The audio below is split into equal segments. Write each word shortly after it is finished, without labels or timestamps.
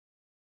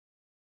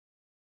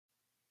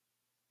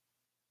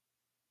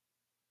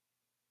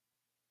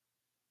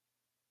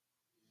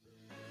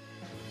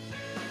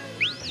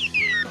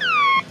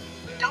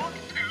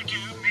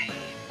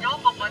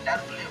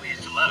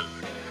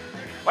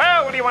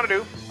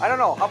do? I don't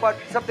know. How about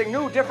something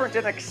new, different,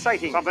 and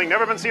exciting? Something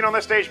never been seen on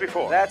this stage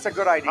before. That's a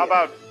good idea. How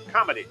about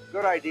comedy?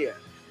 Good idea.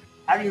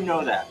 How do you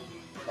know that?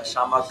 Because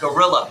I'm a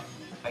gorilla.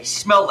 I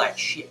smell that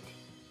shit.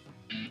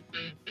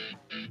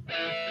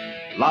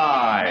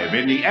 Live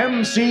in the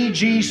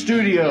MCG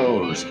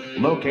studios,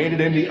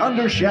 located in the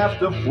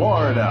undershaft of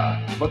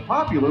Florida, but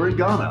popular in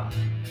Ghana.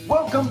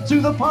 Welcome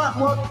to the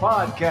Potluck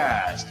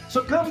Podcast.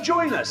 So come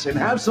join us and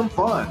have some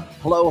fun.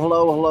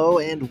 Hello,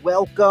 and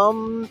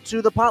welcome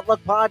to the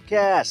Potluck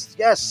Podcast.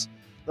 Yes,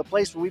 the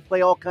place where we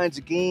play all kinds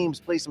of games,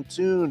 play some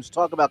tunes,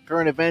 talk about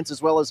current events,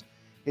 as well as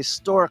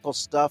historical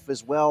stuff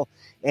as well.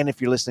 And if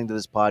you're listening to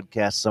this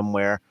podcast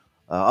somewhere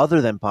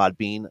other than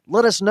Podbean,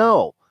 let us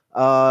know.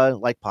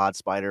 Like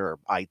Podspider or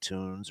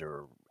iTunes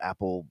or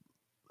Apple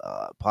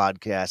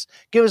Podcasts.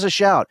 Give us a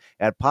shout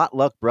at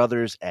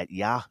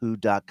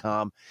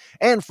potluckbrothers@yahoo.com.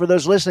 And for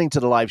those listening to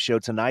the live show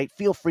tonight,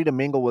 feel free to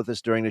mingle with us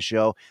during the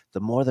show. The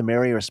more the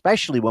merrier,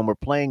 especially when we're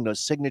playing those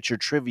signature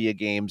trivia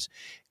games.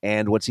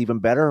 And what's even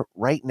better,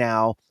 right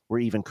now, we're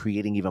even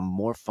creating even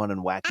more fun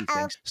and wacky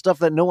things. Stuff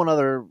that no one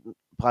other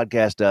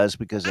podcast does,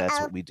 because that's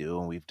what we do,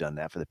 and we've done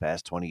that for the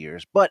past 20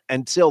 years. But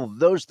until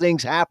those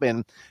things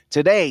happen,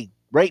 today,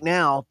 right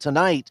now,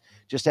 tonight,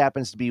 just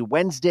happens to be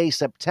Wednesday,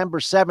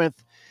 September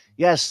 7th.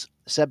 Yes,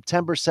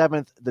 September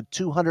 7th, the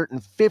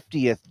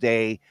 250th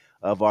day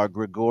of our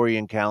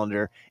Gregorian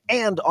calendar.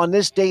 And on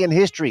this day in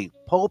history,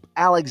 Pope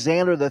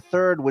Alexander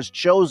III was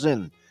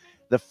chosen.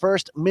 The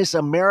first Miss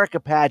America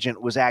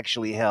pageant was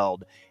actually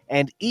held.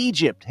 And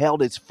Egypt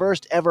held its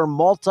first ever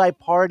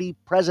multi-party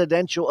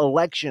presidential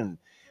election.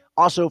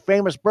 Also,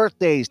 famous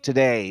birthdays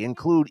today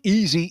include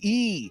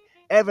Eazy-E,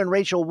 Evan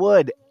Rachel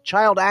Wood,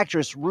 child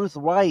actress Ruth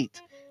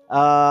Wright,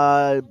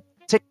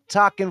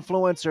 TikTok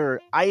influencer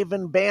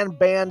Ivan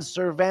Ban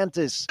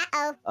Cervantes,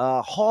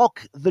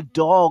 Hulk the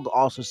dog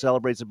also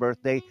celebrates a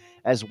birthday,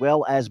 as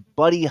well as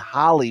Buddy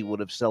Holly would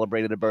have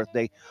celebrated a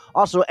birthday.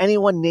 Also,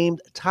 anyone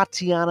named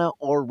Tatiana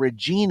or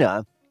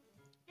Regina,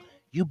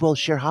 you both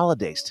share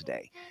holidays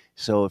today.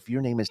 So if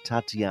your name is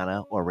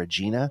Tatiana or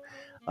Regina,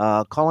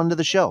 call into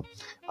the show.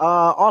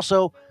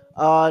 Also,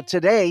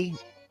 today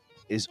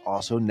is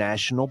also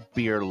National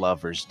Beer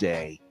Lovers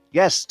Day.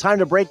 Yes, time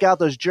to break out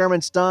those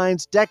German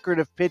Steins,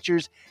 decorative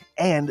pitchers,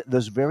 and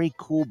those very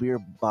cool beer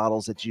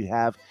bottles that you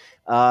have.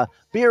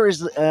 Beer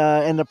is,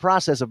 and the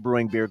process of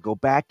brewing beer go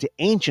back to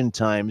ancient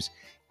times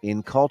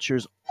in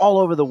cultures all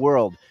over the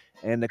world.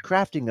 And the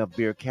crafting of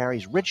beer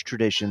carries rich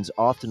traditions,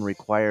 often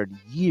required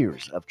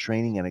years of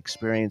training and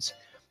experience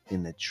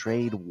in the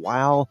trade,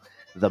 while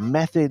the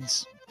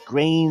methods,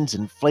 grains,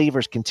 and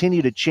flavors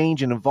continue to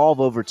change and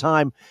evolve over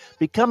time.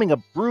 Becoming a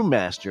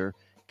brewmaster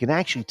can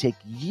actually take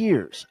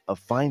years of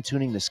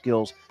fine-tuning the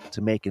skills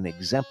to make an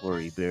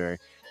exemplary beer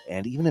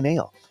and even an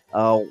ale.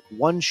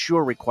 One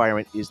sure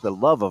requirement is the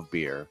love of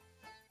beer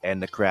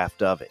and the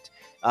craft of it.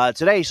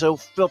 Today,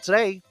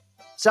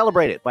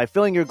 celebrate it by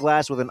filling your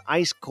glass with an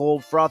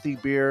ice-cold, frothy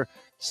beer,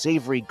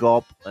 savory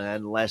gulp,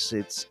 unless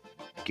it's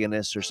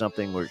Guinness or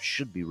something where it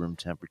should be room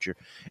temperature.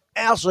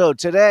 Also,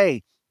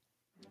 today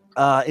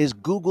is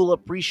Google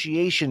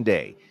Appreciation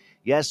Day.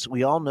 Yes,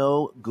 we all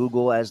know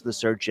Google as the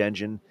search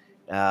engine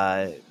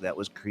that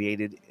was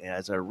created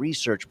as a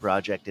research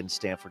project in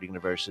Stanford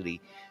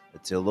University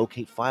to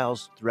locate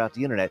files throughout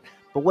the internet.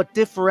 But what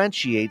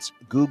differentiates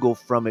Google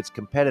from its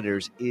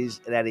competitors is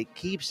that it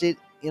keeps it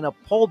in a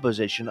pole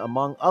position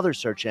among other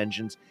search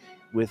engines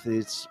with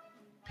its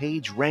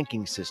page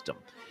ranking system.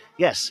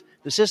 Yes,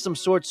 the system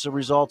sorts the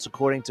results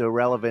according to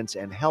relevance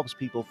and helps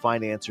people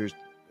find answers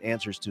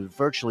to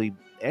virtually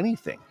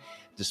anything.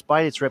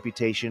 Despite its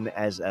reputation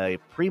as a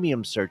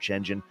premium search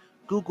engine,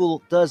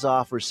 Google does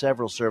offer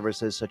several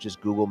services such as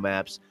Google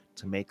Maps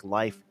to make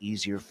life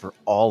easier for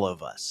all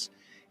of us.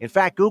 In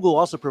fact, Google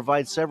also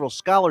provides several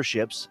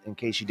scholarships, in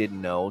case you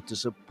didn't know, to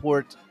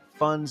support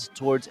funds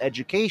towards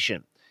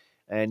education.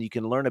 And you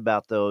can learn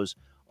about those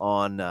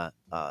on a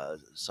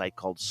site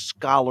called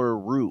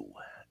Scholaroo,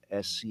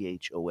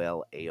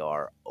 Scholaroo,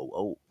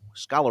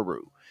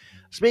 Scholaroo.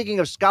 Speaking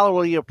of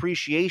scholarly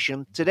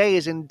appreciation, today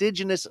is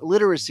Indigenous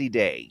Literacy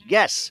Day.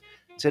 Yes,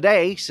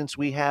 today, since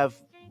we have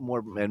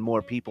more and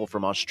more people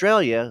from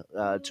Australia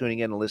tuning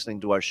in and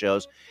listening to our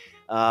shows,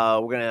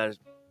 we're going to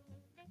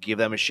give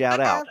them a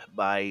shout out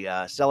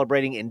by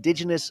celebrating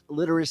Indigenous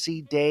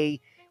Literacy Day,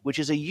 which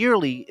is a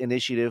yearly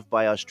initiative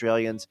by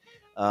Australians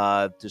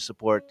to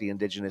support the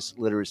Indigenous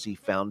Literacy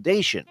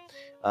Foundation.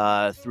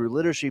 Through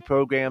literacy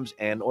programs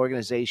and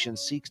organizations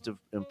seeks to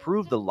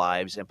improve the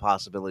lives and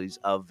possibilities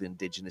of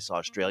Indigenous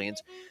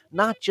Australians.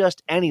 Not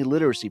just any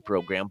literacy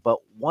program, but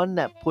one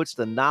that puts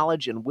the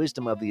knowledge and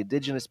wisdom of the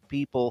Indigenous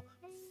people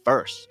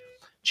first.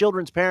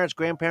 Children's parents,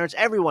 grandparents,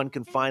 everyone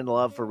can find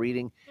love for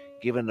reading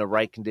given the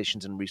right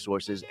conditions and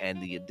resources, and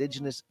the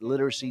Indigenous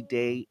Literacy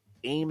Day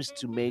aims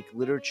to make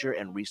literature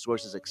and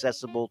resources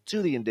accessible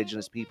to the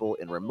Indigenous people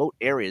in remote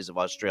areas of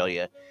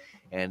Australia,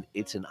 and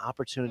it's an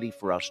opportunity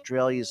for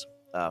Australia's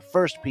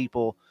first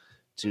people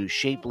to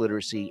shape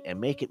literacy and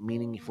make it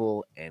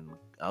meaningful and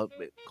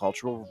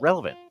cultural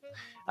relevant.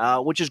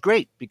 which is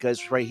great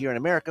because right here in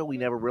America, we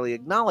never really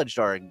acknowledged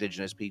our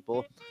indigenous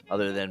people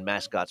other than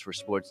mascots for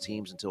sports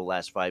teams until the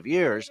last 5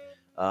 years,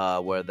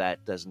 where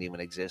that doesn't even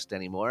exist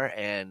anymore,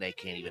 and they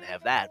can't even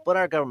have that. But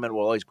our government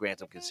will always grant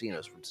them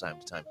casinos from time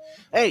to time.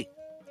 Hey,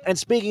 and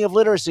speaking of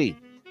literacy,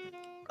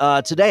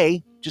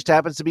 today just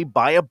happens to be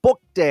Buy a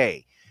Book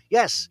Day.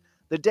 Yes,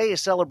 the day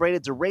is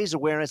celebrated to raise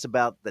awareness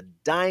about the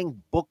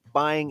dying book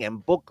buying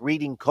and book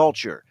reading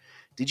culture.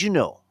 Did you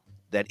know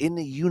that in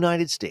the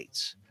United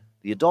States,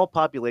 the adult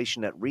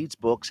population that reads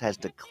books has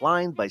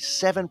declined by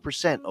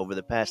 7% over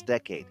the past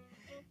decade?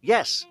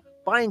 Yes,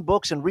 buying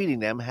books and reading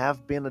them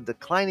have been a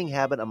declining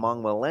habit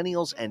among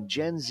millennials and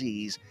Gen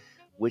Zs,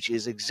 which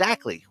is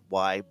exactly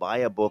why Buy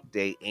a Book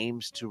Day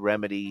aims to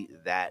remedy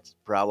that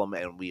problem,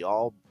 and we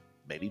all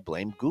maybe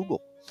blame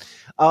Google.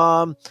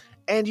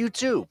 And you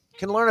too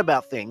can learn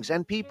about things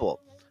and people.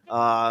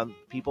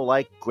 People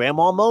like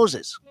Grandma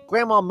Moses.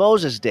 Grandma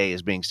Moses Day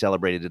is being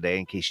celebrated today,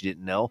 in case you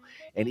didn't know.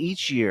 And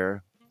each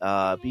year,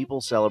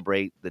 people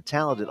celebrate the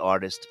talented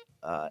artist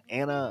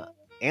Anna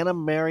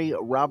Mary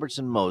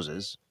Robertson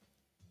Moses,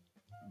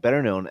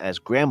 better known as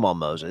Grandma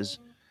Moses,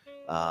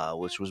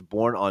 which was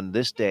born on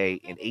this day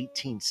in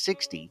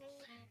 1860.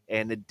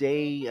 And the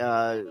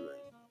day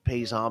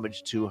pays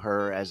homage to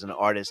her as an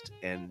artist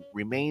and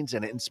remains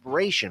an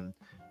inspiration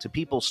to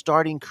people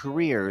starting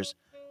careers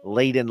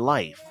late in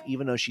life.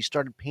 Even though she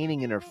started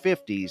painting in her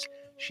 50s,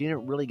 she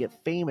didn't really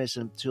get famous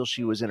until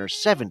she was in her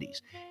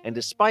 70s. And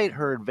despite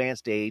her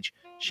advanced age,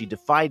 she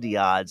defied the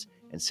odds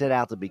and set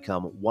out to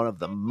become one of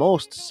the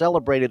most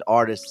celebrated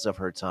artists of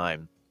her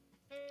time.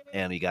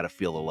 And you got to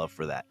feel the love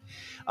for that.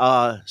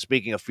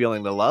 Speaking of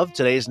feeling the love,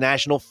 today is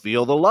National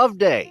Feel the Love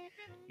Day.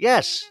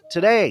 Yes,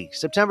 today,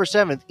 September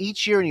 7th,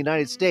 each year in the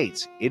United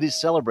States, it is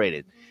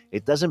celebrated.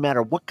 It doesn't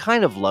matter what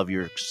kind of love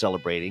you're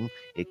celebrating.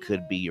 It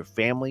could be your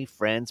family,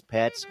 friends,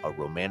 pets, a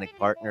romantic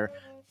partner.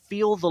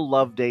 Feel the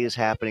Love Day is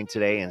happening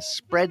today and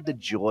spread the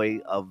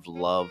joy of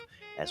love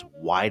as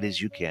wide as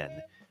you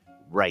can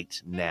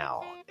right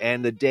now.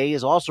 And the day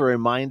is also a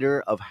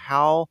reminder of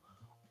how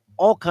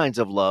all kinds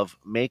of love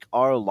make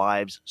our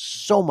lives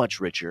so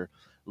much richer.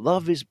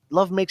 Love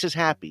makes us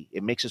happy.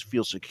 It makes us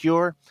feel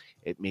secure.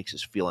 It makes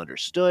us feel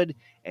understood.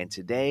 And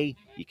today,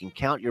 you can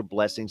count your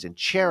blessings and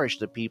cherish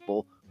the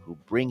people who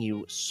bring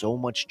you so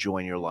much joy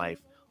in your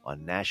life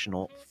on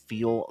National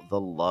Feel the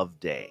Love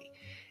Day.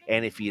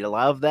 And if you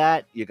love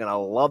that, you're going to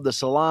love the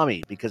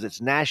salami because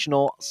it's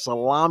National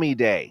Salami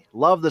Day.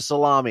 Love the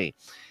salami.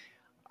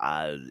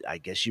 I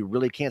guess you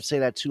really can't say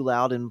that too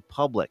loud in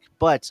public.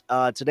 But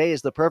today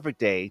is the perfect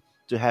day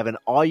to have an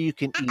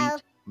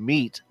all-you-can-eat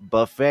meat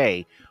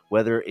buffet,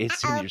 whether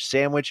it's in your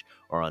sandwich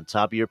or on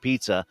top of your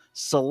pizza.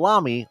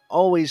 Salami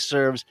always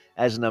serves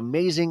as an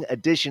amazing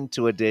addition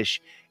to a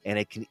dish, and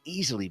it can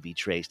easily be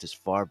traced as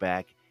far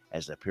back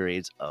as the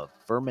periods of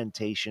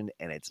fermentation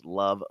and its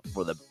love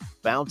for the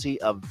bounty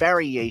of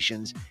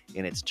variations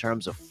in its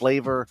terms of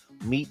flavor,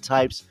 meat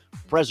types,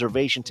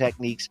 preservation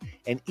techniques,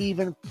 and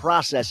even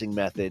processing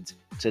methods.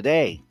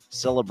 Today,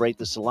 celebrate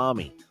the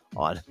salami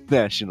on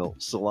National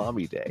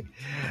Salami Day.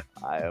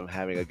 I am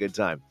having a good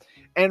time.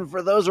 And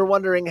for those who are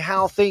wondering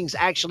how things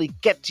actually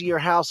get to your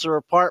house or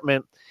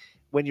apartment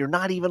when you're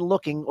not even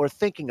looking or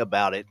thinking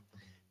about it,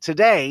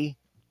 today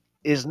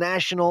is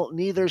National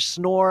Neither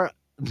Snore...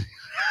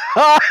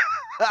 I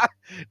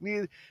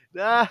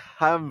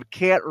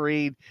can't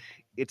read.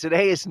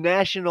 Today is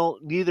National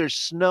Neither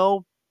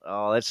Snow...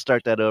 Oh, let's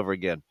start that over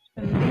again.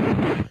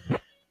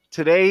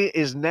 Today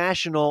is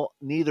National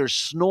Neither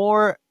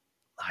Snore...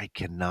 I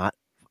cannot...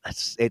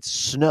 It's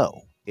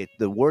snow.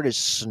 The word is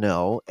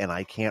snow, and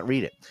I can't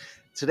read it.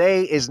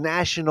 Today is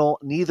National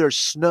Neither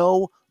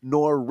Snow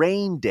Nor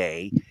Rain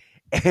Day,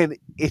 and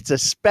it's a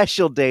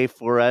special day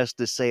for us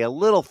to say a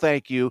little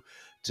thank you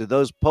to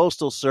those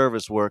postal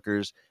service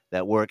workers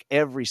that work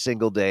every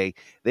single day.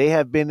 They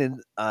have been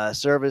in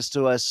service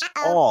to us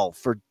all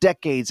for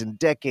decades and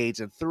decades,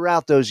 and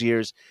throughout those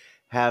years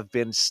have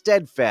been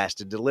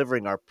steadfast in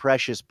delivering our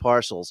precious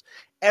parcels.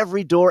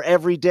 Every door,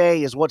 every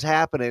day is what's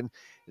happening.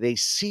 The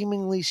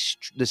seemingly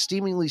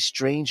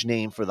strange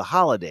name for the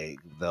holiday,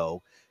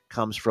 though,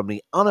 comes from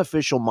the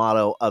unofficial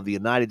motto of the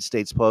United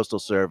States Postal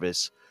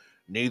Service: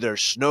 neither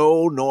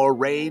snow nor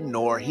rain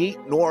nor heat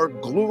nor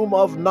gloom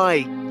of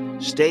night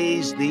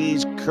stays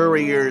these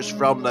couriers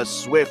from the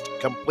swift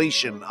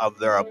completion of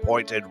their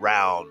appointed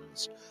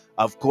rounds.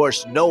 Of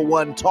course, no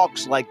one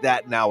talks like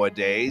that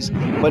nowadays,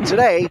 but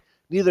today,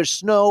 neither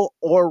snow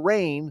or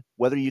rain,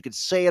 whether you can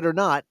say it or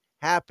not,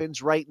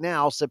 happens right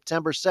now,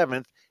 September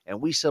 7th, and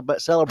we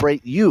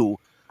celebrate you,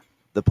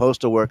 the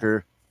postal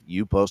worker,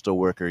 you,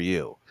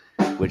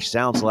 which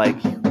sounds like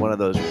one of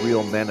those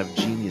Real Men of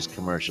Genius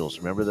commercials.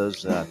 Remember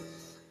those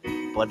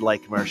Bud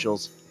Light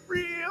commercials?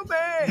 Real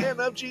Men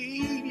of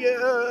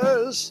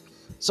Genius.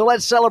 So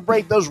let's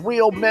celebrate those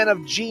real men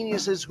of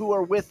geniuses who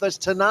are with us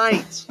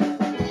tonight.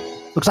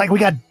 Looks like we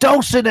got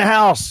Dose in the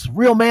house.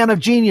 Real Man of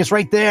Genius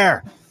right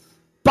there.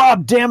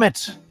 Bob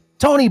Dammit.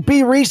 Tony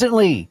B.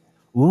 recently.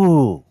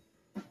 Ooh.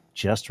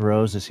 Just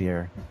Rose is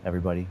here,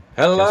 everybody.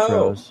 Hello. Just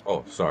Rose.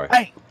 Oh, sorry.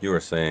 Hey. You were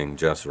saying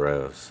Just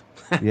Rose.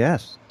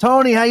 Yes.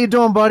 Tony, how you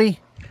doing, buddy?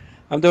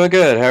 I'm doing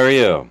good. How are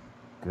you?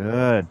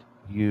 Good.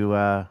 You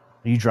are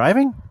you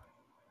driving?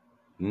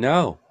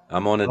 No,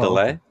 I'm on a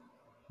delay.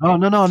 Oh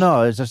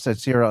no.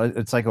 It's here.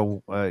 It's like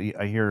a.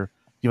 I hear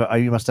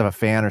you must have a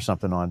fan or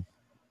something on.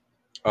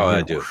 Oh,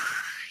 I do.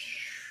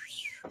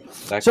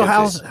 That So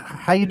could be.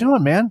 how you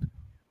doing, man?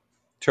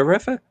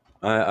 Terrific.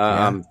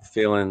 I'm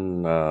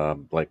feeling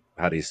like,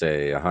 how do you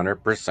say,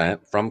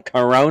 100% from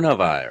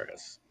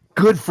coronavirus.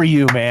 Good for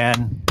you,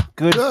 man.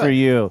 Good for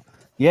you.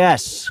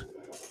 Yes.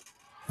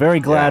 Very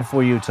glad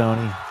for you,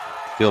 Tony.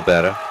 Feel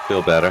better.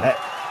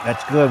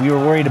 That's good. We were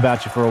worried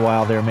about you for a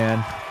while there,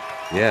 man.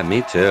 Yeah,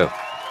 me too.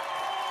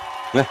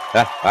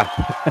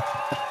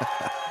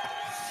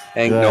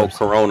 Ain't no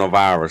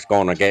coronavirus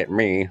gonna get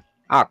me.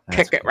 I'll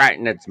kick it right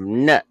in its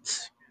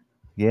nuts.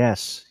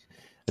 Yes.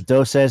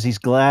 Doe says he's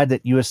glad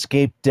that you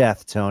escaped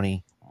death,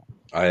 Tony.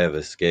 I have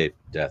escaped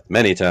death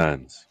many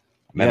times.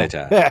 Many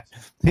times.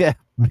 Yeah.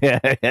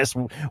 Yes,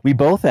 we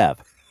both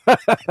have.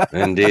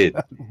 Indeed.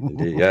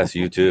 Yes,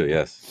 you too.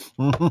 Yes.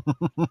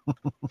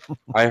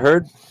 I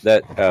heard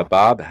that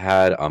Bob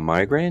had a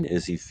migraine.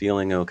 Is he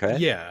feeling okay?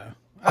 Yeah.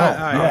 Oh,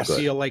 I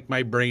feel like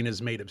my brain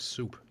is made of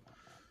soup.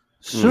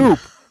 Soup.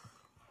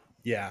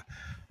 Yeah.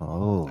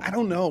 Oh. I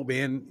don't know,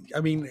 man.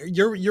 I mean,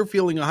 you're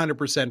feeling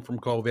 100% from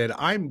COVID.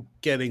 I'm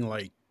getting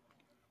like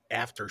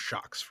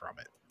aftershocks from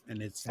it,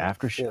 and it's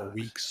like 4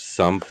 weeks.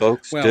 Some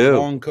folks do.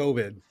 Long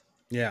COVID.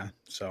 Yeah.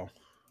 So.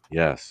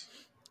 Yes.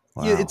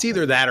 Wow. Yeah, it's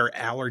either that or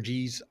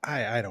allergies.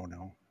 I don't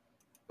know,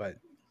 but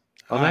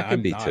that could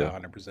I'm be not too.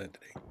 100%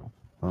 today.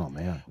 Oh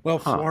man. Well,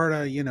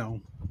 Florida,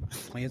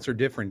 plants are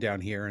different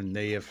down here, and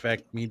they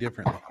affect me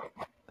differently.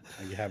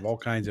 I have all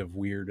kinds of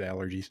weird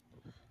allergies.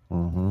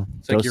 Mm-hmm.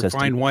 It's like you're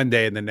fine one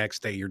day, and the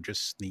next day you're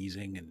just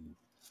sneezing, and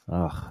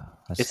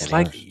it's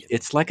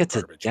like it's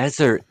a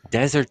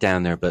desert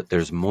down there, but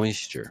there's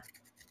moisture.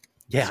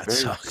 Yeah,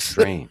 it's it very sucks.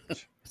 strange.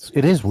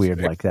 It is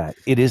weird like that.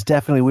 It is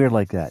definitely weird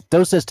like that.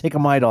 Doe says take a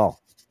Midol.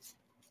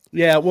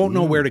 Yeah, it won't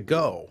know where to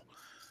go.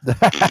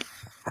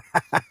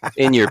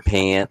 In your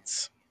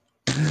pants.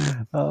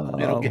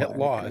 It'll get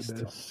lost.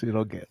 Goodness.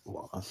 It'll get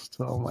lost.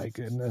 Oh my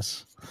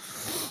goodness.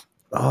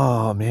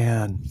 Oh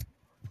man.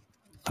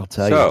 I'll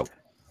tell you.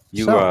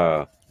 You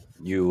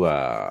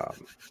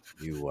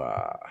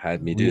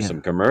had me do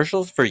some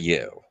commercials for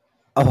you.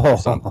 Oh, or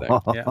something.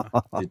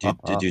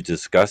 Did you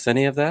discuss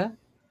any of that?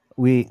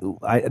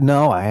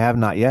 No, I have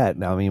not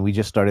yet. I mean, we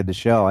just started the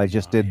show. I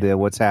just did the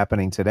What's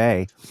Happening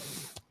Today,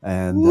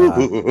 and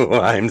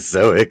I'm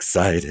so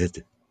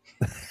excited.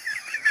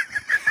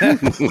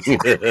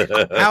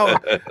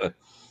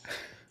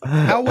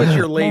 How was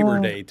your Labor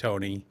Day,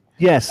 Tony?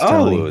 Yes,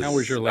 Tony. How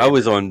was your Labor? I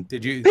was on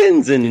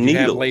pins and needles. You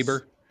have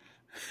labor?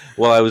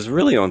 Well, I was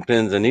really on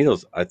pins and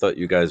needles. I thought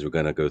you guys were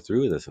going to go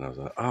through this, and I was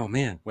like, "Oh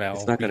man, well,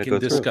 it's not going to we go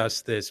can through."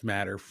 discuss this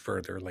matter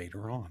further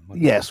later on.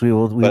 Yes, we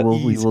will.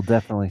 We will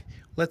definitely.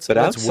 Let's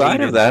outside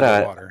of that,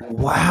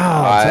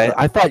 wow,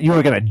 I thought you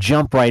were going to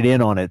jump right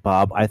in on it,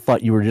 Bob. I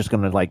thought you were just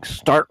going to like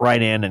start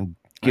right in and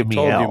give me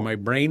hell. I told you my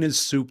brain is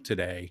soup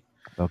today.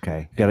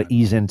 Okay, got to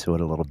ease into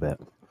it a little bit.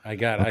 I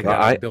got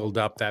to build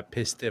up that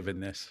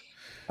pistiveness.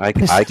 I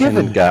can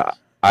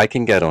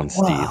get on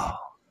Steve. Wow.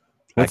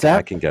 What's that?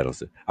 I can get on.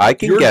 I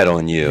can get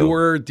on you.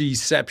 Your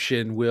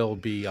deception will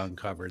be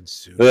uncovered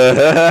soon.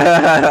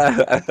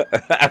 My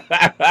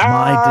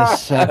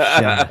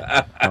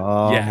deception.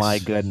 Oh Yes. my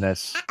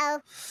goodness.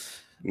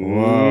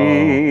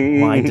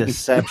 Whoa. My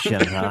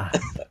deception, huh?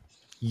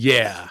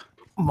 Yeah.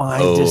 My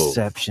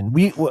deception.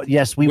 We will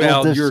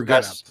discuss. You're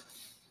gonna.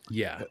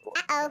 Yeah.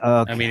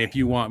 Okay. I mean, if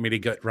you want me to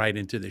get right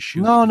into the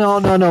shoot.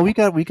 No. We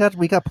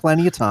got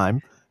plenty of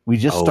time. We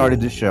just started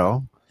the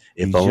show.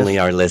 If only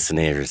our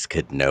listeners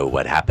could know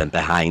what happened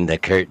behind the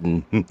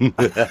curtain.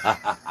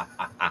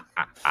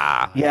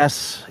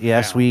 Yes.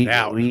 The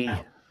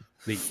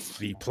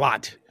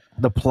plot.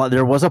 The plot.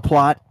 There was a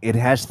plot. It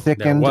has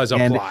thickened.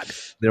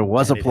 There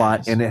was a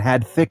plot, and it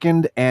had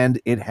thickened,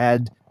 and it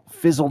had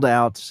fizzled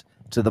out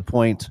to the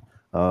point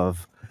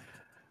of,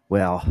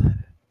 well,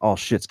 all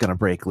shit's gonna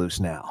break loose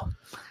now.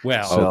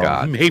 Well,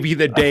 God. Maybe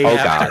the day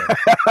after.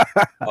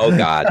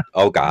 God.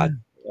 Oh God.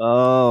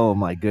 Oh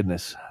my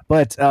goodness.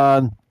 But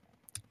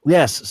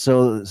yes,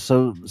 so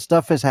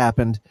stuff has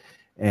happened,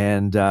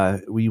 and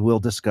we will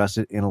discuss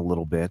it in a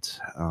little bit.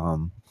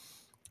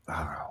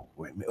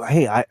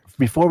 Hey,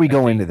 before we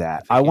go into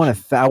that, I want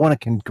to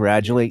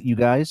congratulate you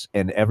guys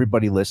and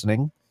everybody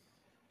listening.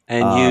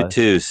 And you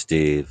too,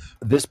 Steve.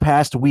 This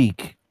past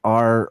week,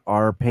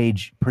 our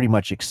page pretty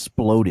much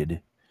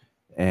exploded,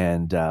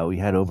 and we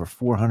had over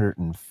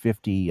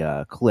 450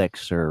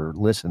 clicks or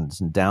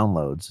listens and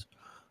downloads.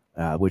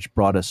 Which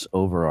brought us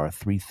over our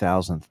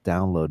 3,000th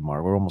download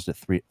mark. We're almost at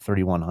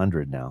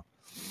 3,100 now.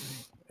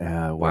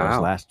 Whereas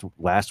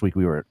last week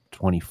we were at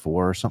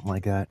 24 or something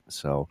like that.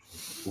 So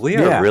we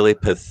are really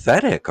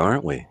pathetic,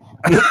 aren't we?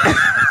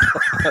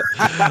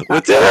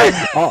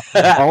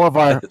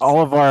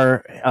 all of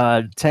our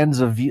tens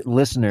of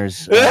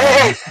listeners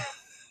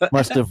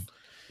must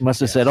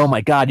have said, "Oh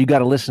my God, you got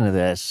to listen to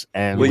this."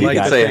 And Well, we you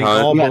got could say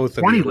all we got both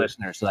of 20 you.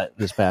 listeners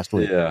this past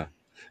week. Yeah,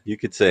 you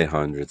could say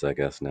hundreds, I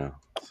guess now.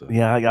 So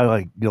Yeah, I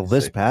like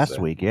this safe to past say.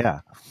 week.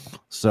 Yeah,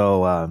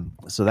 so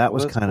so that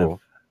was that's kind cool. of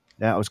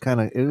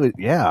it was,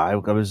 yeah. I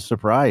was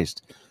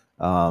surprised.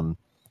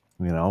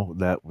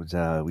 That was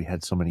we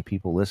had so many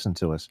people listen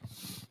to us.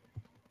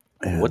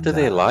 What And, do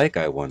they like?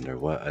 I wonder.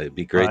 What it'd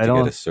be great I to get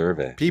a don't.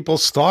 survey. People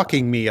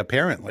stalking me,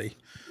 apparently.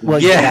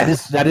 Well, Yeah,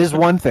 that is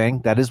one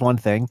thing. That is one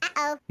thing.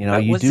 You know,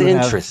 that you was do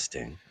have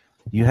interesting.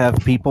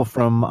 people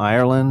from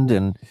Ireland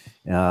and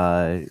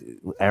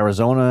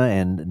Arizona,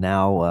 and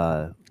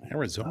now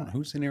Arizona.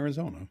 Who's in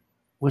Arizona?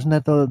 wasn't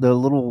that the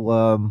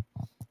little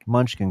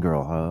Munchkin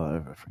girl?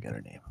 I forget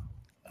her name.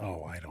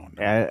 Oh, I don't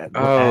know.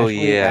 Oh,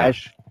 Ashley, yeah.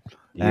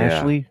 Yeah.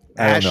 Ashley.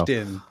 I don't know.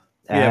 Ashton.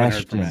 We haven't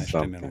heard from Ashton. Ashton in a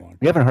Something. long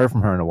We time. haven't heard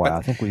from her in a while. But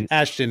I think we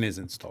Ashton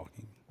isn't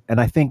stalking.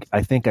 and I think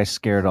I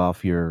scared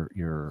off your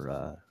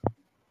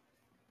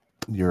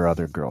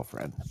other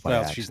girlfriend. By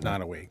Well, accident. she's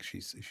not awake.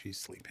 She's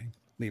sleeping.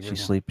 Leave her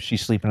She's alone.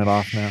 She's sleeping it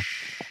off now.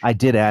 I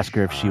did ask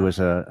her if she was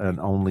an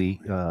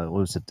only. What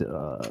was it?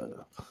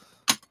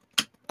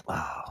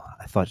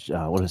 I thought.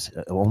 What is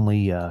it?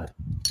 Only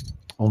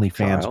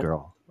fans Child?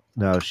 girl.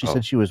 No, she Oh.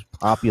 said she was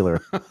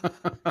popular.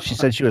 She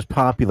said she was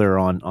popular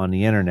on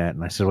the internet,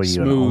 and I said, "Well,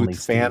 you an Smooth,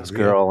 OnlyFans Steve,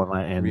 girl?"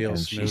 real And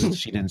smooth.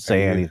 she didn't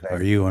say anything.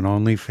 Are you an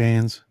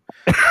OnlyFans?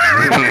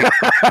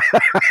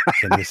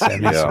 Can you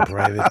send me some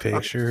private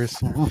pictures?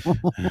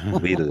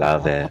 We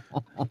love it.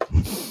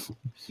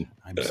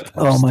 I'm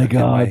Oh, my stuck in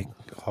God. my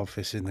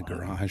office in the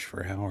garage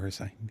for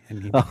hours. I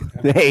need to get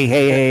out.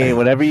 Hey!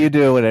 Whatever you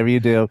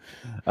do.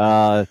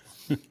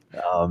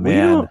 Oh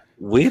man,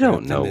 We don't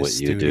Trapped in know this what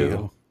you studio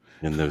do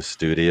in those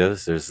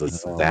studios. There's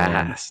this Oh,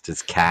 man. vast.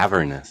 It's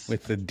cavernous.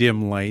 With the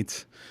dim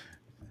lights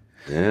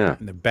Yeah.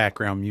 and the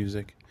background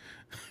music.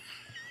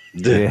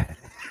 yeah.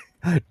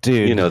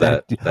 Dude, You know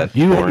that you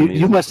porn you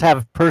music? must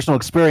have personal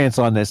experience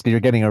on this because you're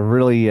getting a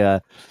really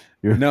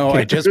No,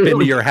 I just been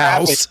to your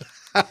house. He's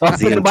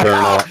You've been in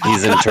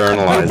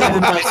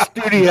internalizing. my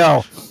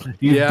studio.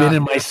 You've Yeah. been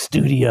in my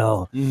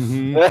studio.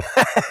 Mhm.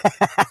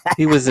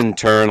 He was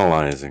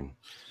internalizing.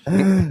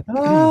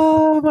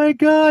 Oh my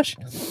gosh.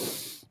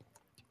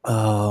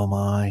 Oh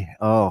my.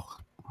 Oh,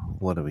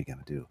 what are we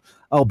gonna do?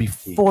 Oh,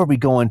 before we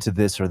go into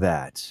this or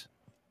that,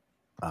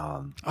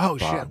 Oh, Bob.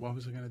 shit. What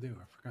was I going to do?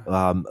 I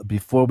forgot.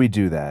 Before we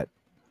do that,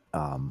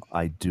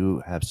 I do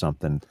have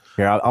something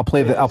here. I'll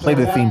play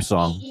the theme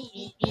song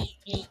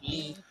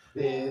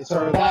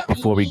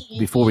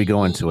before we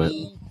go into it.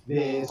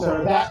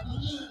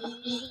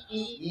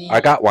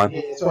 I got one.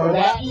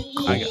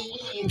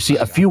 See,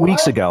 a few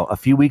weeks ago,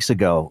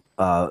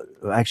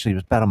 actually, it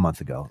was about a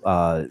month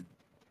ago.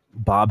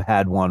 Bob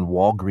had won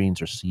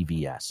Walgreens or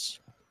CVS,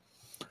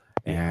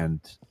 and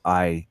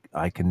I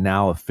can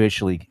now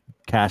officially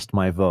cast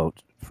my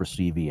vote for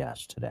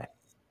CVS today.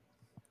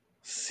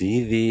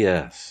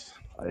 CVS.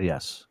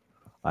 Yes,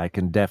 I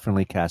can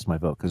definitely cast my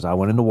vote because I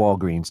went into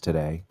Walgreens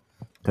today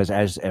because,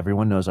 as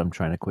everyone knows, I'm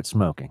trying to quit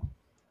smoking.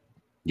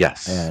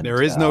 Yes. And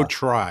There is no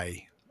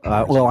try.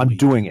 well, I'm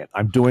doing it.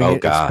 I'm doing Oh,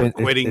 it. God.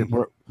 Quitting.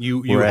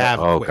 You we're at- have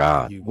oh, quit.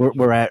 God.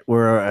 We're at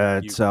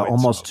You quit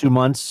almost smoking. 2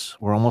 months.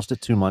 We're almost at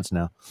 2 months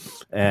now.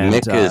 And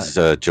Nick is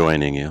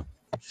joining you.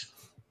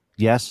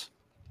 yes,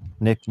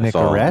 Nick I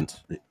saw Nicorette.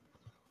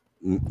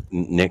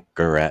 Nick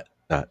Garrett.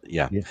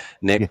 Yeah. Yeah.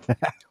 Nick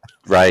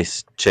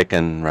Rice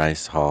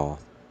Hall.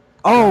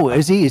 Oh,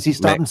 is he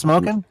stopping Nick-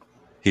 smoking?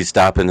 He's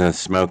stopping the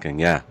smoking.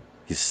 Yeah.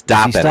 He's Is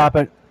stopping he it.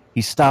 stopping?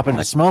 He's stopping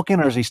the smoking,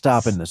 or is he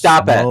stopping the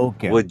Stop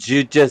smoking? it. Would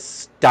you just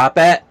stop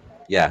it?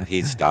 Yeah,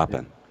 he's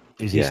stopping.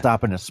 Is he yeah.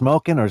 stopping the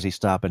smoking, or is he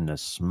stopping the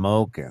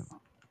smoking?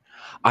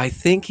 I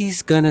think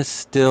he's going to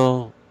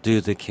still do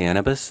the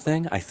cannabis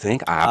thing. I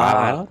think.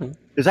 I don't know.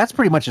 Because that's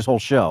pretty much his whole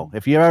show.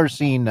 If you've ever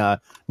seen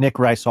Nick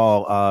Rice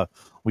Hall,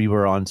 we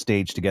were on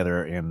stage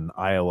together in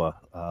Iowa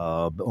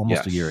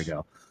almost a year Yes.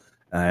 ago,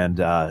 and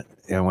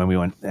when we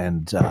went,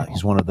 and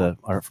he's one of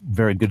our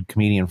very good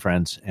comedian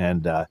friends,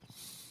 and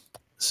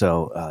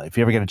so if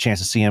you ever get a chance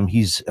to see him,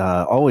 he's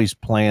always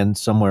playing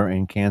somewhere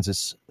in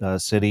Kansas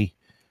City.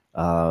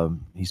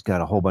 He's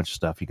got a whole bunch of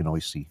stuff you can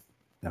always see.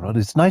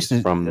 It's nice He's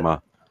to from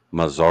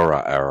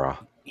Missouri area.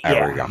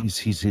 yeah,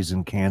 he's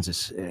in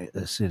Kansas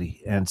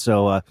City, and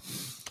so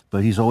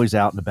but he's always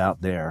out and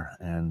about there.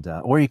 And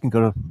or you can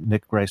go to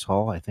Nick Rice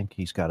Hall. I think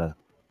he's got a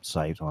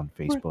site on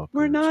Facebook.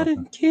 We're or not something.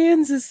 in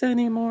Kansas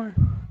anymore.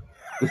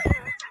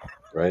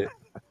 Right?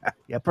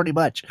 Yeah, pretty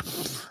much.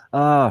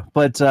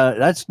 But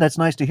that's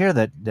nice to hear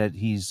that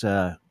he's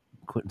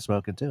quitting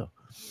smoking too.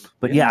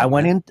 But yeah, Yeah,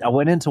 I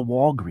went into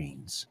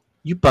Walgreens,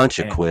 You bunch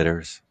of And-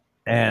 quitters.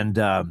 and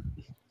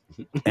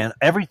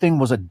everything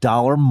was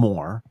 $1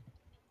 more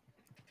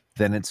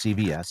than at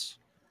CVS.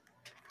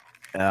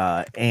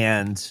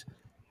 And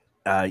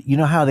you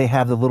know how they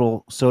have the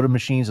little soda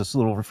machines, those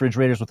little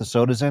refrigerators with the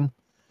sodas in?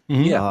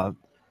 Yeah.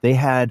 They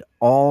had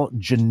all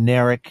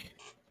generic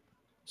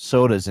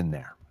sodas in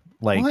there.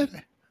 Like What?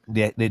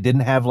 they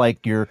didn't have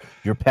like your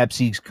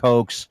Pepsi's,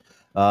 Cokes,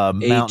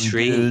 Mountain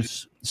Treat.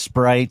 Dews.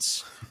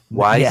 Sprites.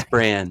 Wise Yeah.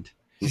 brand.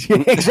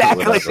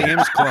 Exactly. Whatever.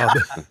 Sam's Club.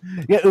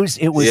 Yeah, it was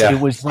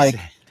like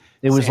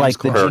Sam's the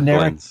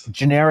Club.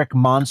 generic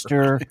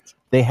Monster.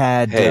 They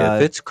had. Hey,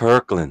 if it's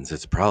Kirkland's,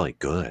 it's probably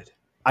good.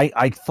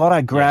 I thought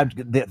I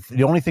grabbed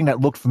the only thing that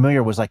looked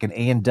familiar was like an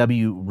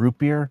A&W root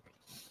beer,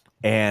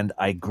 and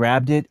I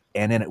grabbed it,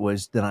 and then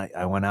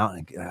I went out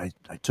and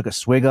I took a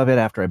swig of it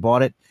after I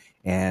bought it,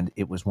 and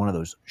it was one of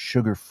those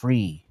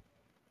sugar-free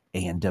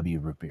A&W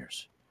root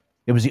beers.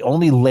 It was the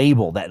only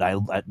label that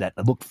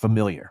that looked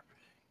familiar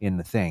in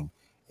the thing,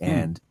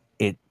 and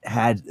it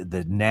had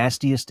the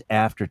nastiest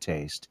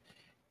aftertaste.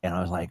 And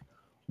I was like,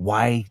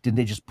 why didn't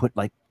they just put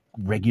like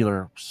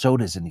regular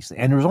sodas in these things?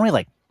 And there was only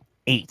like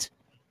 8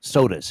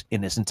 sodas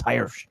in this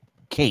entire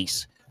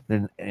case.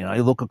 Then I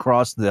look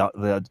across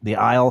the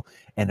aisle,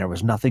 and there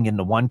was nothing in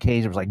the one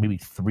case. There was like maybe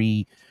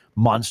 3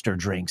 Monster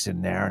drinks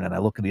in there, and then I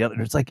look at the other,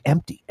 and it's like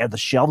empty. And the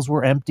shelves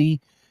were empty.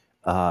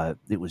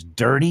 It was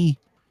dirty.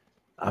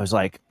 I was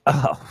like,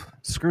 oh,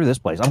 screw this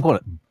place. I'm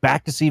going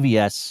back to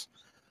CVS,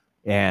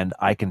 and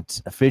I can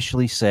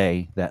officially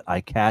say that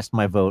I cast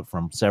my vote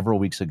from several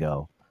weeks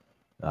ago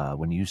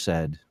when you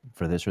said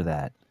for this or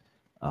that,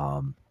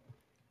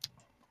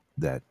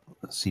 that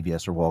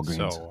CVS or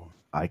Walgreens. So,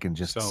 I can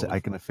I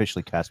can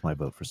officially cast my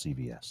vote for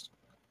CVS.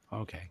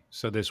 Okay.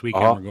 So this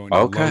weekend we're going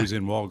to Lowe's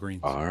and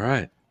Walgreens. All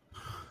right.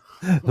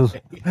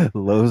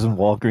 Lowe's and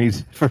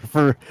Walgreens for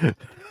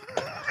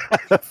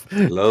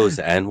Lowe's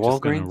and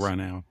Just Walgreens. gonna run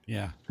out.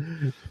 Yeah.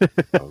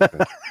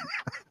 Okay.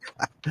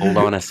 Hold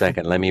on a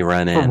second. Let me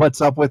run in.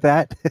 What's up with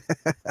that?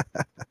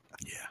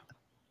 Yeah.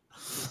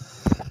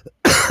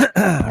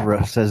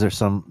 Russ says it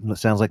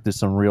sounds like there's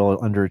some real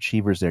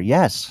underachievers there.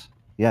 Yes.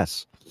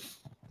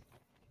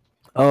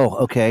 Oh,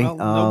 okay. Well,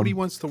 nobody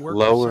wants to work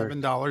for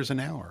 $7 an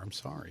hour. I'm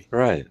sorry.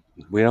 Right.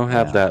 We don't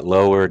have that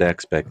lowered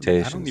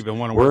expectations. I don't even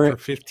want to work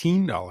for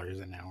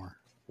 $15 an hour.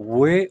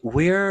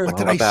 We're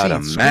about a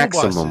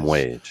maximum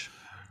wage.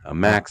 A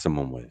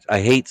maximum wage.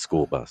 I hate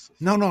school buses.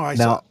 No, I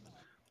saw.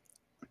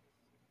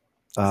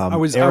 I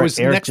was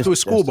next to a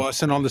school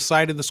bus, and on the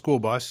side of the school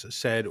bus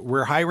said,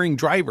 "We're hiring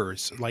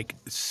drivers, like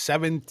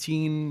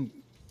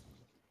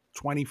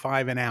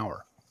 $17.25 an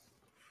hour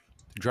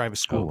to drive a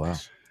school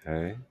bus."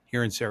 Okay.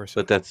 Here in Sarasota.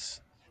 But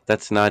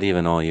that's not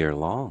even all year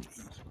long.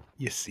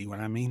 You see what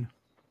I mean?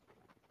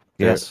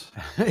 Yes.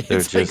 They're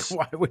It's just,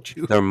 like, why would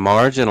you? They're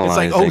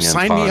marginalizing. It's like,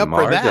 sign me up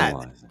for that.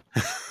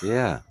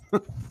 Yeah.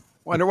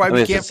 Wonder why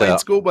we can't find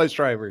school bus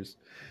drivers.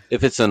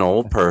 If it's an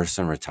old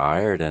person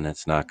retired and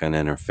it's not going to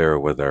interfere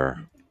with their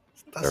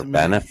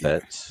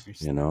benefits,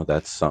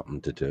 that's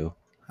something to do.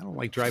 I don't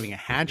like driving a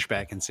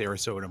hatchback in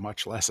Sarasota,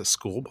 much less a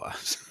school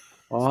bus.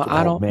 Well,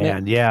 I don't.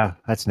 Man, yeah,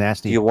 that's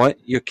nasty. Do you want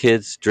your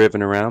kids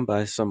driven around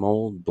by some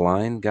old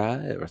blind guy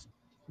or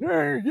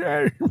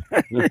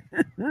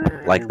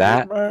like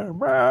that?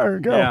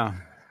 Yeah,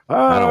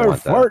 I don't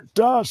want fart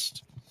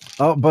dust.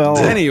 Oh, well.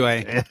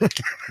 Anyway,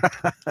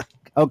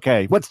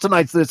 okay. What's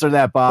tonight's this or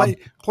that, Bob?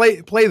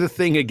 Play the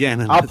thing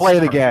again. I'll play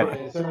it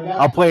again.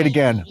 I'll play it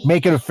again.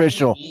 Make it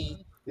official.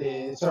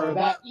 This or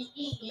that.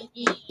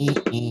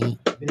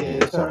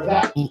 This or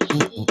that.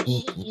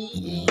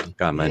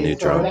 Got my new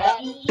drums.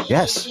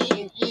 Yes.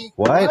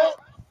 What?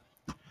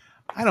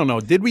 I don't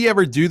know. Did we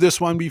ever do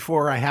this one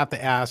before? I have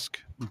to ask.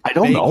 I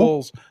don't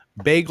know.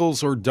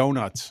 Bagels or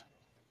donuts?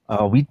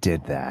 Oh, we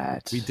did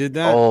that. We did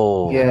that?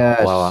 Oh,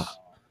 yes. Well,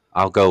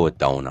 I'll go with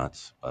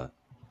donuts, but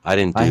I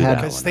didn't do that.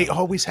 Because they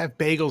always have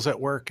bagels at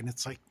work, and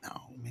it's like,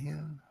 no,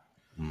 man.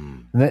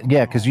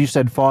 Yeah, because you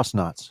said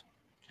Fosnuts.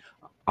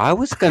 I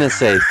was gonna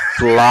say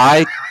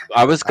fly.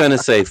 I was gonna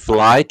say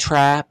fly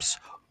traps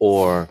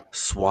or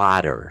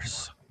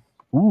swatters.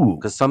 Ooh,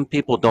 because some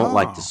people don't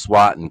like to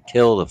swat and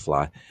kill the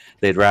fly.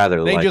 They'd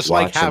rather they like just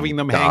watch like having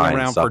them hang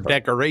around for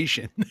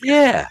decoration.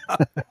 Yeah,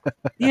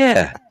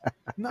 yeah.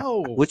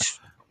 No, Which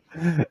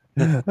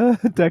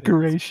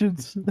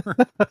decorations?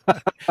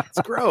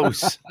 It's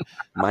gross.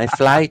 My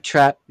fly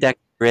trap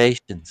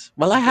decorations.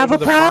 Well, I have a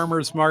the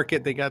farmer's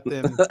market. They got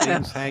them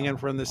things hanging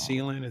from the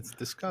ceiling. It's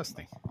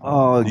disgusting.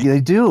 Oh, yeah,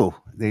 they do.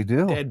 They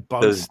do. Dead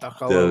bugs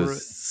stuck all over it.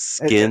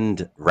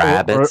 Skinned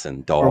rabbits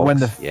and dogs. Or when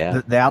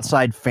the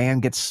outside fan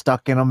gets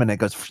stuck in them and it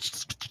goes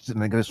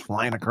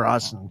flying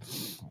across. And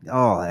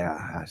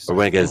yeah. Or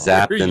when it gets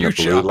zapped in the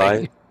blue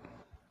light.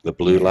 The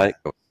blue light.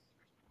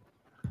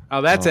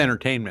 Oh, that's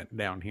entertainment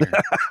down here.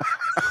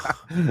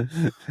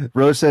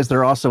 Rose says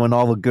they're also in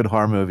all the good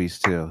horror movies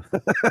too.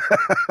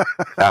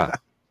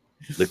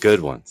 The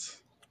good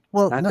ones.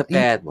 Well, not the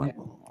bad one.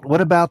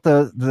 What about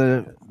the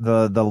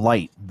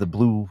light, the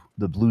blue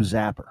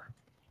zapper?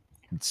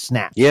 It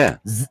snaps. Yeah.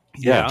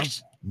 Yeah.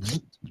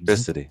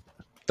 Electricity.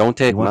 Don't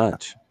take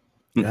much.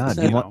 Yeah.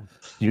 Do you want?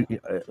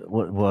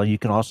 Well, you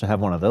can also have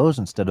one of those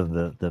instead of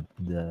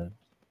the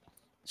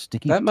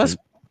sticky. That must.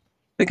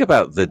 Think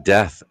about the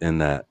death in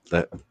that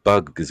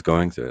bug is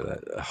going through.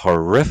 That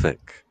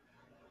horrific.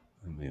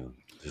 I mean,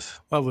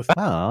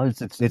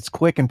 it's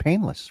quick and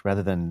painless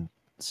rather than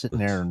sitting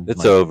there. And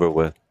it's over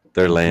with.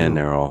 They're laying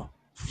there all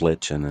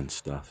flitching and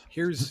stuff.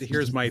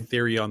 Here's my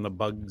theory on the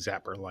bug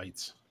zapper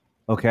lights.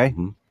 Okay.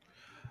 Mhm.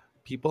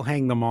 People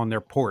hang them on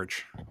their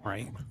porch,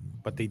 right?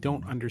 But they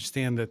don't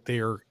understand that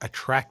they're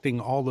attracting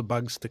all the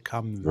bugs to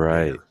come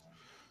Right. there.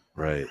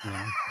 Right. You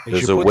know, they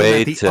There's should a put them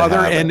way at the to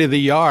other have end it. of the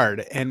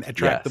yard and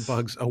attract the Yes.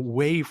 bugs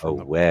away from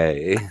the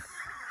Away.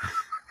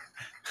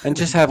 And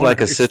just They have don't like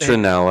a understand.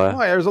 citronella. Oh,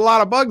 there's a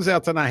lot of bugs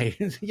out tonight.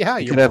 Yeah,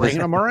 You you're could have bringing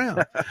them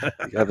around.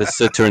 you have a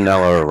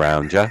citronella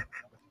around you,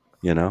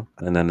 you know,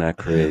 and then that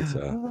creates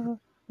a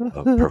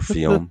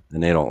perfume,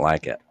 and they don't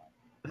like it.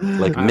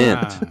 Like mint.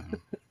 Ah.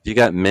 If you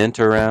got mint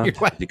around, you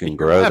can You're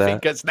grow laughing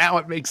that. because now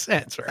it makes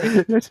sense,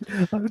 right?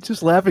 I'm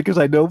just laughing because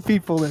I know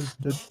people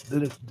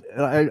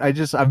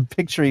I'm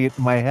picturing it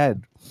in my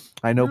head.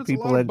 I know There's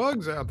people a lot that of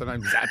bugs out that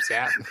I'm zap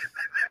zap.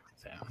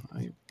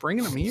 I'm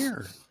bringing them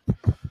here.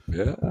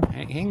 Yeah.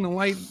 Hang the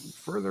light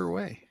further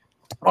away.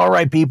 All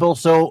right, people.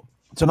 So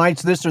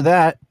tonight's this or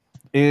that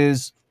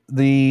is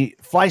the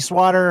fly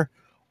swatter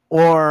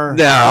or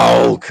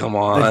No, come the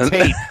on.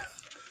 tape.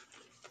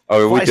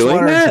 Oh, are we Fly doing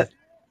swatter and that?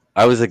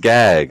 I was a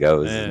gag. I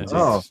was Eh, just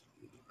Well,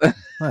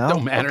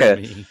 Don't matter okay.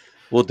 to me.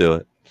 We'll do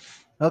it.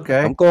 okay.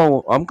 I'm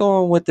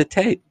going with the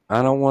tape.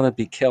 I don't want to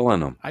be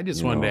killing them. I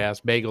just wanted to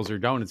ask bagels or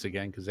donuts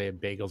again because they have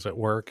bagels at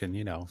work, and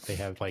they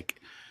have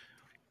like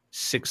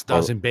 6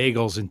 dozen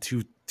bagels and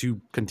two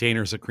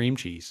containers of cream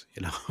cheese.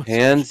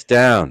 Hands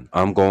down,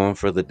 I'm going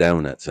for the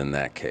donuts in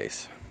that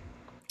case.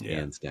 Yeah.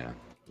 Hands down.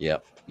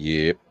 Yep.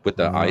 With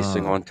the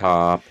icing on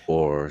top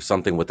or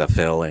something with the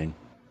filling.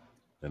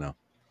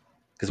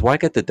 Because why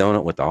get the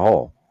donut with the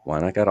hole? Why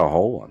not get a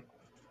whole one?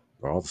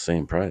 They're all the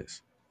same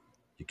price.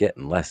 You're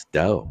getting less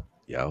dough,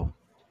 yo.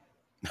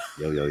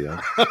 Yo.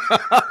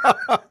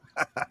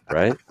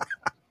 Right?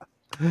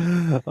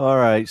 All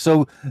right.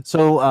 So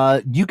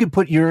you can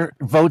put your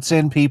votes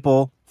in,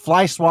 people.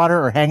 Fly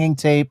swatter or hanging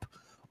tape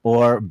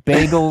or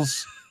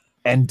bagels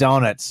and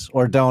donuts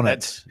or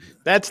donuts.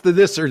 That's the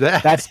this or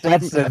that. That's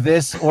the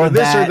this or The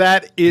this that. or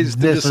that is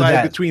to This or decide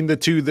that. between the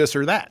two this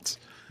or that's.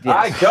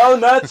 I go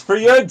nuts for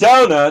your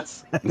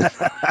donuts.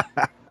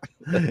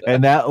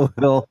 And that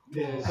will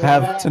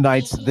have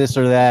tonight's this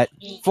or that.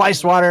 Fly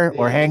swatter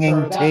or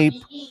hanging tape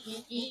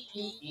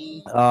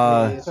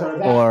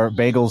or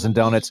bagels and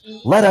donuts.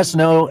 Let us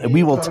know, and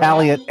we will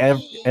tally it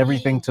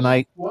everything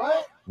tonight.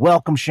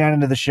 Welcome, Shannon,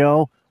 to the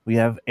show. We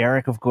have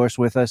Eric, of course,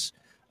 with us.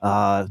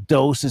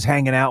 Dose is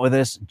hanging out with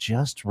us.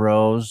 Just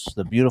Rose,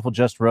 the beautiful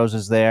Just Rose,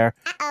 is there.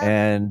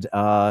 And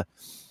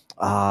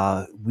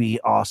we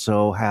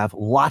also have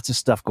lots of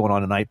stuff going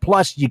on tonight.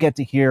 Plus, you get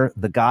to hear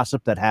the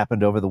gossip that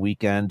happened over the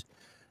weekend.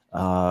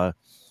 The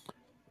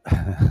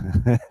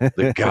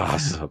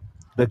gossip.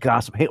 The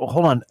gossip. Hey, well,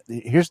 hold on.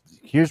 Here's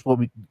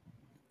the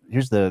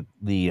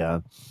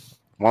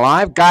Well,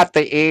 I've got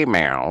the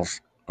emails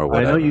or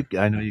I know whatever. you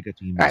get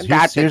the emails. I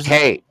got the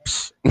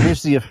tapes.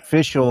 Here's the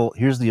official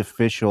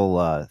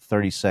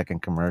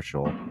 30-second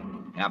commercial.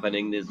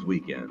 Happening this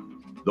weekend,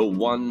 the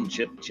One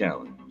Chip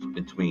Challenge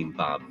between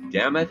Bob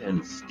Dammit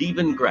and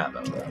Stephen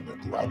Grabo.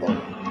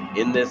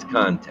 In this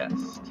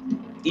contest,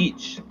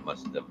 each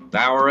must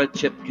devour a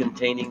chip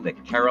containing the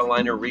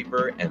Carolina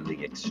Reaper and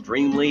the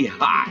extremely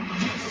hot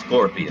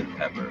Scorpion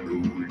Pepper.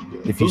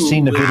 If you've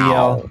seen the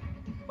video,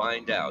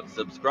 find out.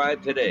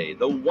 Subscribe today.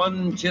 The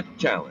One Chip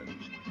Challenge.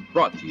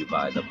 Brought to you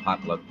by the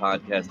Potluck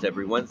Podcast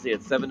every Wednesday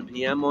at 7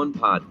 p.m. on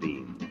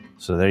Podbean.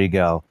 So there you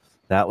go.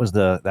 That was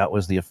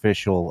the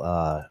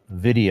official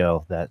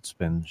video that's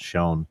been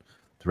shown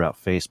throughout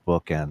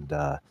Facebook and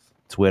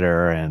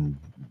Twitter and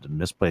the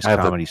Misplaced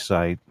Comedy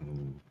site.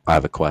 I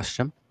have a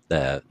question.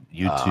 That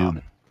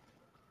YouTube.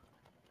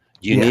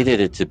 You needed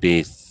it to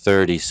be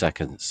 30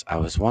 seconds. I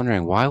was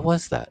wondering, why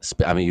was that?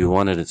 I mean, you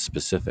wanted it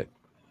specific.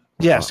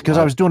 Yes, because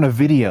I was doing a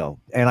video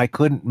and I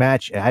couldn't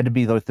match. It had to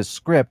be with the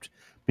script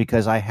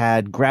because I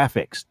had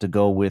graphics to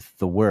go with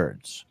the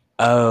words.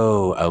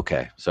 Oh,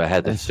 okay. So I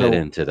had to fit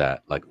into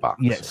that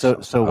box. Yeah.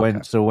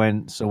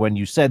 So when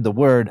you said the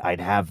word, I'd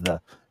have the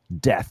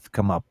death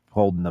come up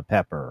holding the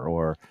pepper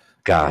or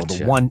gotcha.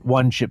 The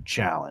one chip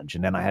challenge,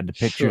 and then I had the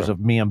pictures of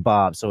me and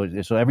Bob. So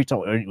every time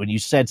when you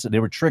said they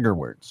were trigger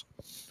words.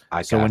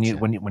 When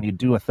you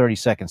do a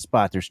 30-second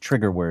spot, there's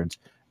trigger words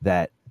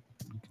that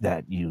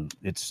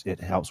it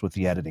helps with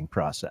the editing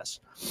process.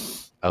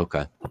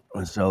 Okay.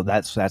 So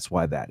that's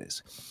why that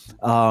is.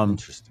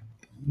 Interesting.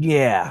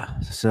 Yeah.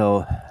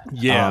 So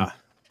yeah.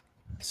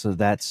 So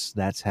that's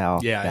how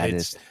that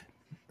is.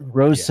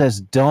 Rose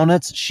says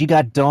donuts. She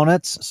got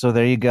donuts. So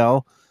there you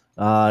go.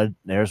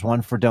 There's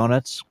one for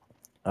donuts.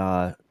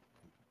 There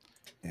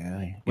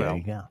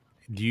you go.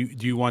 Do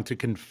you want to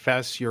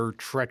confess your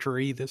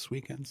treachery this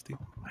weekend, Steve?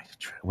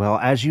 Well,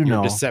 as you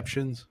know,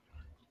 deceptions.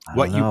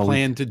 What you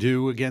plan to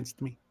do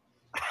against me?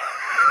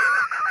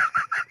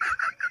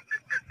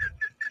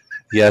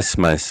 Yes,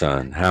 my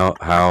son.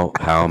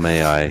 How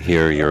may I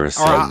hear your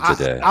son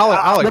today?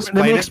 I'll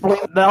explain.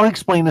 I'll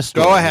explain the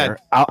story. Go ahead.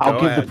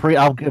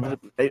 I'll give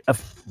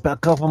a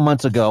couple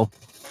months ago,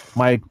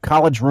 my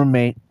college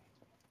roommate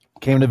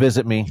came to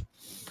visit me,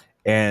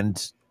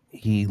 and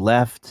he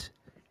left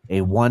a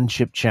one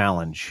chip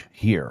challenge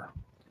here,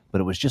 but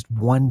it was just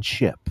one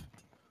chip.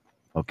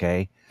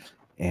 Okay.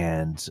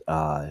 and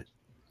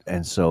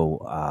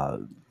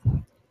so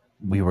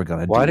we were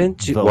gonna. Why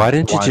didn't you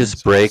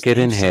just break it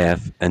in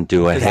half and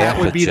do a half That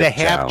would a be chip the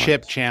half challenge?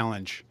 chip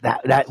challenge.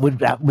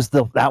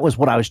 That was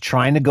what I was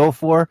trying to go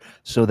for,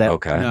 so that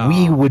Okay.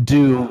 we would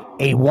do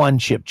a one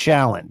chip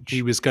challenge.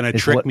 He was going to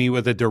trick me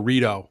with a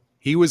Dorito.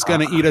 He was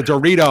going to eat a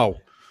Dorito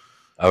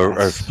Or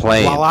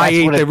plain. while I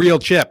ate the real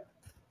chip.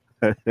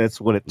 That's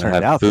what it turned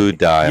Have out. food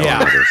dye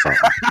Yeah. on it or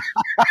something.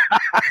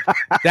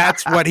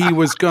 That's what he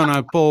was going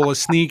to pull a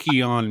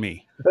sneaky on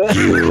me.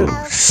 You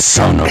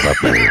son of a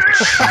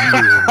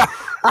bitch.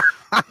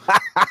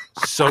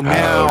 So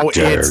now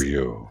it's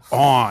you?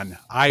 on.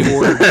 I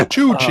ordered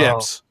 2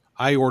 chips.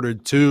 I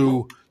ordered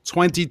 2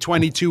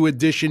 2022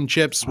 edition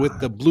chips with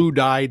the blue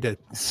dye to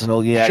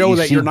So yeah, show you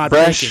that see you're not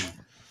fresh, baking.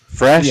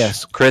 fresh,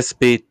 Yes.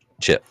 crispy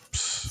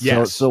chips.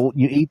 Yes. So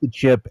you eat the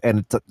chip and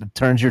it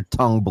turns your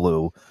tongue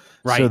blue,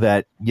 Right. so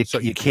that So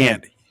you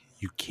can't.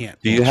 You can't.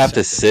 Do you have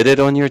to sit it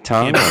on your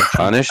tongue Can't- as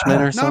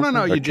punishment or No, something?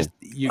 no. Or You can- just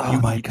you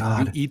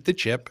eat the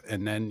chip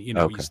and then you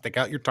Okay. stick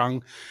out your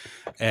tongue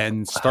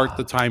and start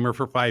the timer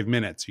for 5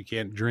 minutes. You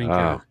can't drink Oh,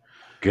 or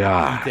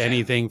God. eat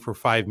anything for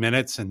 5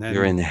 minutes, and then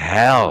You're in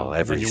hell then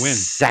every you win.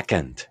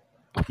 second.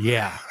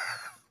 Yeah,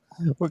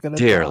 we're gonna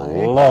Dear die.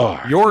 Lord.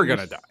 you're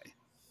gonna die.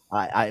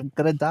 I'm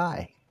gonna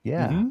die.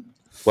 Yeah. Mhm.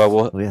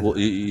 Well, Yeah.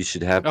 you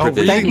should have Oh,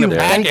 provision reading the there.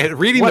 packet.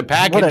 Reading What- the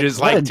package what a- is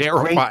what a like great-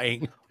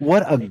 terrifying.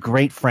 What a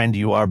great friend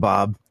you are,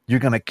 Bob. You're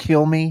gonna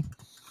kill me.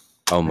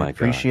 Oh, I my God.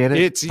 appreciate it.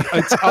 It's of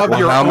Well,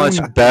 your how own much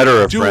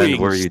better a doing, friend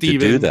were you Steven,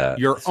 to do that?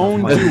 Your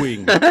own my-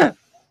 doing.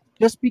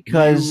 Just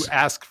because You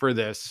ask for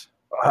this,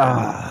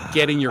 uh,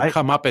 getting your I-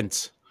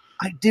 comeuppance.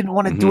 I didn't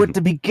want to do it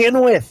to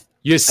begin with.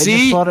 You just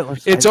see, thought it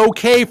was- it's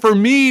okay for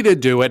me to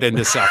do it and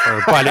to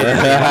suffer, but the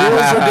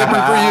rules are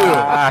different for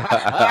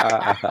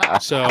you.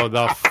 So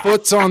the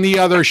foot's on the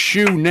other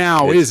shoe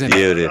now, It's isn't it?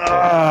 beautiful.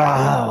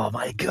 Oh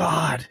my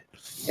God.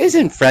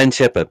 Isn't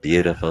friendship a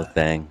beautiful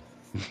thing?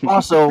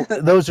 Also,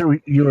 those are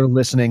you are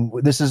listening.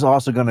 This is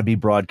also going to be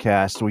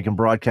broadcast. So we can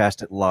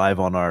broadcast it live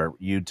on our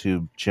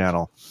YouTube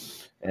channel,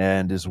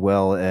 and as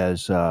well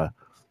as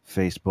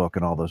Facebook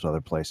and all those other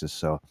places.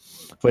 So,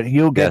 but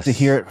you'll get to Yes.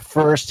 hear it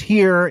first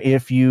here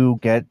if you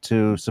get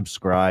to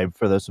subscribe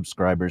for those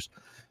subscribers,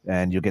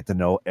 and you'll get to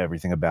know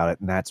everything about it.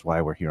 And that's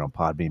why we're here on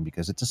Podbean,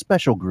 because it's a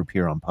special group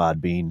here on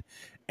Podbean,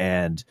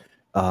 and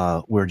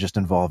we're just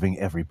involving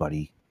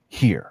everybody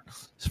here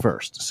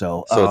first.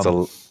 So,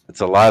 So it's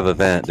a live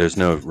event. There's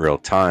no real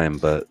time,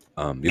 but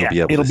you'll be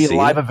able to it'll be see a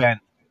live it. event.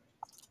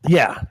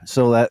 Yeah,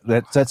 so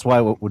that's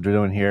why what we're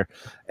doing here,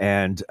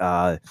 and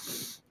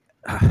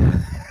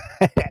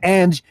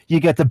and you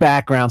get the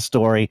background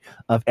story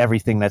of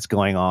everything that's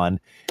going on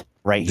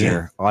right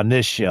here on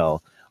this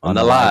show on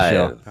the live.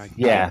 show.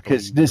 Yeah,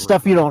 because there's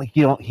stuff you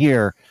don't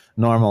hear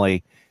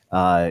normally,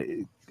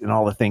 and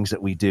all the things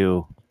that we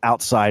do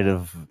outside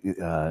of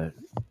the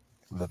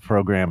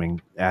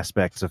programming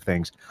aspects of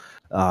things.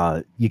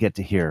 You get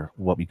to hear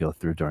what we go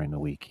through during the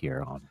week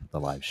here on the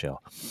live show.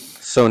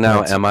 So now,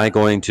 That's- am I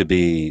going to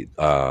be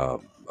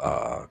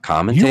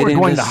commentating You were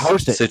going this to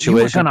host it.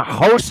 situation? You were going to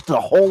host the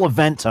whole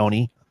event,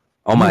 Tony.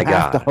 Oh my You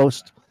have God! to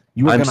host.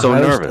 You were I'm gonna so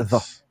host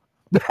nervous.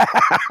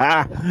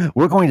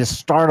 We're going to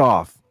start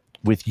off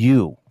with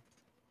you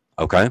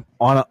Okay.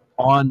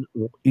 on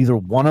either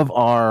one of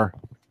our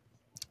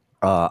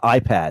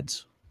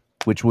iPads,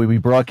 which will be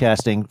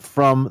broadcasting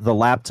from the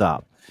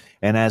laptop.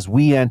 And as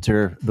we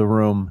enter the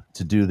room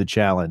to do the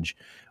challenge,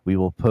 we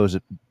will pose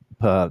it,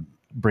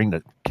 bring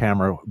the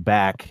camera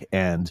back,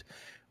 and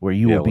where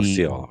you will We'll be,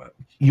 see all of it.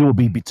 you will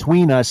be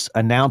between us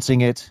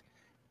announcing it,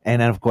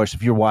 and then of course,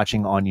 if you're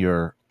watching on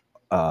your,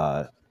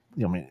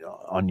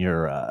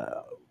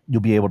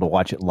 you'll be able to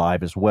watch it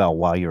live as well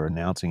while you're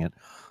announcing it,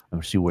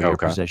 and see where you're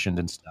Okay. positioned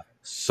and stuff.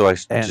 So I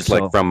And just so-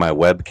 like from my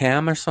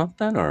webcam or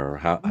something, or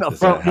how? No, does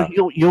that happen?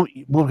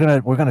 we're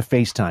gonna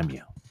FaceTime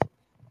you.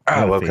 We're Oh,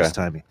 gonna okay.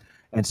 FaceTime you,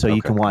 and so you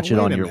Okay. can watch it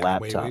Wait on a your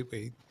minute. laptop.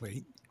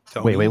 Wait.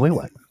 Tony, Wait,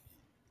 what?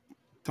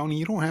 Tony,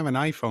 you don't have an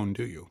iPhone,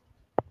 do you?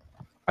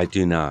 I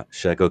do not.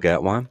 Should I go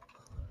get one?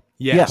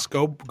 Yes,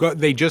 go.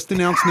 They just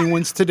announced new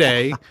ones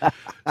today.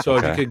 So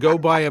if you Okay. could go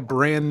buy a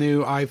brand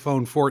new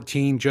iPhone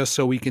 14 just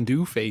so we can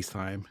do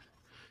FaceTime.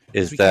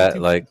 Is We can that do-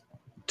 like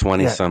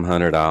 $20 Yeah. some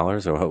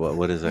 $100 or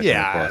what is that?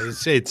 Yeah, Gonna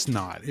cost? it's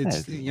not.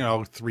 It's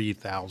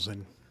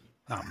 3,000.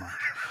 Not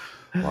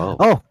much. Whoa.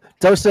 Oh,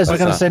 Joe says he's What's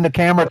gonna up? send a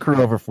camera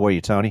crew over for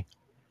you, Tony.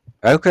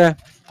 Okay.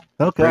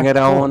 Okay, Bring it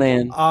on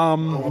in.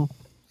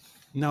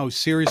 No,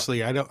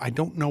 seriously, I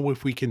don't know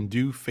if we can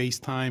do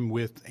FaceTime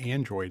with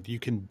Android. You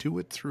can do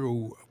it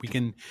through. We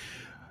can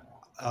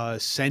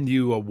send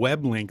you a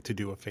web link to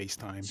do a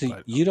FaceTime. So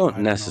but you I don't know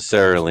if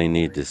necessarily that's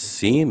need to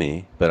see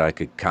me, but I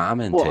could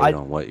commentate Well,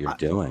 on what you're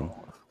doing.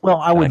 Well,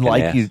 I would can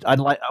like you.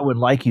 ask. I would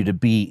like you to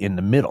be in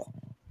the middle.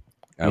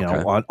 You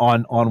Okay. know,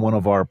 on one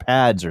of our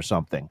pads or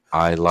something.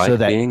 I like so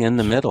that- being in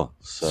the middle.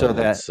 So, so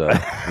that-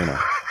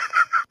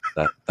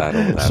 that's,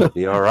 that'll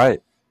be all right.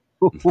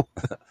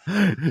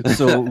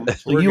 So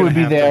We're you gonna would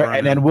be have to there, run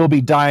and then we'll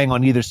be dying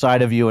on either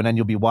side of you, and then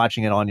you'll be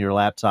watching it on your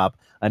laptop,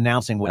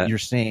 announcing what Uh, you're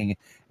seeing,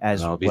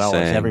 as I'll be well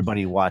as saying-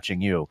 everybody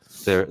watching you.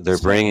 They're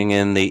So- bringing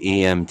in the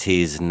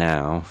EMTs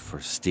now for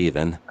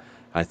Steven.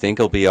 I think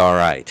he'll be all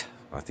right.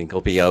 I think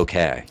he'll be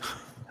okay.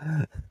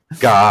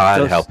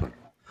 God So- help him.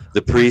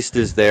 The priest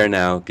is there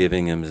now,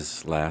 giving him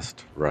his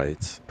last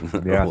rites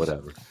or Yes.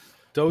 whatever.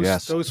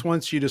 Yes. Dose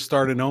wants you to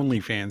start an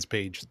OnlyFans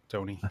page,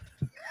 Tony.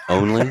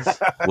 Onlys?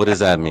 What does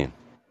that mean?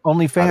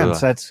 OnlyFans. I-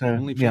 That's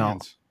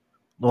OnlyFans.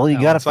 well, you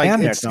No, got a it's like fan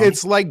there, Tony.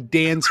 it's like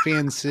Dan's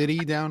Fan City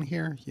down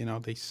here. You know,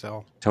 they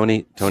sell.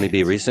 Tony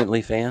B.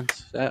 Recently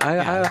fans?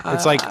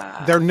 It's like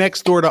they're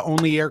next door to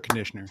Only Air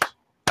Conditioners.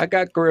 I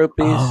got groupies.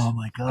 Oh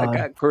my I god!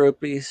 got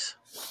groupies.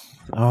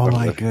 Oh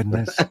my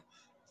goodness!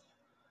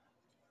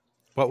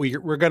 But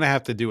we're gonna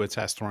have to do a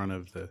test run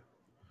of the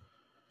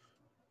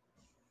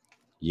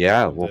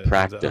Yeah, we'll the-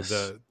 practice.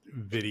 the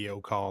video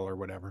call or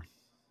whatever.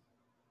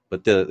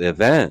 But the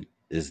event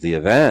is the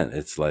event.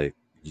 It's like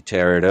you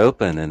tear it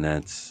open,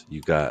 and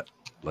you got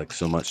like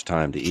so much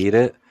time to eat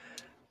it,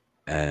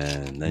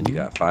 and then you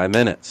got 5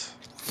 minutes,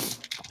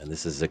 and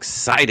this is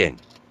exciting.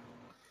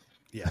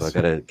 Yes. So I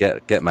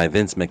gotta get my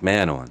Vince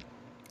McMahon on.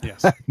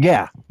 Yes.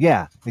 Yeah,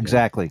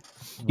 exactly.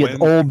 Yeah,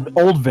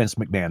 old Vince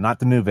McMahon, not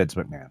the new Vince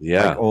McMahon.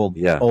 Yeah,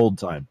 like old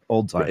time.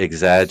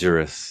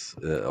 Exaggerous,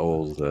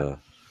 old,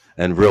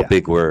 and real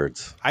big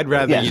words. I'd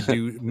rather Yeah. you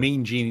do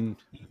Mean Gene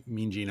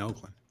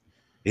Oakland.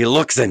 He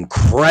looks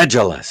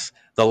incredulous.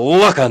 The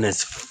look on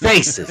his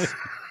face is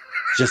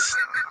just,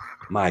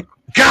 my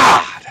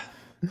God.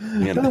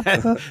 You know?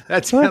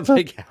 That sounds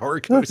like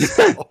Howard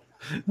Cosell.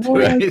 Oh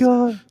my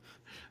god!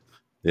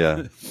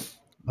 Yeah.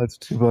 That's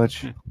too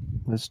much.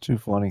 That's too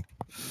funny.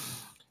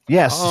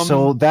 Yes.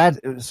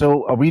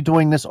 So are we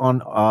doing this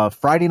on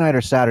Friday night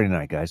or Saturday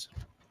night, guys?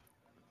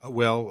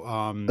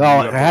 Well,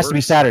 No, it has to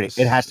be Saturday.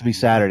 It has to be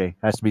Saturday.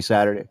 Has to be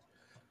Saturday.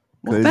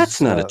 Well, that's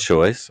not a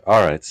choice.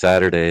 All right,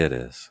 Saturday it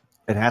is.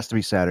 It has to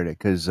be Saturday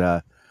because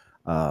I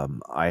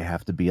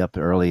have to be up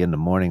early in the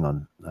morning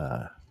on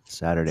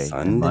Saturday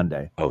Sunday? and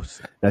Monday. Oh,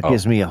 That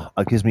gives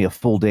me a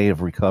full day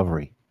of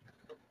recovery,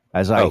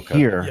 as I Okay.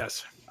 hear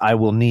Yes. I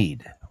will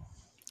need.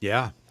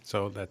 Yeah.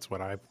 So that's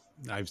what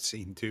I've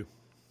seen too.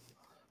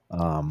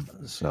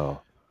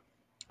 So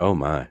oh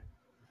my.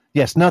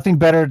 yes, nothing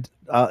better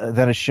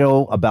than a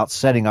show about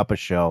setting up a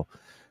show.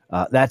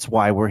 That's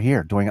why we're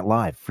here doing it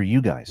live for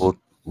you guys.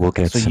 We'll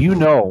get so some, you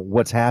know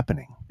what's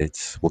happening.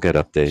 we'll get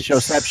updates.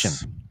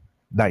 Showception.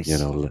 Nice. You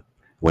know,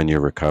 when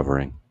you're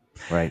recovering.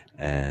 Right.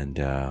 And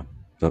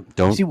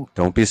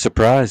don't be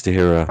surprised to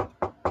hear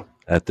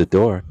at the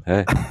door.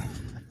 Hey.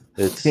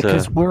 It's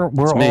because we're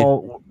me.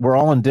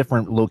 all in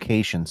different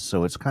locations,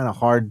 so it's kind of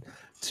hard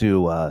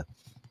to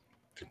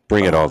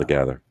bring it all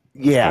together.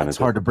 Yeah, it's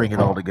hard to bring it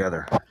all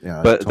together.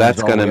 Yeah, But Tony's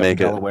that's all going the to way up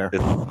make in it. Delaware.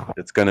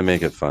 It's going to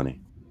make it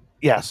funny.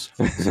 Yes.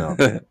 So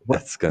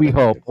That's we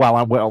gonna. hope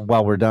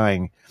while we're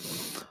dying.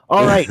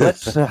 All right,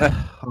 let's.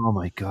 Oh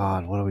my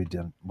God, what are we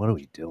doing? What are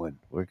we doing?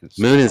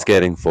 Moon is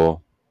getting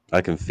full.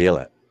 I can feel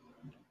it.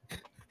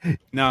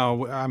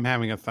 No, I'm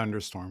having a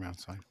thunderstorm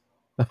outside.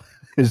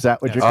 Is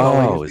that what you're Oh,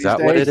 calling it? Oh, is these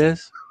that what it days?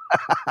 is?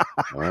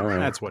 All right.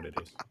 That's what it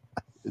is.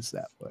 Is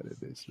that what it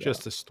is?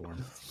 Just a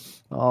storm.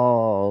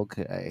 Oh,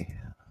 okay.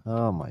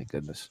 Oh my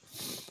goodness.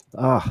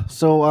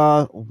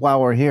 So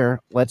while we're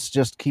here, let's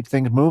just keep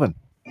things moving.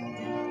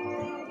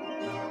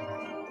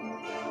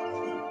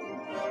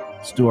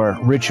 Let's do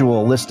our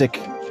ritualistic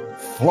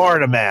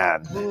Florida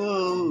Man.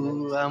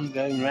 Ooh, I'm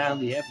going round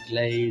the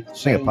Everglades.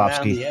 Sing it, going round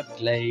Popsky. the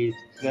Everglades.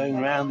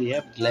 Going round the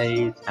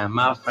Everglades. And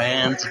my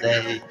friends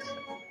today.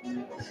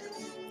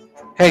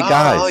 Hey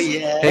guys. Oh,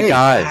 yeah. Hey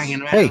guys.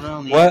 Hanging Hey,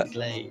 around the what-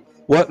 Everglades.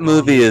 What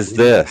movie is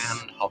this?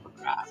 And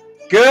hovercraft.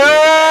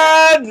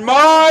 Good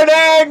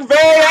morning, Vietnam.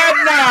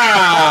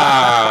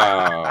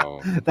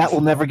 That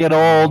will never get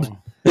old.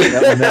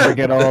 That will never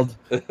get old.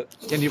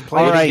 Can you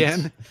play All it right.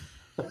 again?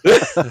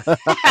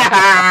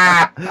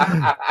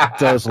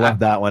 Does love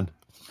that one.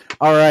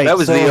 All right. That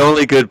was so- the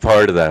only good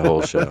part of that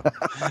whole show.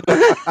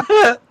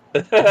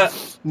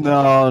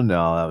 No,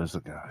 that was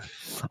the guy.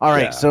 All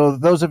right. Yeah. So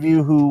those of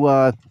you who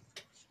have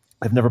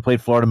never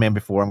played Florida Man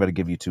before, I'm going to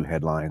give you two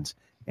headlines,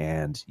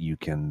 and you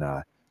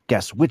can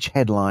guess which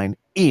headline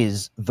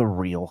is the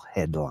real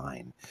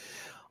headline.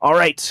 All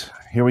right.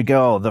 Here we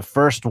go. The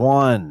first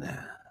one.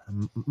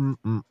 There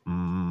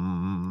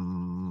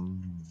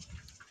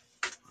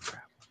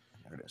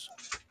it is.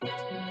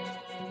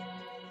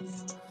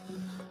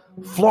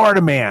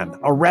 Florida man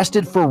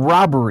arrested for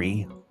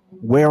robbery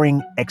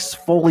wearing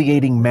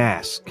exfoliating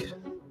mask.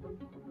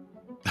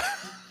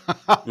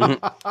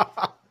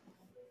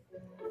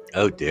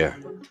 Oh dear.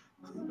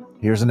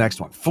 Here's the next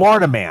one.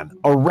 Florida man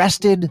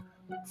arrested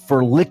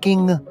for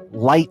licking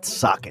light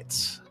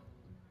sockets.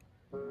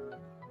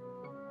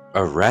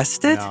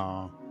 Arrested?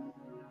 No.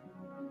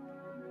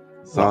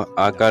 So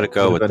I gotta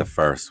go with the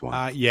first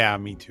one. Yeah,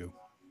 me too.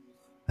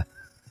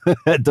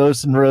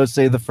 Dose and Rose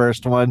say the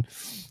first one.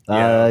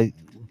 Yeah.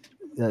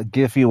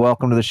 Giffy,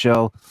 welcome to the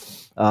show.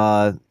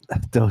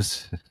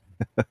 Dose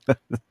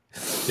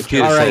If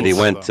you'd have All said right. he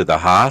went to the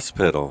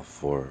hospital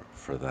for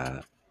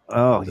that,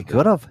 Oh, he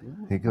could have.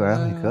 He could you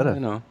have.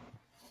 know.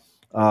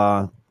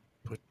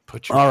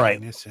 Put your All right.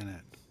 penis in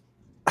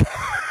it.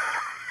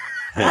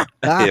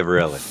 Yeah,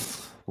 really.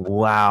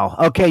 Wow.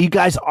 Okay, you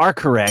guys are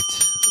correct.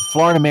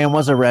 Florida man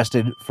was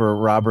arrested for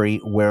robbery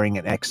wearing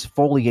an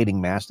exfoliating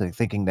mask,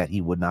 thinking that he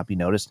would not be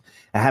noticed.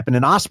 It happened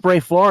in Osprey,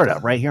 Florida,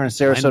 right here in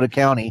Sarasota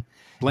County.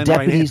 Blend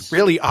Deputies, right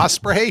in. Really,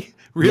 Osprey?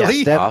 Really?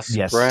 Yes,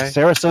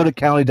 Sarasota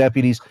County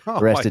deputies Oh, my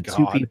arrested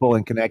two God. people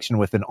in connection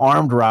with an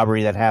armed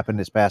robbery that happened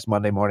this past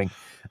Monday morning.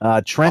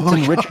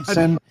 Trenton God.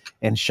 Richardson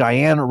and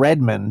Cheyenne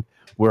Redmond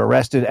were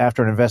arrested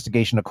after an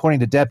investigation. According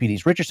to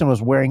deputies, Richardson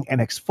was wearing an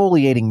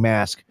exfoliating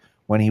mask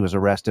when he was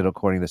arrested,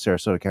 according to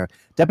Sarasota County.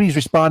 Deputies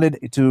responded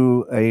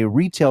to a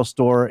retail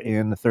store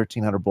in the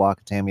 1300 block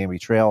of Tamiami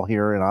Trail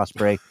here in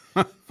Osprey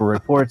for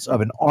reports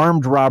of an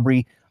armed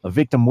robbery. A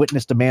victim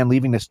witnessed a man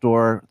leaving the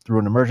store through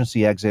an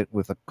emergency exit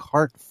with a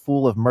cart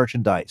full of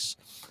merchandise.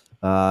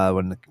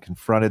 When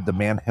confronted, the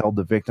man held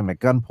the victim at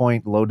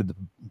gunpoint, loaded the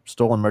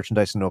stolen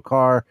merchandise into a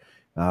car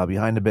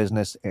behind the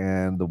business,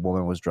 and the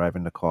woman was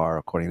driving the car,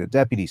 according to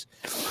deputies.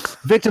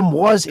 Victim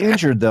was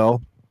injured,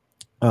 though.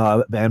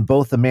 And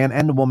both the man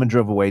and the woman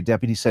drove away.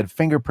 Deputies said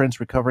fingerprints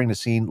recovering the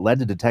scene led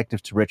the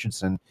detectives to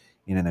Richardson.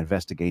 In an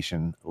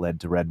investigation, led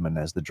to Redmond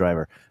as the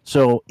driver.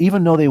 So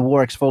even though they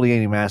wore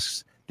exfoliating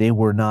masks, they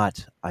were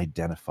not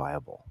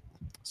identifiable.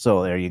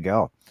 So there you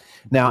go.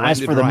 Now, Blended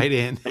as for the right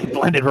in.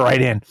 blended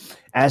right in.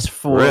 As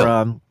for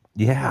Really?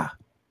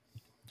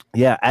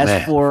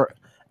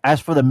 As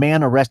for the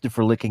man arrested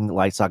for licking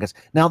light sockets,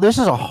 now this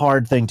is a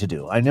hard thing to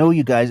do. I know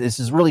you guys, this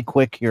is really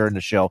quick here in the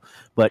show,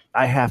 but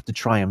I have to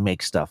try and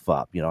make stuff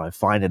up. You know, I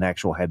find an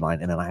actual headline,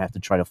 and then I have to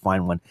try to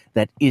find one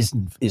that is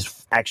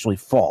actually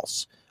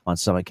false on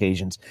some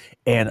occasions,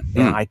 and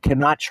I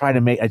cannot try to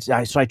make.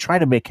 So I try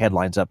to make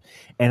headlines up,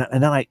 and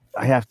then I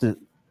have to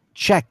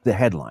check the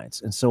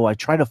headlines, and so I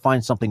try to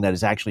find something that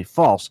is actually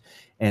false,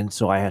 and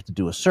so I have to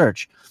do a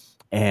search,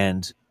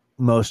 and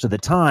most of the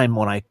time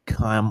when I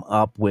come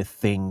up with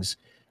things.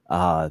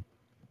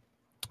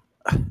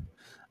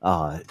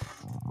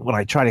 When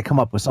I try to come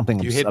up with something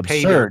You hit absurd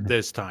pay dirt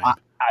this time.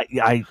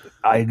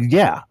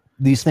 yeah,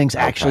 these things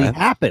actually Okay.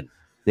 happen.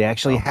 They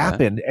actually Okay.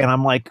 happen, and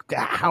I'm like,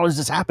 how does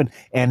this happen?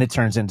 And it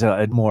turns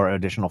into more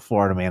additional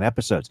Florida Man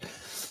episodes.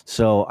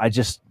 So I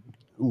just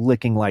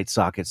licking light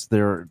sockets.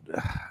 That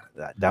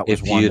was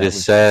If one. you'd that have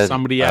was- said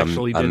Somebody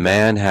actually a did that.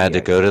 man had to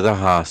Yeah. go to the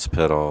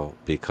hospital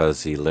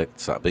because he licked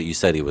something, but you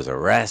said he was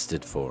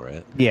arrested for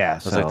it. yeah, I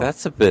was so like,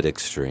 that's a bit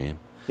extreme.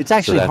 it's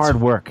actually that's-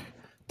 hard work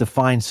to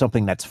find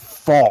something that's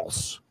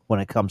false when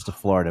it comes to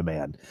Florida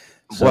Man.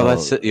 So, Well,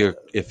 that's it.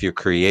 If you're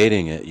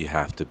creating it, you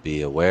have to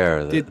be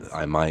aware that Did-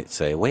 I might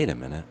say, wait a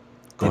minute.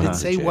 Did going it to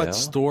say what jail?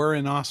 store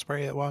in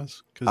Osprey it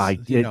was?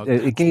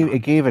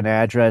 it gave an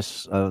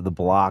address of the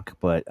block,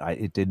 but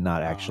it did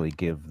not actually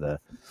give the.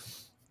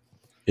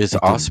 Is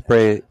It didn't.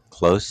 Osprey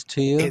close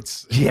to you?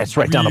 It's It's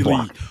right down the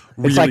block. It's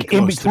really like in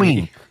close to between.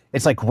 me.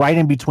 It's like right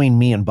in between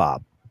me and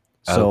Bob.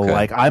 So Okay.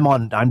 like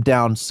I'm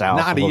down south.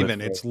 Not a little even.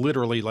 bit It's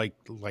literally like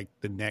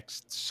the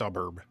next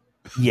suburb.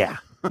 yeah.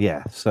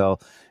 So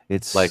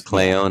it's like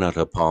Cleona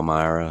to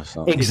Palmyra or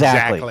something?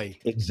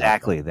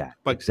 Exactly that.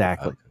 But-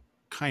 exactly.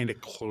 Kind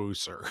of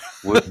closer.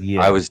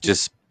 Yeah. I was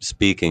just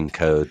speaking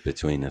code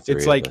between the three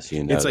It's of like us.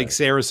 You know it's like that.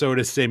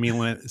 Sarasota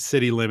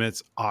city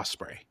limits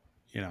Osprey.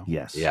 You know,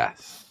 Yes.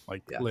 Yes.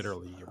 like Yes.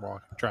 literally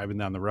you're driving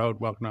down the road,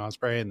 welcome to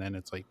Osprey, and then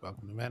it's like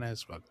welcome to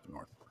Venice, welcome to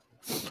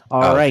North.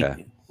 All right.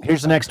 Okay.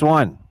 Here's the next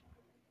one.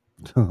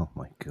 Oh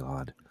my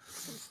God.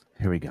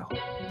 Here we go.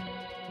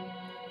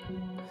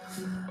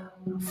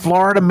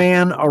 Florida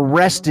man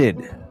arrested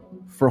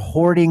for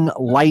hoarding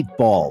light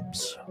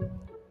bulbs.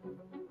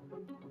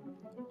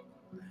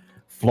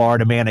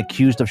 Florida man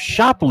accused of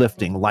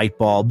shoplifting light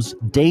bulbs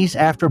days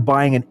after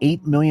buying an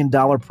 $8 million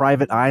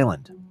private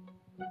island.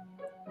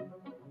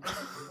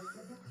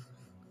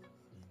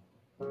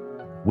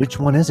 Which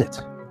one is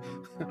it?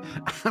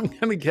 I'm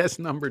gonna guess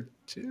number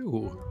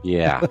 2.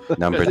 Yeah.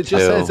 Number It two.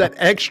 just has that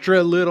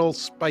extra little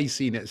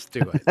spiciness to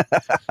it.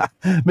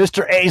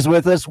 Mr. A's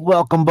with us.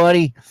 Welcome,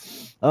 buddy.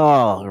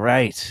 Oh,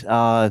 right.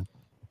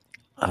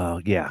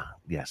 Yeah.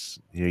 Yes.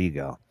 Here you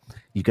go.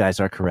 You guys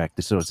are correct.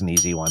 This was an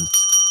easy one.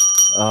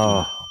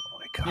 Oh,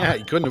 my God. Yeah,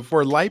 you couldn't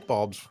afford light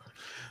bulbs.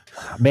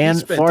 Man,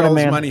 He spent Florida all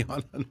his man. money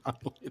on an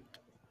island.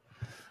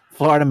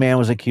 Florida man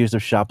was accused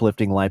of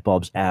shoplifting light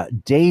bulbs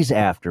days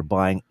after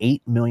buying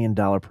 $8 million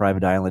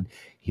private island.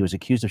 He was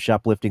accused of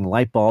shoplifting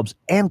light bulbs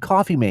and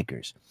coffee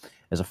makers.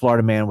 As a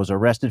Florida man was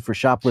arrested for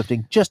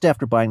shoplifting just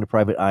after buying the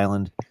private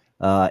island,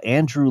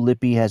 Andrew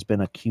Lippy has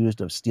been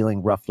accused of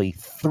stealing roughly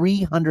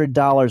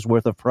 $300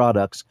 worth of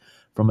products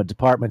from a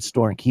department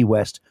store in Key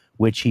West,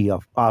 which he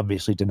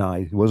obviously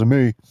denied. It wasn't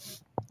me.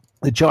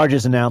 The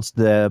charges announced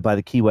by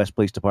the Key West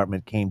Police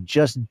Department came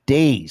just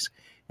days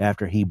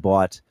after he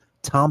bought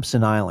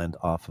Thompson Island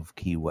off of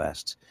Key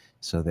West.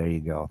 So there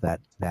you go.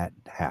 That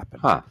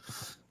happened. Huh.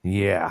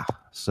 Yeah.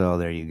 So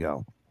there you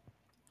go.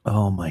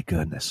 Oh my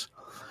goodness.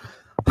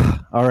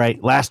 All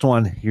right, last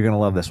one. You're going to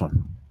love this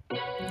one.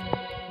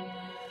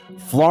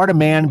 Florida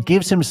man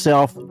gives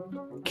himself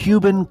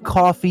Cuban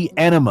coffee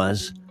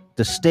enemas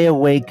to stay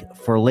awake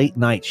for late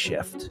night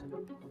shift.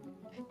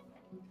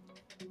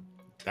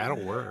 That'll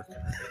work.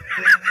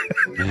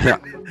 Yeah.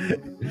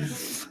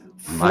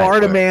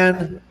 Florida work.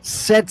 man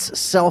sets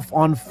self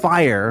on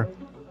fire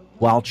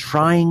while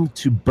trying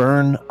to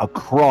burn a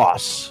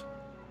cross.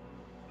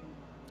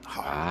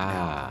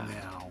 Ah.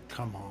 Now,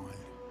 come on.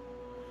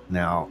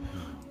 Now,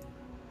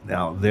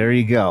 there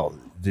you go.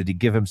 Did he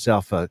give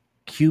himself a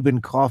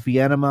Cuban coffee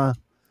enema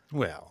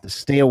Well, to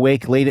stay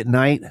awake late at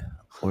night,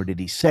 or did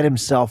he set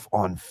himself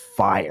on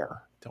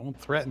fire? don't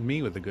threaten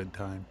me with a good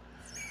time.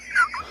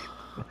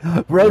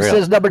 Rose Real.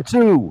 says number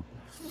 2.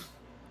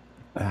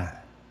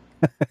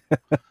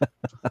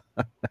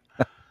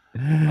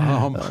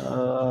 Oh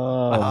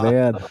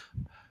man.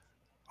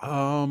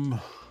 I'm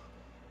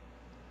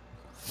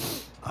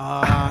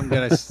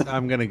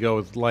gonna go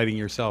with lighting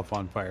yourself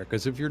on fire,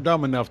 because if you're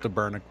dumb enough to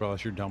burn a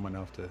cross, you're dumb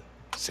enough to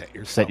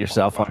set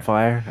yourself on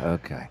fire.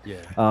 Okay.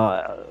 Yeah.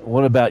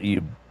 What about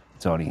you,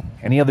 Tony?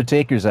 Any other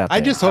takers out there?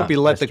 I just hope you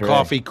let the Mr. A?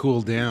 coffee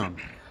cool down.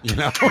 You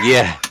know.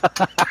 Yeah.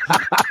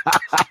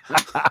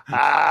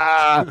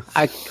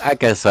 I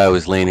guess I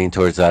was leaning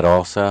towards that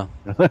also.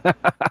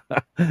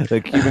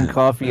 The Cuban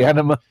coffee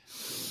enema.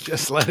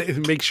 Just let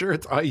it. Make sure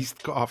it's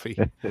iced coffee.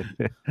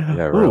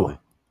 Yeah, really.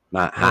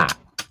 Not hot.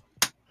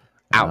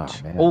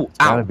 Ouch. man. Oh, It's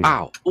gotta ow, be.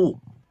 ow, ooh,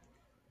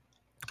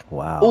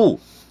 Wow. ooh.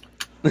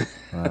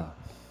 Wow.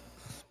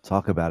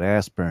 Talk about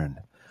ass burn.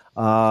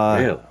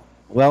 Really?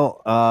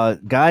 Well,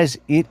 guys,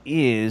 it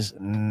is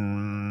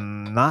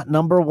not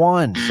number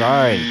 1.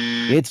 Sorry.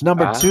 It's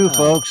number 2,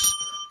 folks.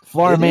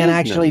 Florida It man is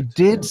actually number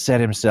did 2. set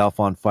himself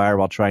on fire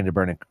while trying to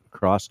burn a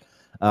cross.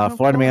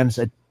 Florida man's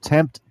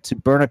attempt to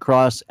burn a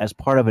cross as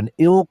part of an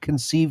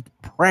ill-conceived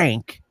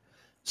prank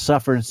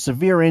suffered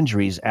severe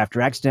injuries after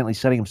accidentally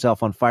setting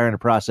himself on fire in the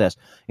process.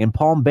 In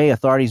Palm Bay,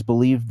 authorities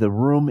believe the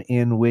room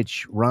in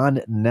which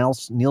Ron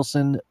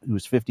Nielsen, who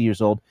was 50 years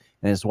old,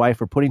 and his wife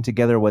were putting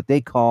together what they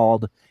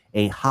called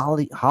a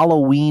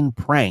Halloween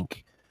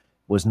prank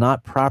was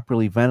not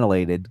properly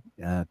ventilated,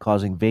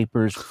 causing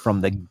vapors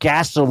from the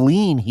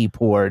gasoline he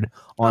poured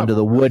onto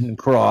the wooden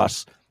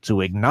cross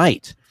to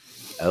ignite.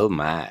 Oh,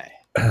 my.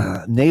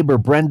 Neighbor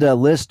Brenda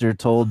Lister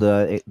told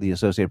the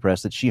Associated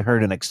Press that she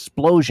heard an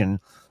explosion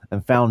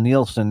and found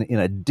Nielsen in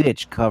a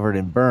ditch covered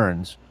in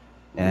burns.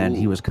 And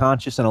he was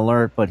conscious and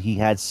alert, but he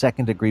had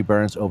second-degree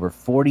burns over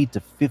 40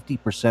 to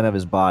 50% of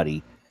his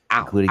body,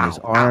 including his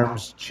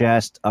arms,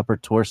 chest, upper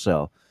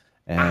torso.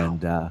 And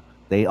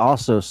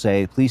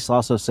police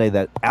also say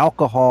that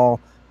alcohol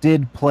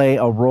did play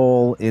a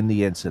role in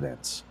the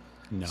incidents.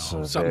 No,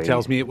 So something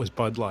tells me it was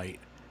Bud Light.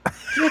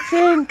 You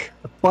think?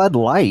 Bud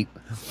Light?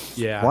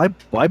 Yeah.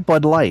 Why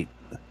Bud Light?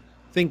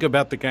 Think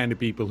about the kind of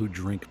people who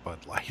drink Bud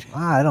Light.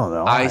 I don't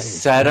know. I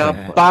set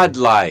up Bud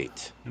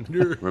Light.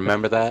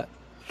 Remember that?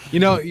 You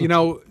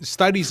know,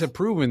 studies have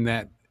proven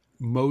that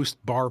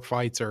most bar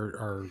fights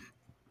are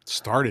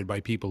started by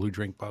people who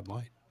drink Bud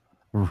Light.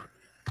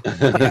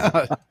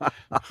 Yeah.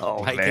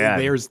 Oh, man.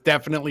 There's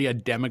definitely a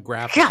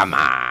demographic. Come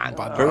on.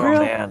 Bud For Light. real?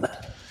 Man.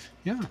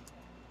 Yeah.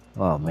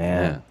 Oh,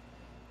 man. Yeah.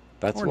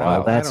 That's Or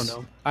wild. not. I don't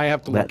know. I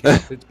have to look it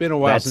up. It's been a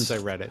while that's- since I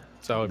read it.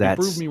 So if you that's-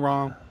 prove me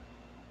wrong,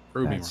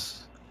 prove me wrong.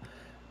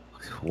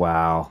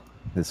 Wow.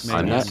 This Maybe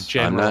I'm not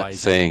generalizing.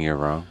 saying you're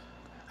wrong.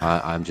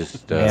 I'm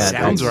just. Yeah,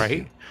 Sounds that's-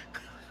 right.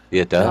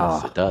 It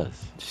does. Oh. It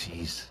does.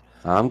 Jeez.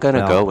 I'm going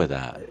to No. go with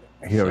that.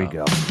 Here we So.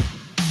 go.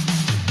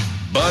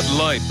 Bud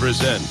Light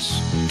presents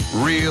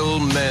Real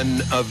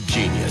Men of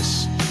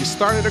Genius. You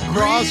started a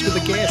cross with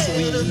a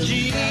gasoline.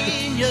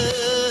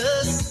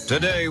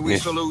 Today we Yeah.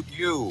 salute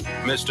you,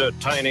 Mr.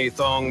 Tiny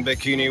Thong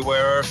Bikini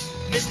Wearer.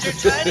 Mr.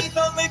 Tiny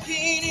Thong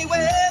Bikini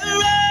Wearer.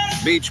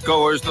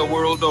 Beachgoers the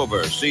world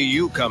over see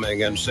you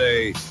coming and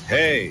say,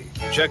 hey,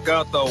 check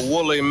out the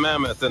woolly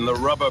mammoth in the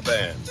rubber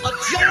band. A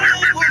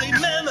giant woolly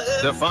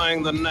mammoth.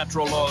 Defying the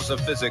natural laws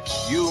of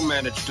physics, you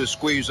managed to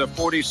squeeze a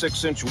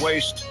 46-inch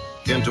waist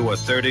into a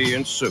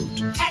 30-inch suit.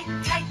 Tight,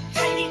 tight,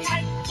 tighty,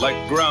 tight. Like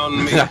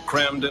ground meat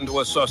crammed into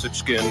a sausage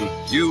skin,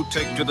 you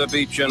take to the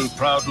beach and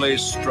proudly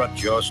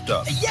strut your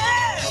stuff.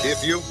 Yeah!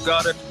 If you've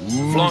got it,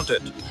 flaunt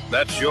it.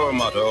 That's your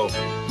motto,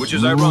 which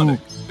is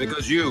ironic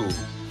because you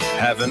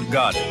haven't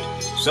got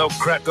it. So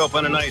crack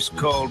open an ice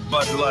cold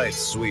Bud Light,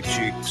 sweet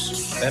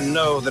cheeks, and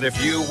know that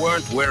if you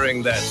weren't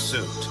wearing that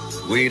suit,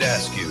 we'd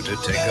ask you to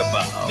take a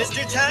bow.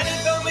 Mr. Tiny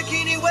Thong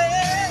Bikini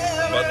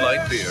Wearer. Bud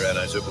Light Beer,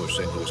 Anheuser-Busch,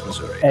 St. Louis,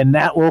 Missouri. And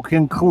that will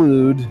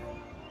conclude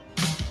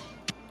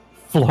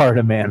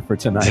Florida Man for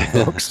tonight,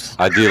 folks.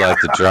 I do like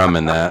the drum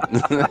in that.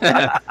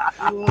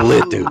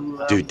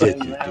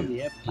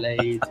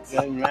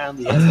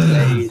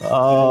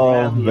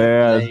 Oh,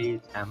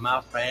 man. And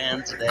my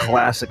friends there.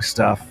 Classic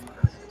stuff.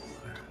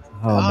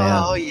 Oh,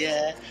 man. Oh,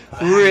 yeah.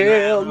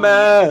 Real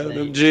man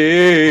of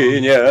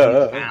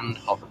genius. And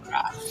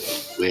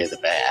hovercraft with a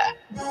bear.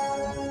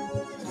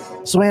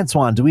 So,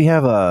 Antoine, do we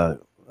have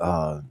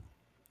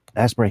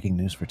ass breaking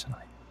news for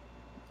tonight?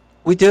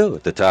 We do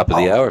at the top of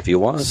the Oh, hour if you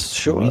want.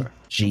 Sweet Sure.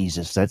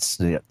 Jesus, that's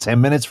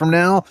 10 minutes from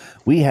now.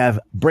 We have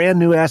brand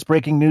new ass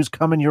breaking news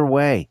coming your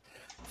way.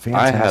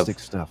 Fantastic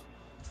stuff.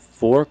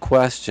 4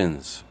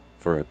 questions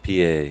for a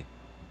PA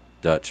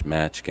Dutch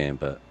match game,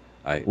 but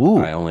I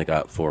only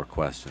got 4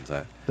 questions.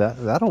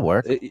 That'll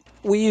work.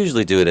 We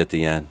usually do it at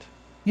the end.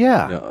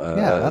 Yeah, You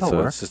know, that'll so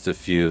work. it's just a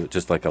few,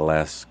 just like a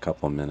last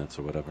couple of minutes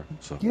or whatever.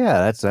 So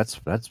Yeah, that's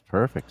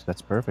perfect.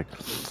 That's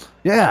perfect.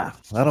 Yeah,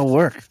 that'll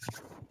work.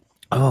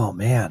 Oh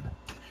man,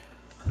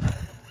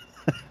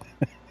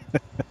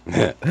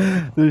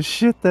 the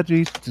shit that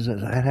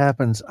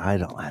happens, I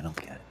don't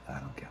get it. I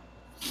don't get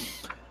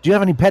it. Do you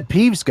have any pet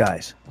peeves,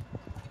 guys?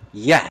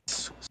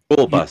 yes,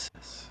 school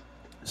buses.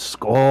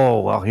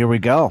 Oh, well, here we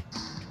go.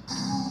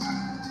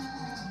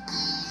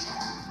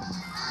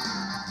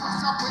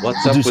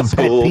 What's We'll up do with some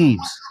school? pet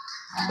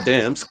peeves.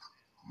 Damn school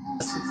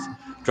buses.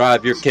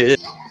 Drive your kid.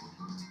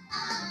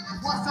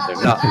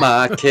 They're not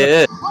my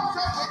kid.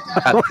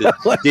 Have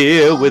to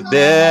deal with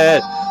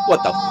it.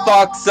 What the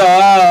fuck's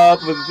up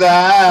with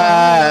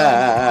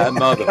that,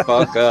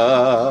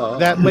 motherfucker?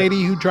 That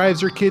lady who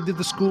drives her kid to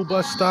the school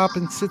bus stop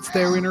and sits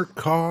there in her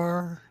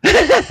car.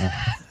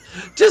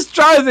 Just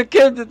drive the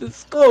kid to the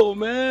school,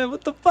 man.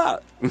 What the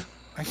fuck?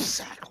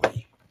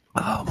 Exactly.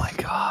 Oh my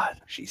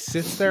god. She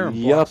sits there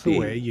and blocks Yuppie.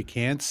 away. You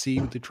can't see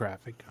the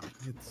traffic.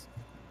 It's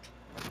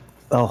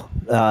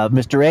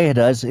Mr. A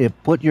does.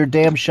 Put your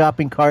damn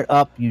shopping cart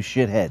up, you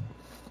shithead.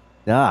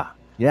 Ah,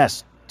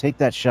 yes. Take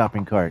that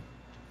shopping cart.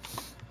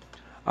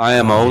 I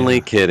am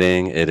only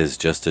kidding. It is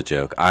just a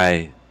joke.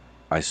 I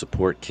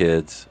support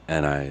kids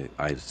and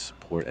I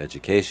support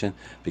education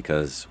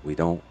because we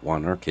don't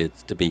want our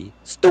kids to be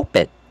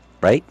stupid,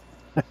 right?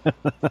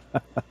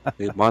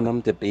 We want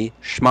them to be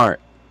smart.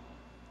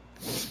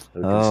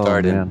 We can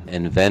start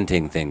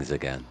inventing things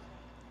again.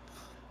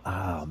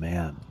 Oh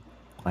man,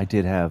 I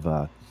did have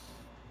a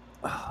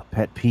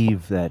pet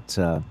peeve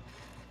that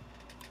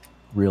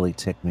really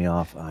ticked me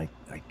off. I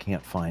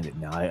can't find it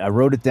now. I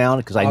wrote it down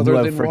because I knew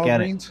I would forget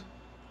it.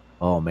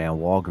 Oh man,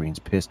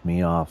 Walgreens pissed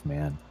me off,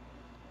 man.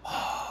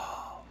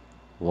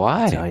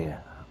 Why? I tell you.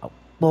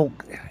 Well,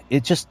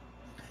 it just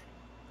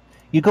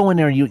you go in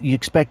there, you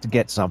expect to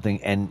get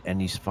something,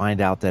 and you find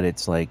out that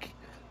it's like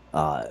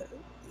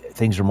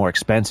things are more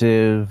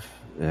expensive,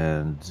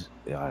 and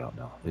I don't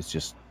know. It's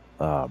just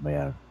oh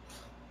man,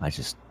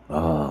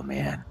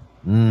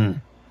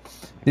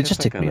 it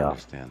just ticked me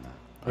off.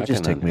 It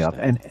just ticked me off,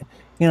 and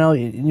you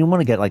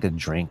want to get like a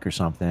drink or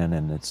something,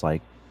 and it's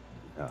like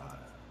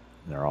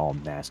they're all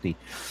nasty.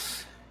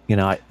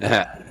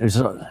 There's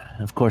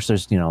of course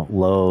there's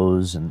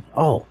Lowe's and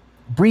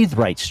Breathe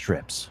Right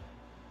strips.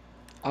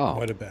 Oh,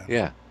 what about?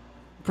 Yeah,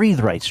 Breathe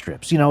Right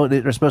strips.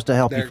 They're supposed to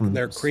help you from.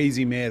 They're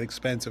crazy mad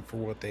expensive for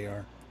what they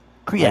are.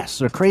 Yes,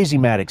 they're crazy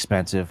mad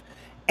expensive,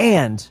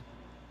 and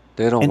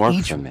they don't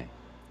work for me.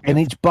 In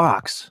each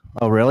box.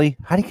 Oh, really?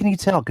 How can you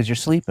tell? Because you're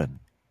sleeping.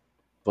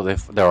 Well,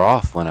 they're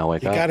off when I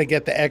wake up. You got to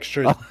get the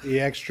extra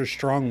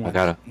strong ones.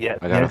 I gotta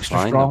extra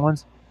find strong them.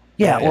 ones.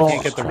 Yeah, you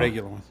can't get the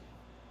regular ones.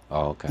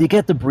 Oh, okay. You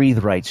get the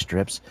Breathe Right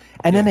strips,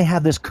 and then they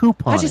have this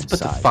coupon. I just put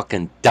the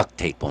fucking duct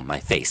tape on my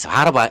face.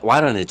 Why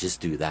don't I just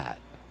do that?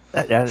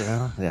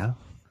 Yeah.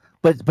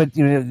 But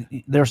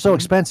they're so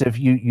expensive.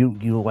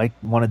 You like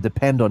want to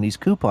depend on these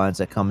coupons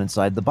that come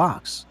inside the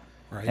box,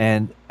 right?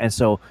 And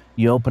so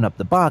you open up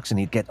the box and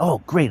you get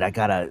great, I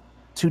got a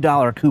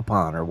 $2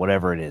 coupon or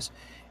whatever it is,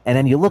 and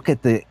then you look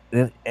at the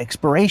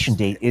expiration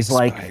date is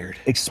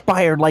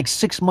expired like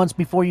 6 months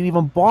before you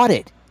even bought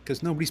it.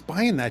 Because nobody's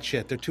buying that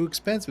shit. They're too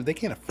expensive. They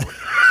can't afford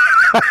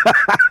it.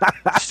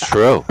 It's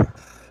true.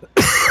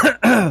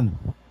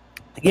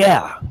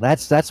 Yeah,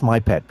 that's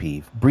my pet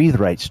peeve. Breathe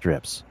Right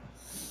strips.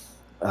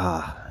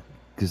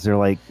 Because they're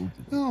like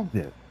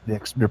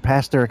they're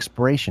past their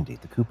expiration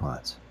date. The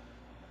coupons.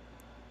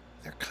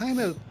 They're kind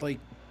of like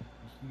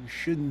you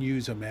shouldn't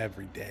use them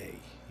every day.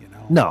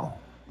 No,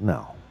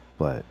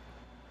 but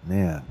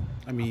man,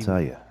 I mean, I'll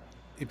tell you,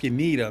 if you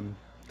need them,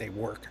 they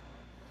work.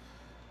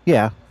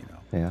 Yeah.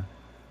 Yeah.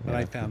 But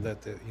I found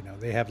that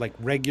they have like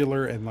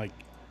regular and like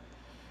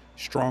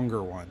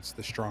stronger ones.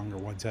 The stronger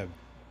ones have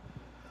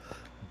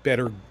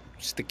better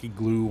sticky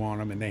glue on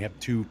them, and they have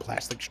 2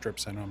 plastic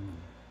strips in them.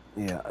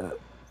 Yeah,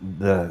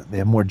 they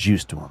have more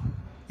juice to them.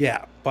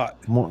 Yeah,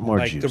 but more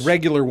like juice. The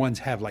regular ones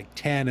have like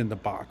 10 in the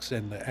box,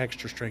 and the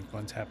extra strength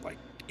ones have like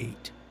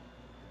 8.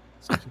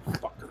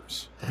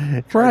 Fuckers.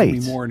 Right.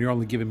 Me more, and you're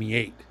only giving me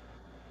 8.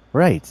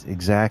 Right.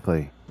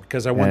 Exactly.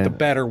 Because I want the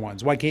better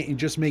ones. Why can't you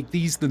just make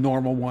these the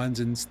normal ones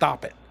and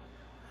stop it?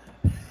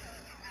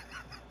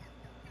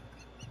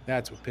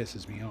 That's what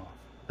pisses me off.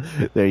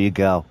 There you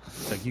go.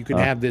 It's like you can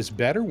have this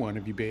better one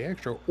if you pay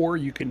extra, or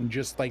you can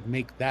just like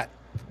make that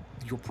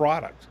your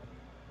product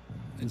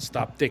and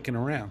stop dicking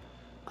around.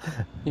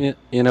 You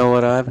know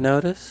what I've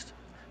noticed?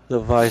 The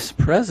vice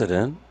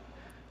president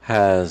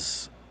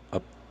has a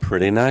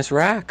pretty nice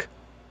rack.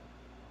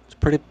 It's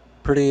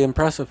pretty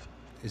impressive.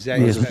 Is that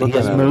he has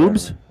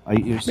moobs? Are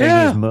you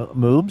saying he's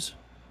moobs?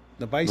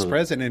 The vice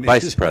president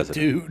Vice is president. a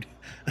dude.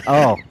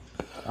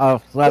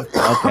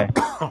 Okay.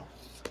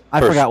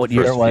 I forgot what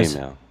year it first was.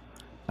 female.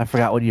 I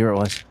forgot what year it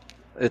was.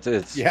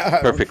 It's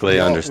Yeah, perfectly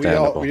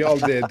understandable. We all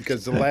did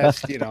because the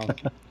last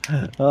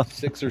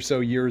 6 or so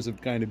years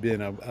have kind of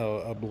been a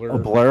blur. A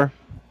blur.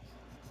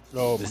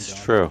 Oh, my This is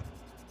God. true.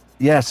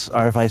 Yes,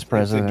 our vice It's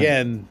president.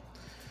 again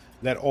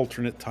that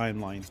alternate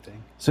timeline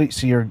thing. So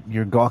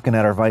you're gawking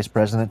at our vice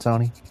president,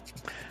 Tony?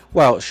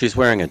 Well, she's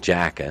wearing a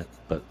jacket,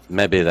 but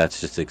maybe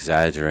that's just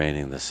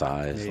exaggerating the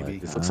size. Maybe.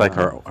 Like, it looks like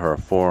her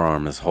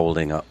forearm is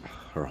holding up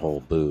her whole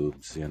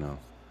boobs.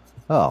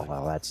 Oh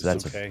well, that's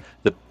okay.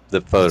 The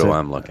photo That's a-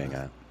 I'm looking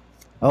at.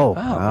 Oh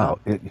wow!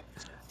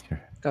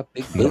 Got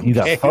big boobs. You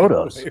got Okay.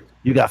 photos.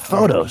 You got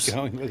photos.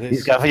 Going with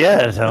He's this.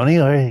 got Tony.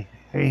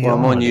 Where you Well,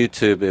 I'm going on with it?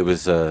 YouTube. It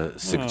was a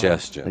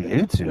suggestion.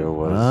 YouTube. There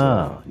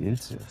was.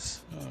 YouTube.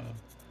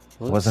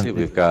 Let's Wasn't- see.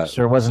 We've got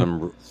sure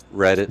wasn't some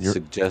Reddit your-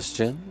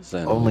 suggestions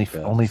and Only we've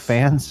got- only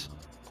fans.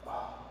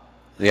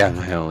 Yeah,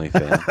 my only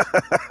fan.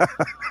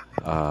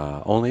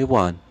 Only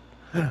one.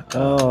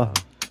 Oh,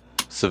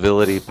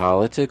 Civility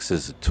politics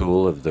is a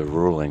tool of the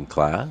ruling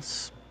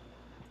class.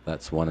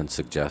 That's one in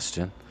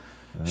suggestion.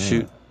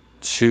 Shoot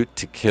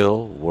to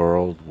kill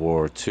World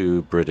War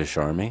II British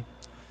Army.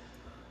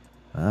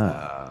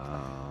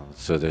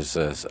 So there's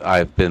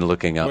I've been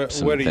looking up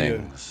some What are you-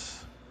 things.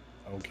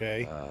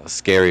 Okay.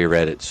 Scary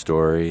Reddit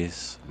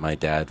stories. My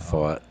dad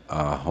fought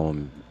a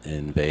home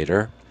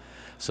invader.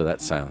 So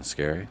that sounds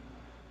scary.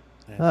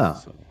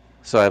 oh.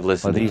 So I've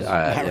listened these-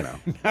 to,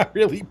 Not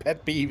really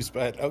pet peeves,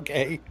 but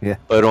okay. Yeah.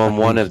 But on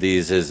one of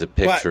these is a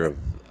picture of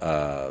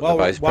Well,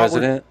 the vice while we're-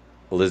 president,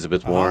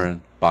 Elizabeth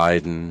Warren,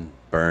 Biden,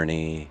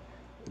 Bernie,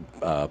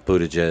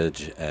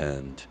 Buttigieg,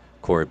 and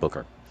Cory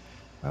Booker.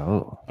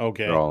 Oh.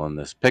 Okay. They're all in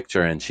this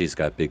picture, and she's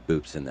got big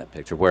boobs in that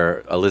picture.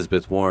 Where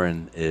Elizabeth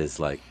Warren is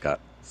got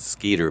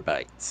skeeter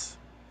bites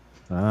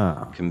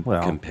Well,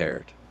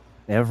 compared.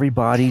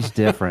 everybody's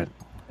different.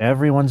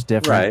 Everyone's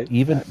different. Right.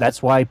 Even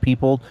that's why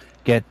people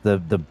get the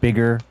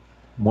bigger,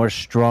 more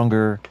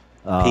stronger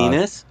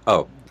Penis?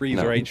 Oh, Breathe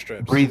no. right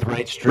strips. breathe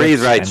right strips.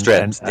 Breathe right and-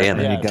 strips. And, Damn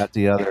and it. you got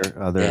the other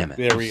Damn it.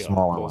 There we go.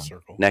 smaller Full one.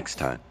 circle. Next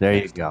time. There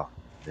you go.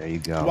 There you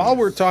go. While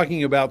we're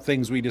talking about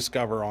things we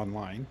discover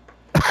online,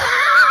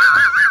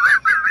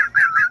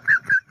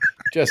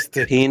 just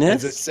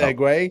Penis? as a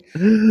segue,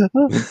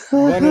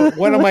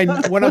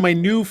 one of my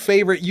new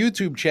favorite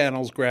YouTube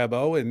channels,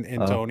 Grabo and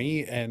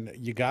Tony, and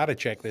you got to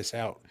check this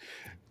out.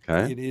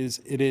 Okay. It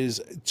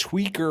is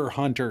Tweaker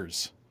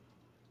Hunters.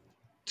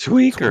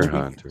 Tweaker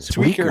hunters.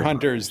 Tweaker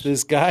Hunters.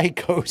 This guy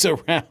goes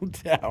around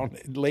town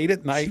late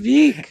at night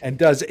Tweak. and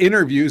does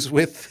interviews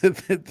with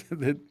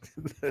the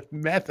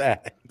meth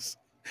addicts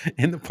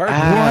in the parking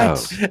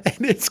lot.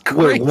 And it's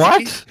crazy. Wait,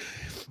 what?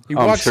 He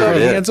I'm walks sure up, it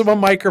he is. hands them a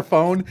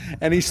microphone,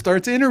 and he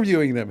starts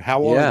interviewing them. How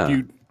old Yeah.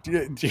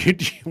 do you,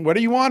 what are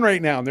you on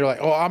right now? And they're like,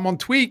 oh, I'm on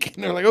Tweak.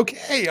 And they're like,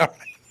 okay. All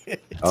right.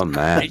 It's Oh,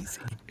 man. crazy.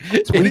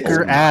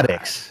 Tweaker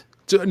addicts.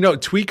 No,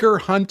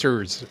 Tweaker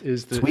Hunters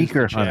is the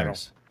Tweaker channel.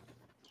 hunters.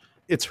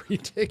 It's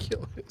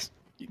ridiculous.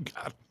 You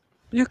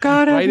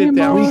got Write it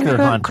down. Tweaker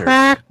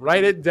hunters.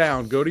 Write it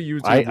down. Go to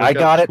YouTube. I look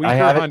got up it. I Tweaker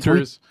have it.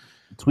 Hunters.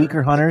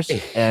 Tweaker hunters,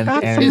 and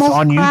Got and some it's more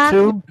on crack.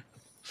 YouTube.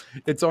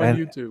 It's on And-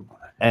 YouTube.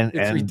 And It's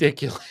and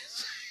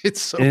ridiculous.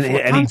 It's so and-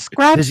 funny. and he- I'm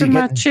scratching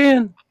my get-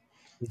 chin.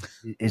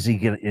 is he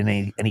in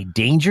any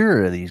danger,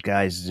 or are these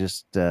guys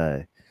just?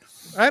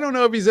 I don't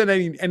know if he's in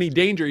any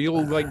danger.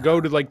 He'll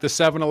go to the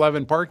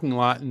 7-Eleven parking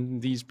lot,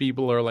 and these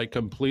people are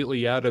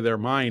completely out of their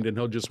mind, and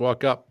he'll just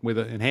walk up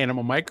and hand them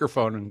a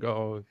microphone and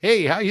go,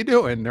 "Hey, how you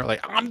doing?" And they're like,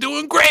 "I'm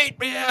doing great,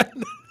 man."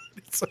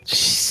 It's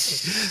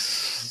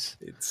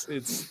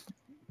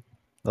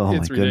Oh my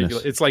it's goodness!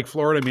 ridiculous. It's like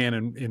Florida Man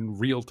in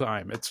real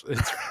time. It's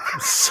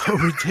so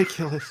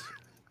ridiculous.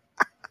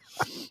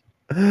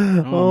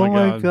 Oh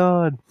my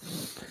god!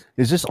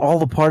 Is this all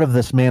the part of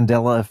this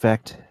Mandela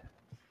effect?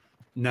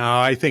 No,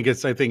 I think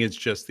it's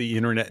just the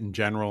internet in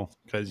general,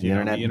 because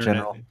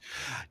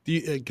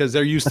because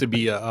there used to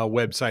be a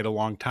website a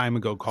long time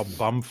ago called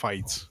Bum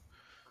Fights,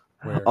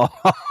 where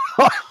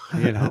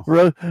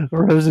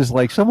Rose is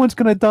like, someone's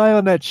gonna die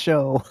on that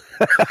show.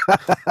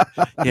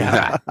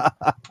 Yeah.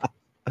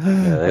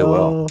 Yeah, they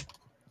will.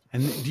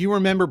 And do you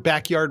remember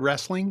Backyard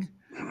Wrestling?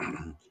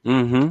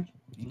 Mm-hmm.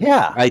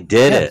 Yeah, I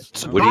did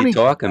Yes. it. What are you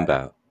talking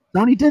about?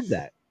 Tony did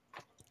that.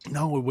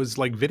 No, it was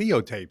like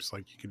videotapes.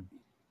 Like you could.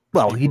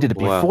 Well, he did it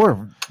Wow.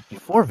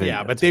 before video.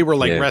 Yeah, but they were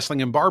Yeah. wrestling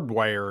in barbed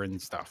wire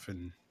and stuff.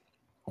 And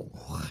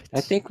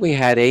I think we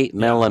had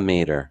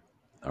 8mm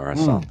or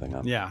something.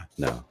 yeah,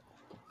 No.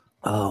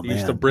 Oh they man,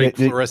 used to break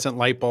You- fluorescent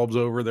light bulbs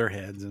over their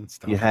heads and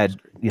stuff. you had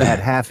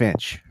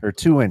half-inch or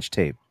 2-inch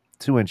tape.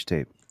 2-inch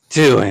tape.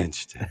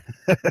 2-inch.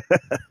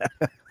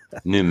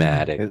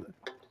 Pneumatic.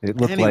 It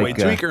looked Anyway, like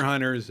Tweaker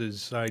Hunters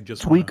is I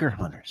just Tweaker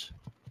hunters.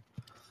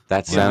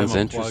 That sounds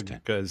interesting.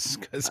 because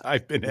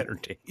I've been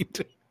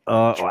entertained.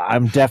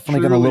 I'm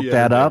definitely going to Truly look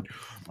that up.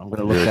 entertained. I'm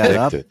going to You're look that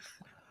up. addicted.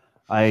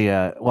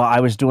 I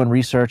was doing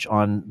research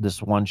on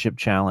this one chip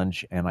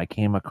challenge, and I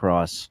came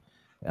across.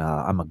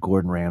 I'm a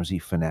Gordon Ramsay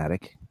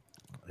fanatic,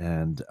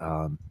 and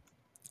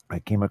I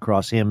came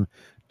across him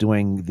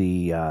doing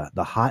the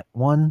hot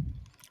one.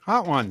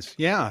 Hot Ones,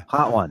 yeah.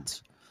 Hot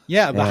Ones.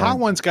 Yeah, the Hot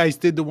And- Ones guys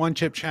did the one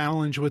chip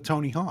challenge with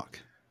Tony Hawk.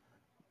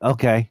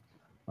 Okay.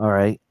 All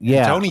right. And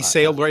Yeah. Tony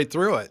sailed right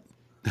through it.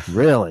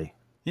 Really?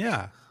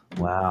 Yeah.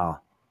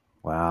 Wow.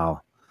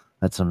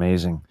 That's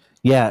amazing.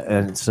 Yeah,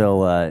 and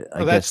so I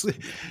guess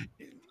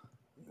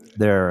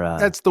they're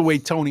that's the way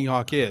Tony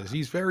Hawk is.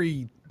 He's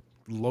very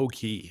low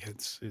key.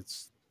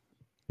 It's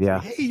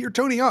yeah. Hey, you're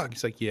Tony Hawk.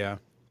 He's like, yeah.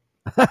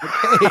 Okay.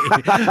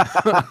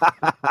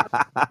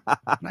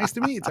 Nice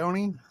to meet you,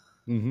 Tony.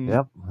 Mm-hmm.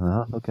 Yep.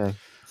 Okay.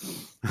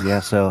 Yeah.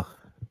 So,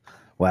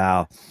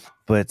 wow.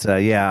 But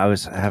yeah, I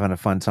was having a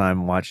fun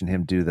time watching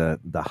him do the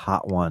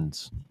Hot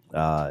Ones.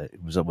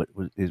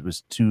 It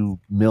was 2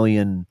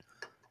 million,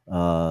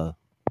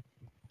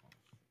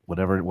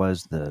 whatever it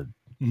was. I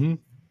don't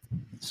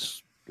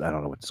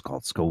know what it's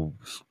called.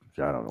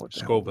 I don't know what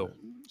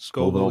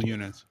Scoville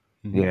units.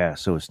 Mm-hmm. Yeah.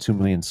 So it's 2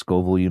 million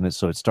Scoville units.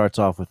 So it starts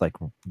off with like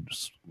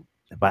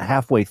about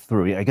halfway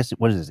through. I guess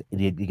what is it?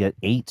 You get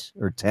 8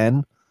 or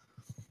 10.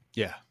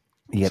 Yeah.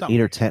 You get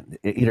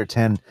 8 or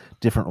 10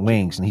 different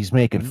wings, and he's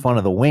making fun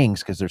of the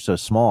wings because they're so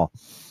small.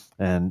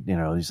 And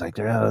he's like,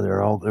 they're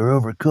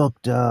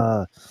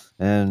overcooked.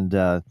 And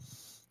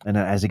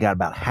as he got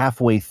about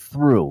halfway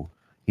through,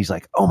 he's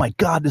like, oh my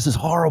God, this is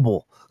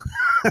horrible.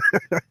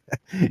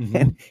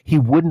 And he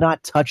would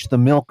not touch the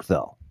milk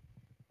though.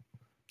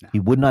 No. He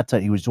would not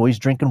touch. He was always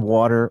drinking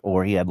water,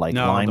 or he had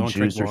lime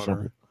juice or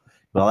something.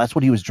 Well, that's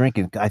what he was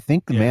drinking. I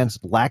think the man's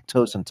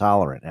lactose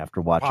intolerant after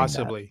watching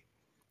that.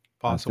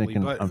 Possibly,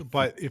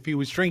 but if he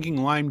was drinking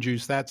lime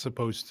juice, that's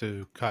supposed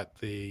to cut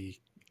the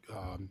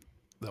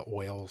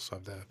oils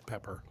of the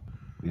pepper.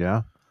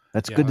 Yeah,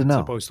 that's good to know.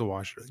 It's supposed to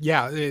wash it.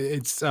 Yeah,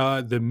 it's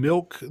the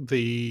milk,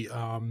 the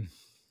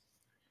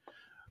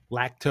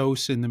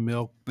lactose in the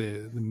milk,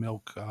 the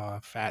milk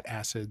fat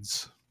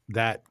acids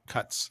that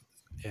cuts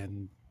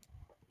and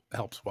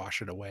helps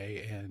wash it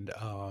away, and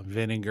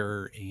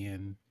vinegar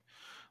and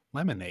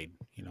lemonade,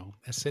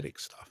 acidic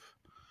stuff.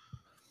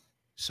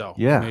 So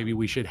maybe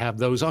we should have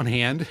those on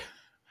hand.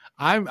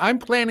 I'm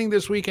planning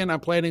this weekend.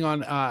 I'm planning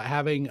on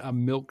having a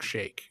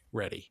milkshake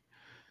ready.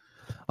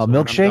 A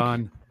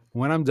milkshake?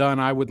 When I'm done,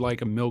 I would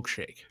like a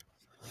milkshake.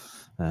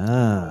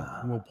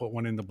 We'll put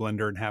one in the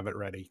blender and have it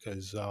ready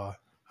because I'm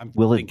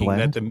thinking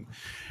that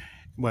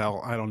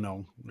I don't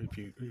know if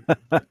you.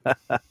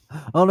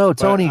 Oh no,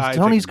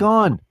 Tony's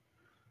gone.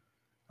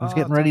 He's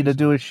getting ready to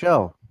do his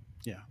show.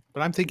 Yeah,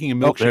 but I'm thinking a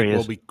milkshake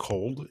will be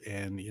cold,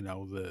 and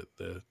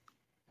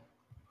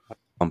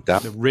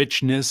the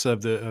richness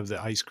of the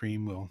ice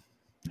cream will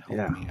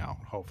help me out,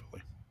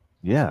 hopefully.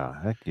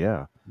 Yeah, heck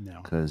yeah.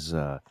 No, because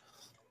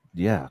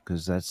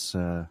that's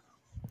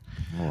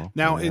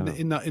now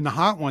in the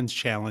Hot Ones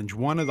challenge,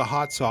 one of the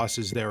hot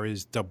sauces there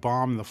is Da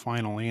Bomb the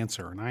Final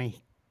Answer, and I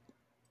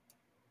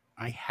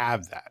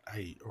have that.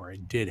 I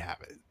did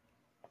have it.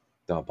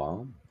 Da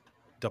Bomb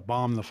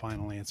the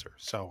Final Answer.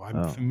 So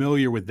I'm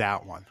familiar with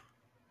that one,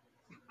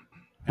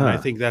 and I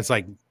think that's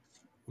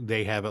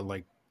they have it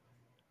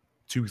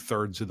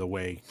 2/3 of the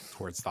way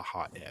towards the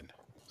hot end.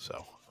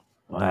 So,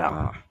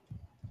 wow.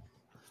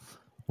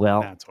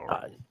 Well, that's all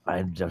right.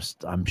 I'm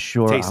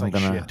sure I'm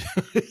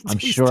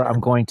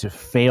going to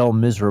fail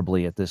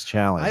miserably at this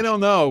challenge. I don't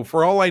know.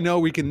 For all I know,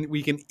 we can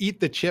eat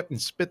the chip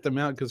and spit them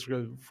out because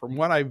from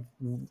what I've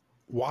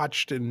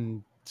watched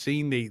and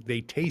seen,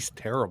 they taste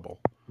terrible.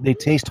 They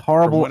taste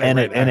horrible, and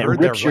it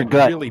rips your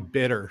gut. Really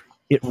bitter.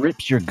 It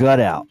rips your gut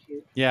out.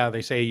 Yeah,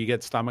 they say you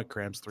get stomach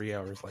cramps 3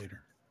 hours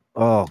later.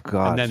 Oh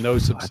God! And then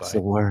those subside. That's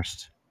the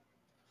worst.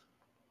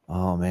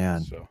 Oh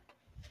man! So.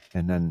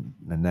 And then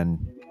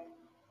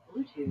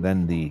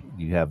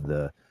you have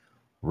the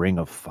Ring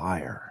of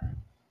Fire.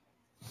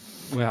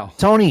 Well,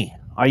 Tony,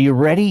 are you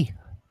ready?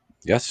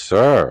 Yes,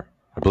 sir.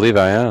 I believe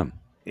I am.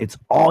 It's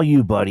all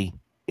you, buddy.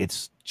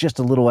 It's just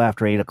a little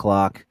after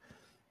 8:00.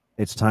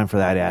 It's time for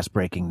that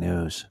ass-breaking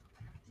news.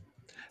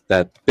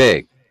 That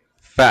big,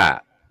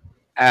 fat,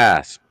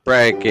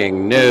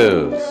 ass-breaking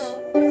news.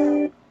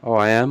 Oh,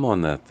 I am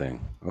on that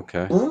thing.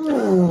 Okay.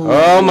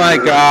 Oh, my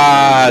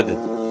God.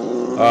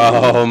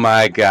 Oh,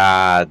 my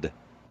God.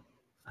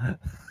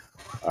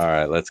 All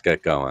right, let's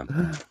get going.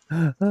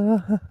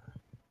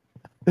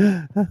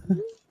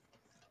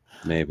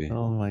 Maybe.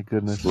 Oh, my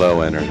goodness.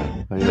 Slow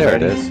internet. There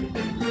it is.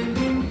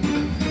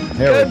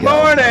 Good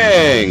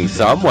morning,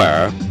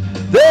 somewhere.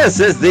 This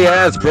is the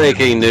Ass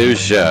Breaking News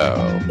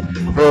Show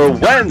for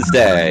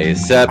Wednesday,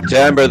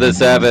 September the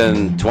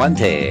 7th,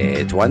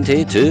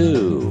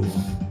 2022.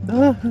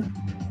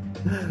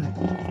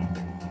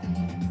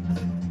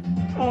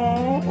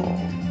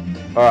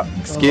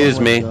 Excuse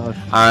me, gosh.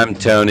 I'm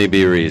Tony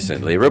B.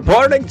 Recently,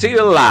 reporting to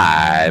you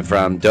live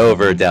from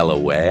Dover,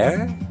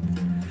 Delaware.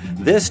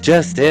 This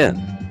just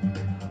in.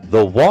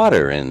 The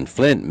water in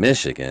Flint,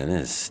 Michigan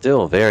is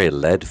still very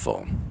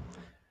leadful.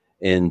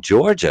 In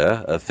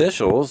Georgia,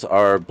 officials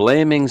are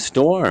blaming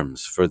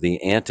storms for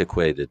the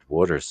antiquated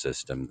water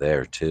system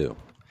there, too.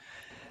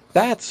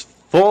 That's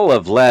full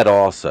of lead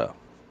also.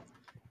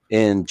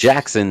 In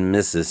Jackson,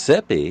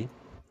 Mississippi,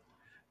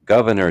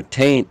 Governor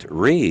Taint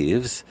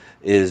Reeves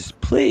is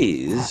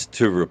pleased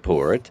to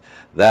report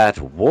that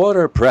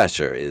water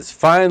pressure is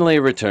finally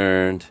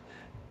returned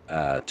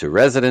to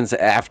residents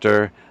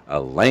after a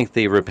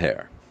lengthy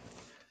repair.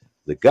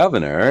 The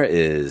governor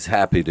is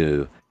happy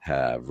to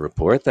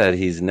report that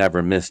he's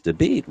never missed a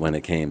beat when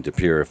it came to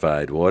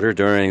purified water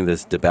during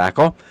this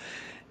debacle.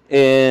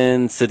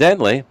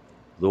 Incidentally,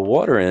 the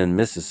water in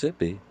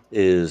Mississippi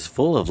is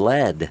full of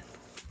lead.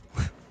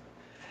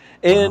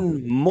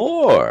 In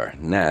more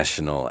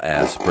national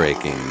ass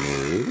breaking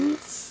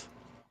news,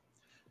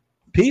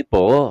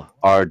 people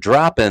are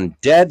dropping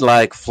dead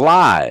like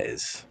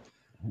flies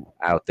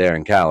out there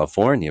in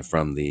California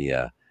from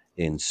the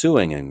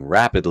ensuing and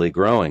rapidly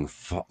growing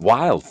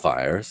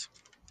wildfires.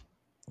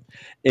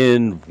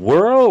 In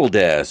world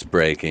ass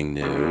breaking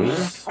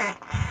news,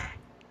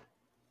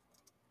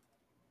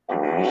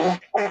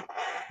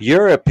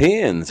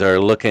 Europeans are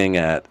looking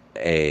at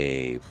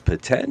a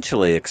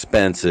potentially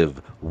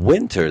expensive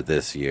winter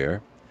this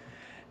year.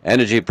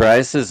 Energy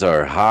prices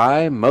are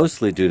high,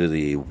 mostly due to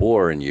the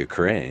war in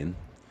Ukraine.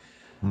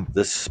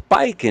 The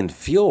spike in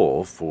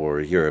fuel for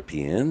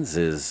Europeans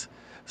is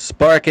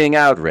sparking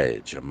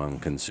outrage among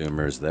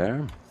consumers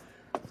there.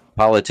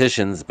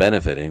 Politicians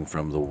benefiting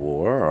from the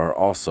war are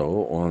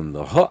also on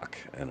the hook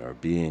and are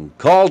being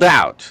called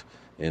out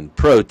in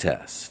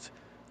protest.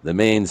 The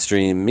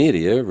mainstream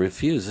media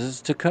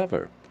refuses to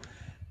cover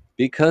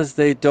because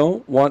they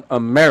don't want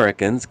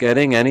Americans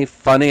getting any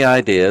funny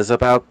ideas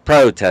about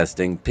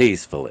protesting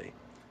peacefully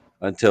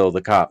until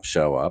the cops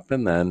show up,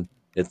 and then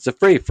it's a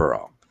free for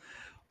all.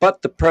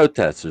 But the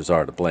protesters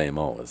are to blame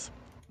always,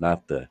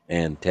 not the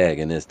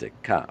antagonistic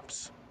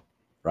cops,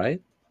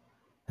 right?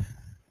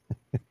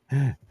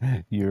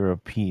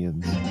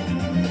 Europeans.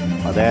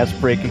 Oh, that's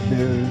breaking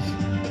news.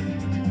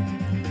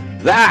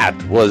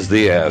 That was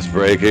the Ass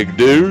Breaking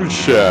News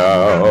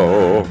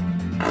Show.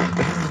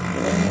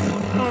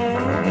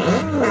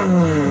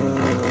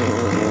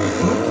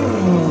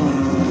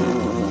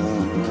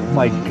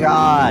 My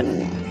God.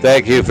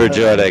 Thank you for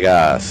joining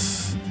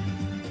us.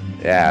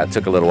 Yeah, it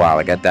took a little while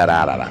to get that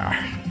out of there.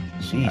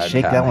 Gee,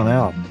 shake that one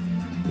out.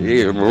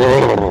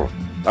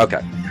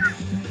 Okay.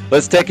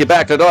 Let's take you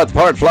back to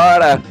Northport,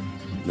 Florida.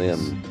 The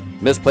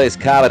Misplaced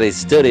Comedy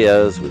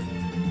Studios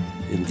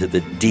into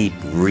the deep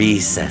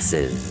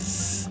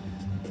recesses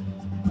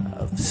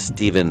of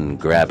Stephen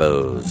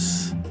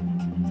Grabo's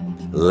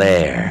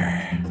lair.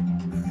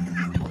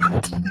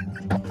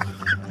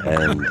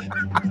 And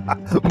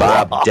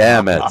Bob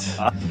Dammit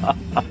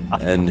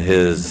and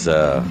his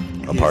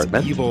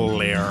apartment. His evil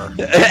lair.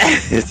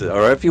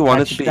 Or if you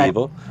want it to be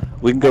evil,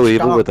 we can go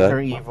evil with that.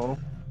 Evil.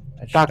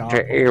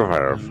 Dr.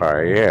 Evil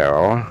for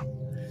you.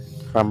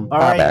 From All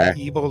right.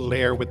 Evil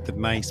lair with the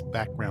nice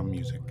background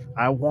music.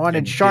 I wanted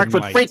And sharks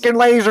dim with lights. freaking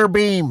laser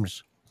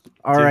beams.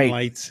 All Dim right.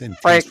 lights and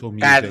peaceful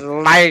music.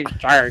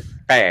 Laser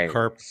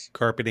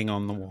Carpeting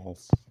on the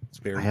walls. It's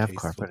very I have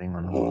tasteful. carpeting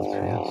on the walls.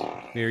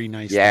 Yes. Very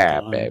nice. Yeah,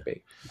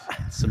 baby.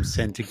 Some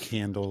scented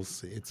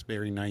candles. It's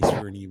very nice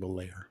for an evil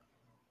lair.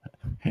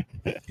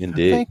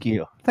 Indeed. Thank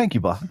you. Thank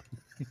you, Bob.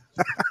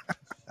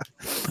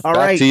 All Back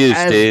right. to you,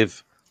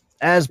 Steve.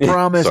 As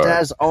promised, Sorry.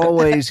 as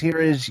always, here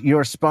is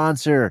your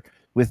sponsor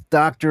with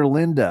Dr.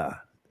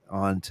 Linda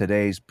on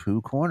today's Pooh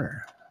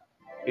Corner.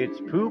 It's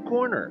Pooh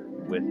Corner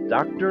with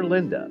Dr.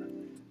 Linda.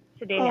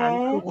 Today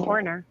on Pooh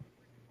Corner,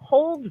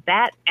 hold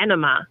that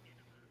enema.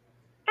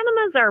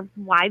 Enemas are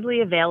widely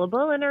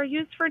available and are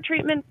used for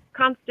treatment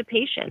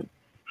constipation.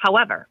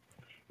 However,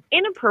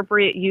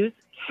 inappropriate use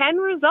can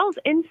result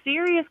in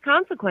serious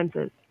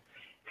consequences.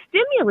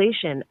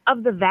 Stimulation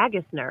of the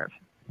vagus nerve,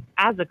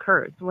 as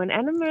occurs when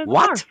enemas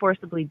are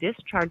forcibly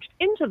discharged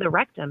into the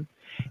rectum,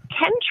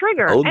 can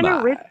trigger an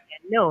arrhythmia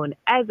known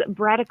as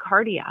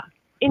bradycardia,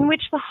 in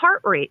which the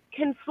heart rate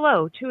can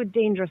slow to a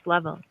dangerous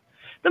level.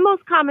 The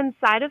most common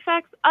side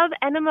effects of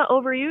enema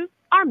overuse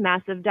are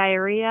massive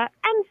diarrhea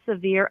and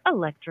severe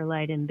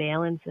electrolyte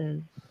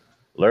imbalances.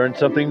 Learn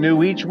something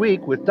new each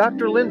week with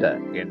Dr. Linda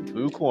in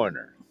Pooh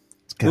Corner.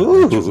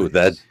 Ooh,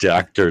 that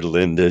Dr.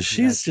 Linda.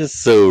 She's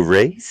just so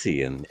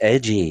racy and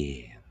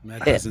edgy.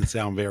 That doesn't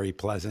sound very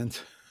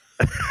pleasant.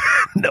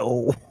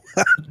 No.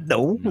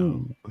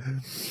 No.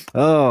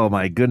 Oh,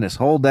 my goodness.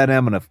 Hold that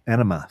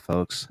enema,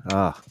 folks.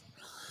 Oh.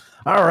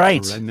 All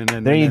right.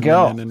 There you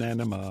go.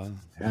 Enema.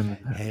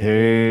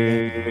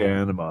 Hey,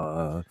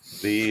 enema.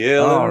 The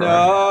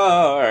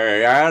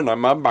Illinois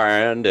Anima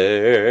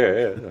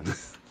Bandit.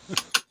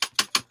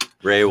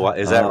 Ray White.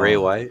 Is that Ray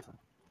White?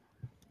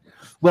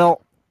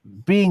 Well,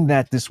 being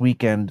that this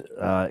weekend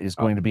is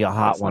going to be a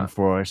hot one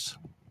for us.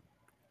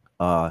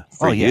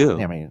 For you.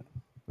 I mean,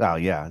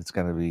 it's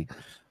going to be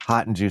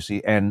hot and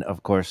juicy. And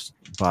of course,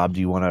 Bob,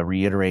 do you want to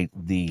reiterate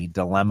the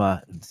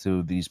dilemma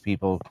to these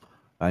people?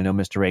 I know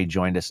Mr. A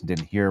joined us and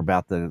didn't hear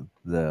about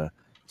the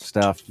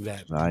stuff.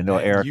 I know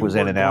Eric was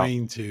in and out. You were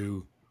going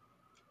to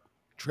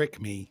trick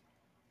me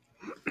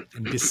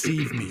and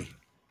deceive me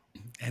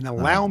and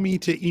allow me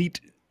to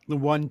eat the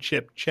one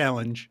chip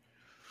challenge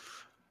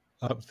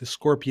of the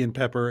scorpion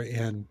pepper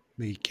and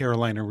the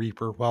Carolina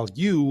Reaper while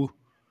you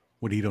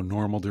would eat a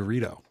normal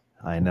Dorito.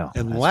 I know.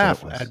 And That's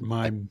laugh what it was. at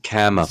my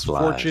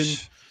Camouflage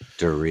misfortune,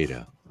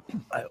 Dorito.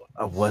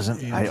 I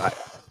wasn't.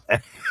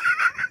 and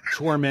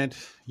torment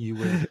you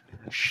with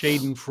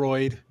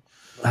Schadenfreude.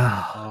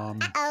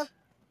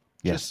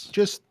 Yes.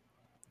 Just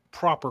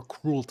proper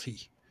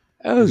cruelty.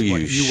 Oh, is you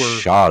what you were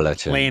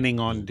charlatan. planning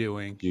on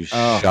doing. You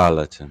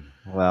charlatan.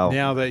 Well,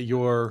 now that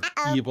your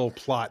evil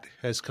plot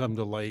has come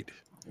to light,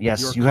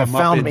 yes, your you have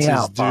found me comeuppance is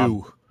out, Bob.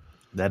 due.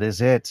 That is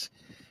it.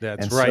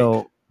 That's and right.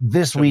 So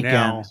this weekend,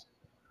 now,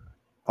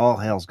 all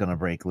hell's going to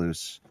break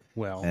loose.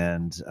 Well,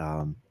 and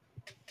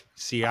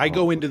see, I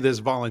go into this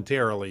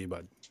voluntarily,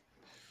 but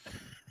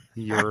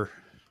you're.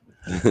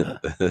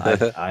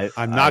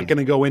 I'm not going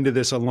to go into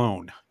this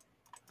alone.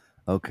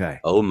 Okay.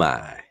 Oh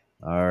my!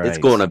 All right. It's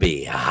going to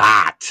be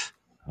hot.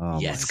 Oh,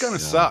 yes, it's going to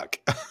suck.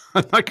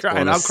 I'm not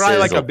crying. I'll cry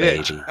like a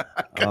bitch.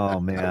 Oh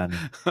man,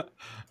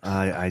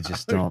 I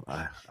just don't.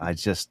 I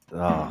just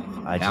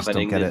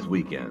don't get this it.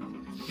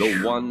 Weekend,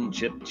 the One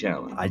Chip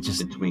Challenge.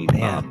 Between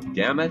man. Bob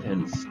Dammit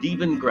and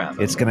Stephen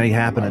Grabber. It's going to be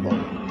happening.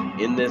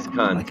 In this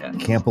contest, I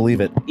can't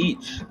believe it.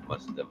 Each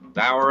must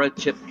devour a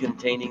chip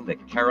containing the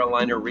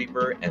Carolina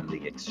Reaper and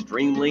the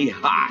extremely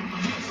hot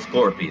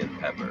Scorpion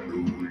Pepper.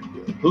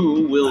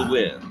 Who will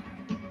win?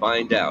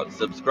 Find out.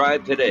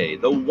 Subscribe today.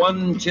 The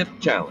One Chip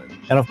Challenge.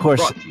 And of course,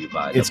 Brought to you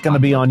by it's the going to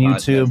be on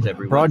Podcast YouTube,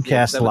 every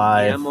broadcast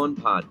Wednesday at 7 live, p.m. on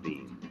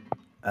Podbean.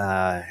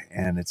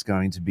 and it's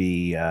going to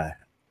be.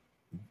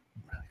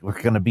 We're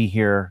going to be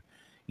here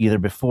either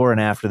before and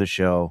after the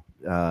show,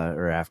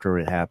 or after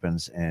it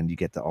happens, and you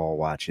get to all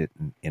watch it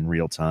in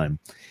real time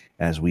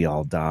as we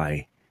all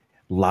die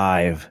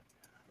live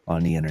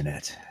on the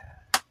internet.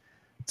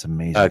 It's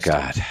amazing. Oh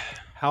God!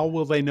 How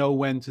will they know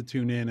when to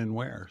tune in and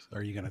where?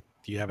 Are you gonna?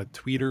 Do you have a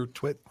tweet or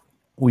twit?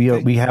 We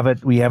have a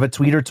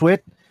tweet or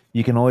twit.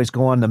 You can always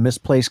go on the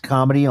Misplaced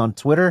Comedy on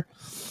Twitter,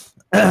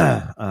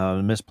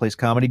 the Misplaced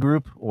Comedy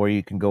group, or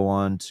you can go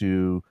on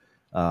to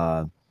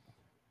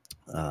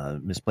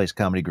Misplaced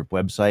Comedy Group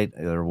website.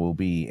 There will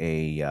be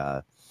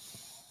a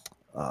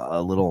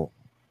little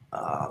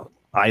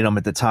item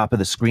at the top of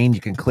the screen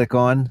you can click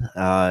on.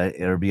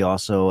 It'll be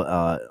also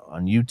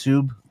on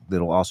YouTube.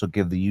 That'll also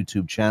give the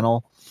YouTube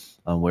channel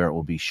where it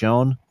will be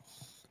shown.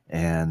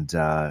 And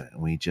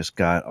we just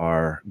got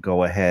our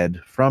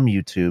go-ahead from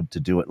YouTube to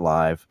do it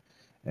live.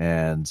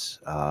 And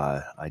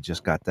I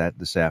just got that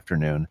this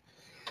afternoon.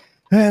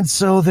 And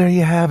so there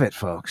you have it,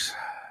 folks.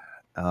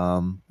 We're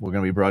going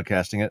to be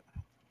broadcasting it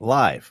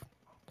live.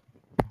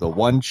 The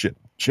One Chip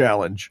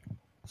Challenge.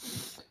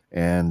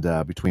 And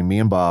between me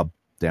and Bob,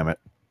 damn it.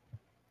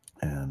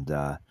 And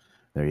there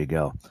you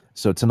go.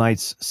 So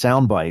tonight's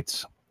sound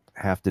bites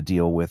have to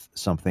deal with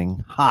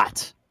something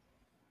hot.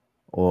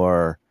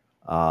 Or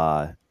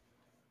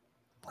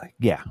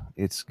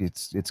it's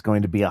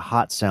going to be a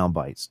hot sound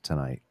bites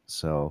tonight.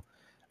 So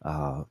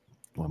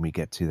when we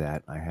get to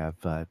that, I have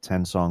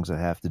 10 songs that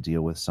have to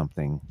deal with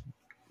something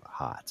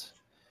hot.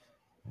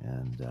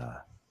 And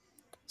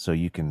so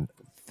you can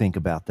think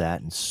about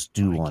that and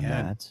stew on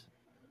that.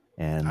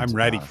 And I'm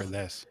ready for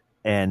this.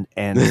 And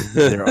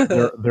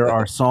there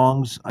are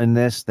songs in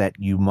this that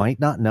you might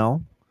not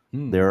know.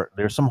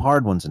 There's some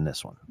hard ones in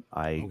this one.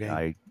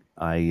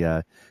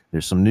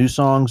 There's some new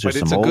songs. There's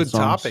some old songs. But it's a good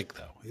topic,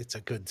 though. It's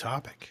a good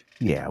topic.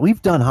 Yeah, we've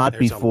done hot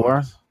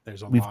before.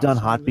 We've done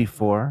hot songs.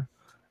 Before,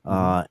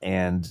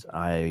 and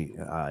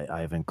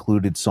I've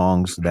included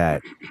songs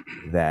that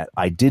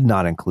I did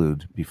not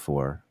include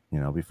before. You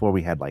know, before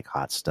we had like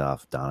Hot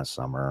Stuff, Donna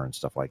Summer, and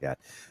stuff like that.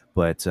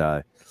 But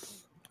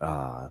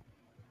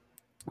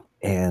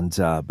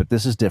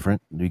this is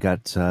different. We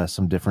got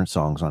some different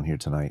songs on here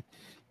tonight.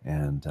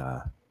 And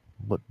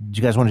what do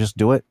you guys want to just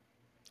do it?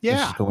 Yeah.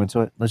 Let's just go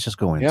into it. Let's just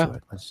go into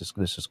it. Let's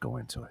just go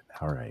into it.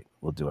 All right.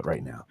 We'll do it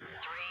right now.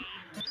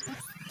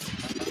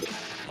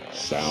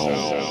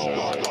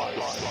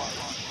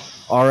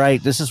 All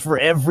right. This is for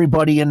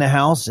everybody in the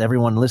house,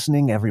 everyone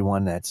listening,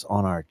 everyone that's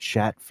on our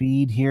chat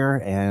feed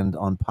here and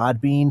on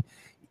Podbean.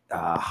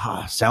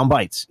 Sound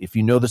bites. If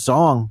you know the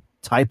song,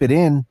 type it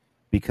in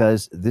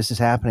because this is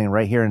happening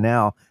right here and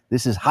now.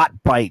 This is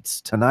Hot Bites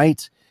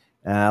tonight.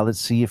 Let's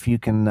see if you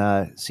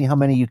can see how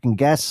many you can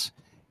guess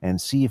and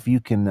see if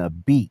you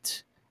can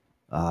beat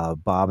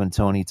Bob and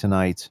Tony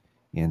tonight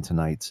in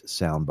tonight's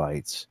Sound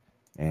Bites.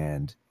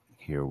 And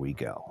here we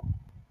go.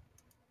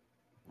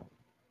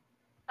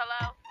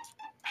 Hello?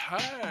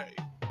 Hey.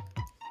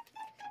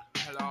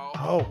 Hello?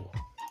 Oh.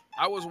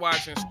 I was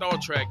watching Star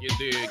Trek, you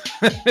dig?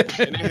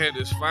 And they had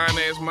this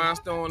fine-ass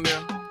monster on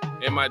there.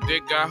 And my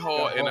dick got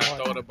hard, and I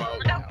thought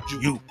about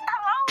you.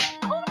 Hello?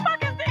 Who the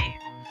fuck is this?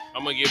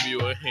 I'm going to give you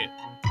a hint.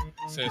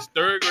 Since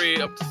 3rd grade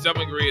up to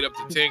 7th grade up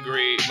to 10th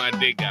grade, my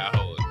dick got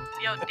hard.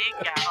 Your dick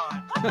got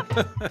hard. What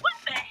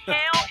the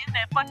hell is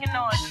that fucking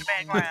noise in the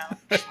background?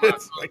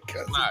 It's my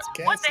cousin's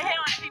What the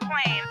hell is he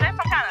playing? Is that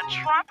some kind of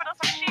trumpet or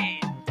some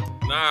shit?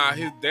 Nah,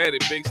 his daddy,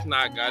 Big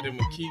Snot, got him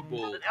a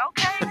keyboard.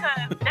 Okay,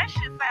 because that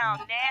shit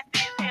sound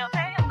nasty as hell.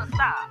 Tell him to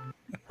stop.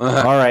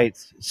 All right.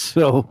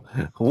 So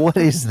what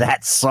is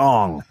that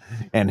song?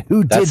 And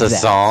who did that? That's a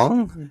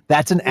song?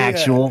 That's an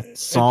actual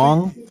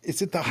song.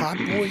 Is it the Hot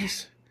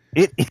Boys?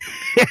 It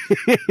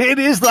it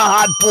is the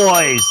Hot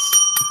Boys.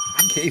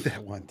 I gave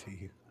that one to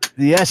you.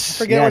 Yes.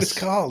 I forget what it's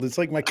called. It's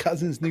like my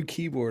cousin's new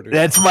keyboard.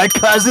 That's my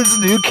cousin's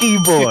new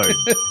keyboard.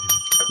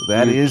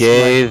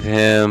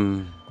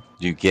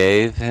 You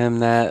gave him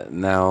that.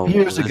 Now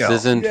years this ago.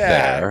 isn't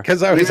fair.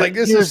 Because I was like,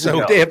 this is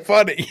so damn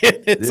funny.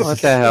 What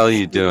the hell are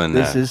you doing?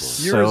 This that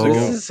is for? so.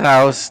 This is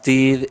how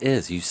Steve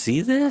is. You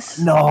see this?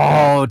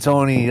 No,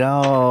 Tony.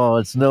 No,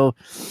 it's no.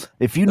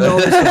 If you know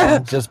this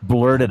one, just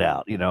blurt it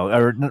out. No.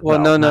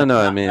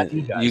 I mean,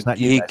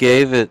 he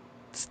gave it.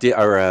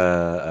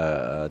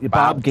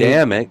 Bob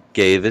Dammit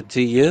gave it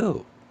to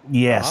you.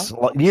 Yes,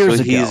 years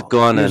ago. So he's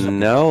gonna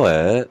know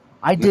it.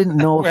 I didn't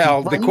know.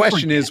 Well, the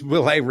question is,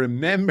 will I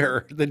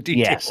remember the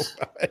details?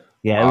 Yes.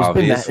 Yeah,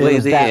 obviously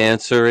the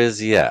answer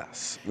is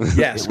yes.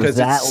 Yes, because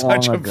it's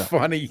such a ago.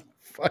 funny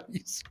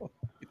song.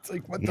 It's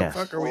like, what the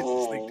fuck are we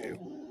listening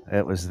to?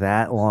 It was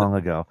that long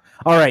ago.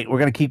 All right, we're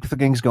going to keep the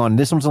things going.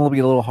 This one's going to be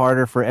a little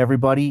harder for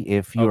everybody.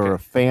 If you're a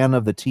fan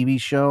of the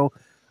TV show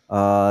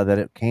that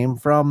it came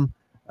from,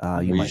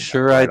 Are you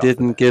sure I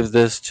didn't give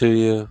this to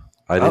you?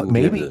 I didn't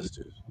maybe. give this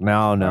to you.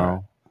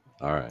 No.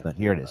 All right. But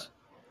here it is.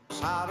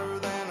 Hotter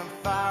than a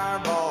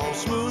fireball,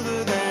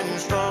 smoother than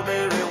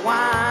strawberry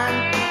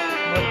wine.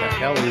 What the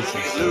hell is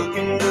this?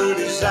 Looking good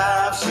as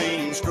I've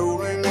seen,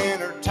 strolling in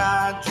her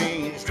tight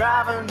jeans,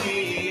 driving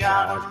me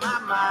out of my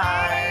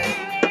mind.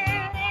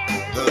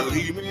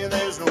 Believe me,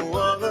 there's no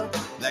other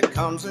that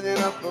comes in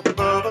up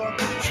above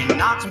her. She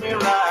knocks me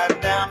right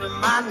down to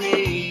my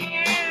knees.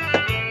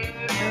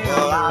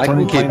 Well, I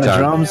can keep time.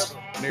 Drums?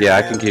 Yeah,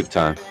 I can keep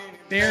time.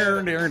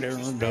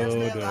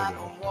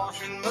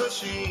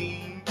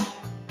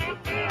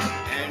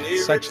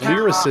 Such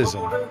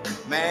lyricism,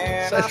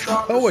 such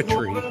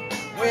poetry.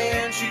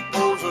 When she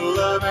pours her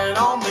loving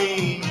on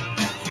me.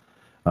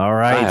 All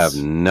right. I have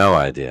no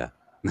idea.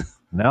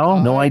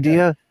 No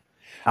idea.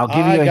 I'll give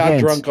you a hint. I got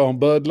drunk on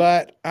Bud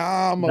Light.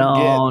 I'm gonna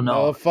get in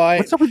a fight.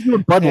 What's up with you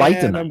and Bud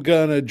Light tonight? I'm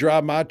gonna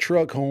drive my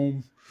truck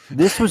home.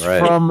 This was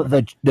from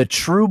the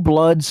True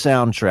Blood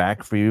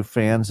soundtrack for you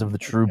fans of the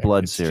True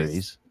Blood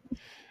series,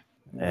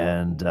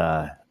 and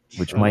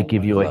which might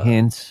give you a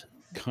hint.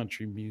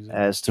 Country music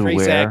as to Trace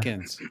where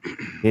Atkins.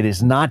 It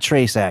is not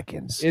Trace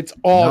Atkins. It's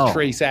all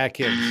Trace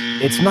Atkins.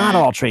 It's not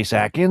all Trace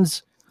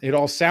Atkins. It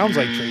all sounds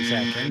like Trace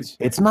Atkins.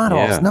 It's not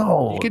all.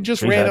 No, you could just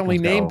Trace randomly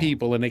Atkins, name no.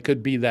 people, and it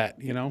could be that.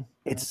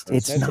 It's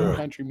That's not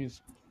country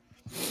music.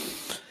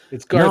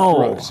 It's Garth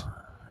Brooks.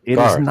 It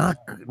is not.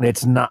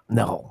 It's not.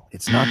 No,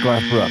 it's not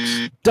Garth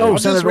Brooks. Don't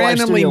just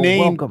randomly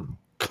name. Welcome.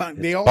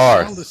 They all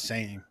Barth. sound the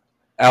same.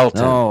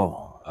 Elton.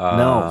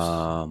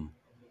 No.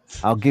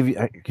 I'll give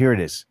you. Here it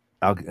is.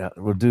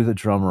 We'll do the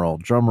drum roll.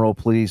 Drum roll,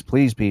 please,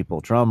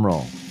 people. Drum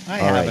roll. All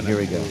right, here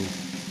we go.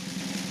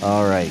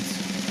 All right,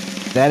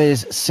 that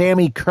is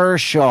Sammy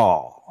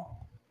Kershaw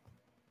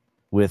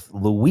with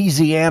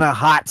Louisiana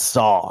Hot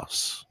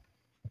Sauce.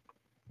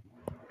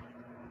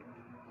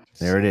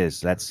 There it is.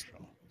 That's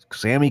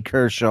Sammy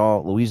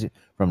Kershaw, Louisiana,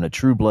 from the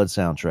True Blood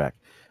soundtrack.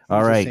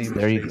 All right,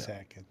 there you go.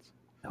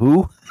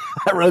 Who?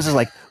 Rose is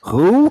like,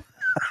 who?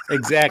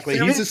 Exactly.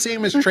 He's the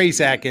same as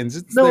Trace Atkins.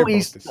 He's all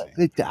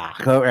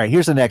right.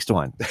 Here's the next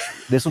one.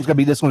 This one's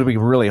gonna be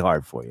really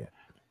hard for you.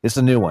 It's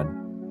a new one.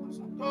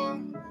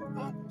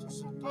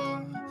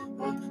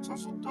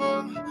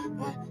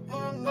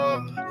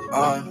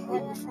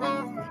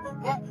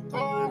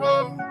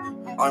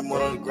 I'm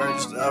one of the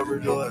greatest to ever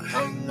do it.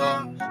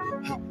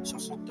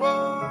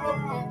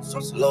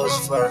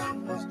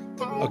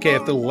 Okay,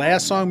 if the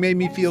last song made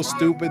me feel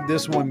stupid,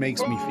 this one makes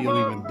me feel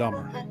even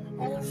dumber.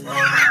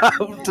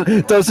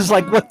 Those is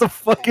like, what the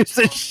fuck is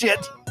this shit?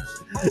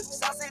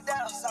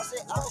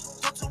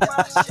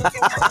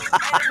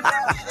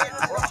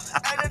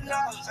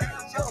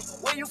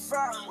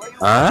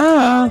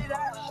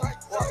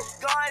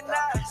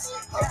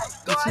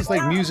 This is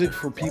like music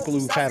for people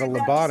who've had a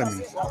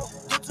lobotomy.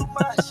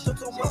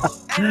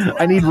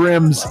 I need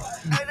rims.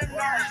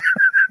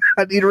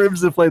 I need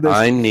rims to play this.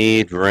 I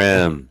need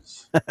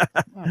rims.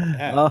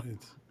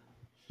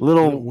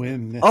 Little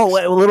Windex. Oh,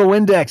 little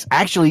Windex.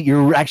 Actually,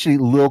 you're actually a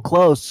little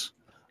close.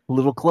 A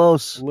little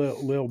close.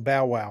 Lil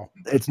Bow Wow.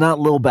 It's not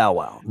Lil Bow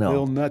Wow. No.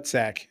 Lil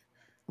Nutsack.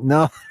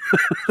 No.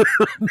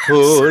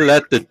 Who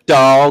let the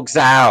dogs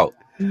out?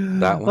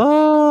 That one.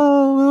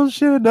 Oh, little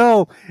shit.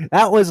 No,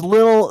 that was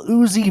Lil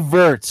Uzi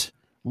Vert.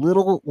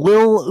 Lil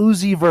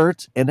Uzi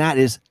Vert, and that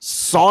is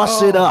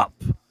Sauce It Up.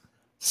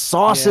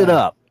 Sauce It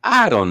Up.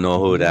 I don't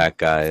know who that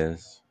guy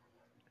is.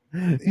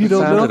 You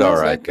don't know all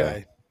right,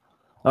 guy.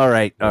 All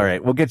right.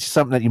 We'll get you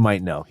something that you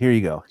might know. Here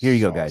you go,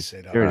 guys.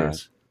 Here it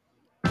is.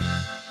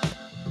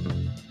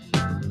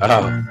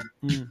 Oh,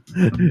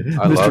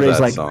 I love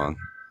that song.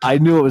 I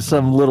knew it was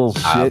some little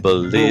shit. I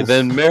believe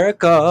in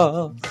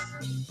miracles.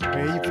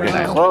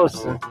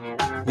 Close.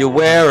 You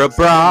wear a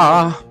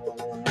bra.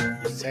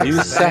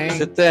 You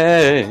sexy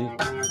thing.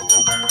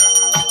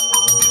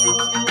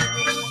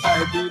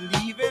 I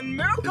believe in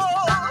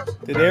miracles.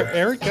 Did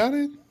Eric got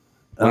it?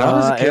 When I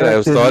was a kid,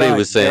 I thought he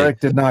was saying.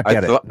 Eric did not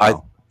get it.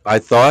 I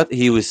thought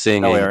he was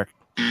singing. No, Eric.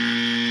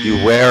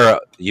 You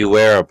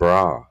wear a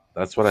bra.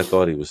 That's what I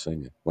thought he was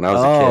singing when I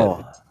was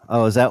a kid.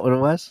 Oh, is that what it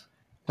was?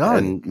 Oh,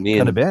 And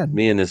could have been.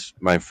 me and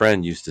my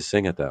friend used to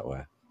sing it that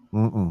way.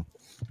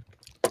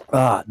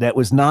 That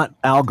was not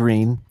Al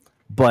Green,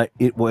 but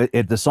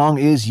the song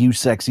is "You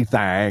Sexy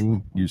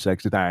Thing, You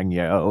Sexy Thing,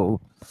 Yo."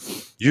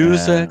 You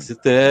sexy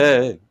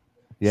thing,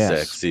 yes.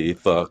 Sexy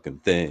fucking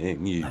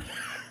thing. You.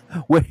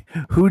 Wait,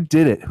 who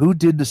did it? Who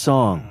did the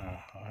song?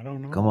 I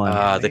don't know. Come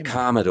on. The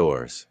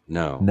Commodores.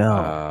 No.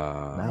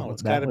 No,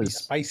 it's got to be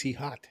Spicy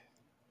Hot.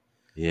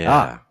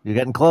 Yeah. You're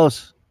getting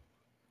close.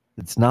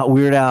 It's not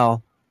Weird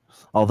Al,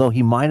 although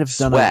he might have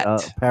done a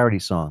parody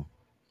song.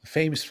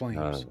 Famous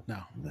Flames.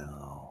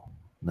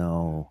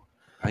 No.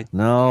 I have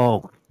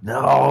no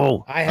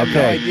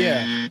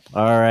idea.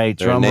 All right,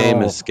 Their drum name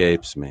roll.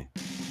 escapes me.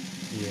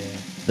 Yeah.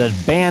 The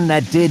band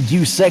that did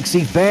 "You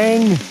Sexy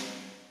Thing,"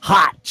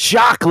 Hot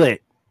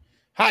Chocolate.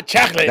 Hot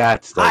Chocolate.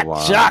 That's the Hot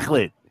one.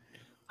 Chocolate.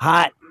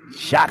 Hot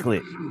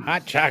Chocolate.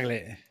 Hot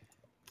Chocolate.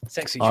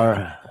 Sexy Chocolate.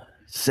 Chocolate.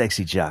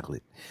 Sexy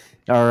Chocolate.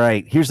 All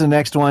right, here's the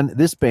next one.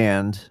 This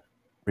band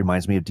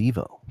reminds me of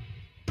Devo.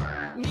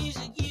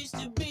 Music used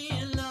to be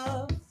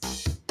enough.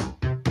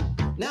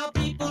 Now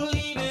people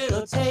leave it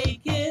or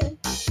take it.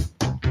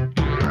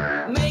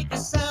 Make a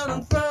sound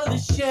and throw the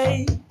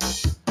shade.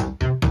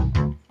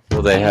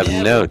 Well, they have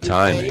no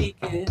timing.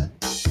 There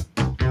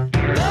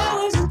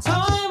was a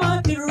time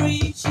I could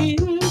reach you.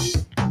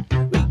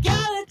 We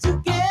got it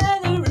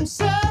together in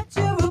search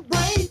of a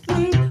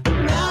breakthrough.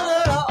 But now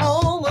that I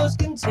almost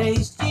can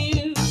taste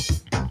you,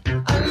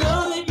 I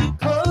know that you're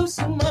close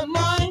and my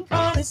mind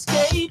can't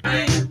escape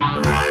you.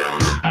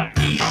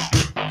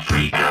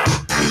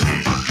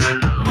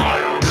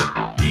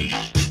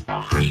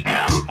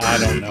 I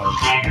don't know.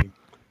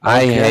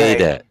 I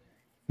hate it.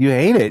 You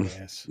hate it?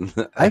 Yes.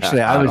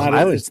 Actually,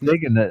 I was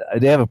thinking that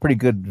they have a pretty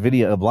good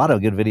video, a lot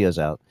of good videos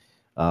out.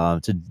 I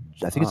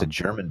think it's a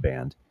German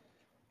band,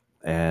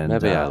 and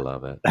Maybe I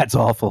love it. That's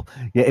awful.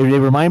 Yeah, they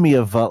remind me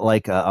of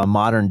like a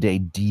modern day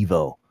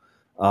Devo.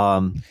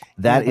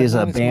 That is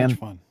a band.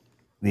 Fun.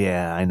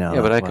 Yeah, I know.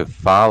 Yeah, but I could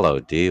follow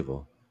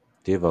Devo.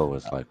 Devo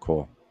was like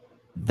cool.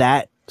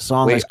 That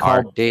song We is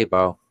called are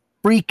Devo.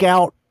 Freak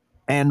Out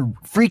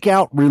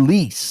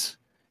Release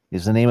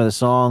is the name of the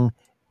song,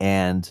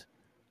 and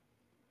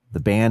the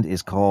band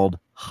is called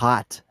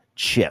Hot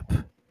Chip.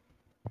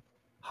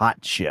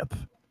 Hot Chip.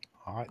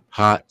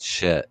 Hot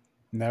shit.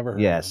 Never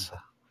heard Yes.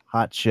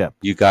 Hot Chip.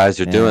 You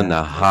guys are doing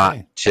the hot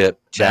chip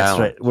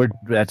challenge.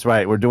 That's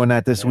right. We're doing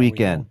that this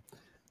weekend.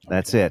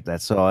 That's it.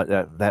 That's all.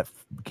 That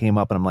came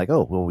up, and I'm like,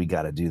 oh, well, we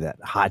got to do that.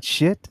 Hot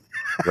shit.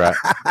 Right.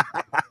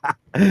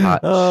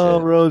 Hot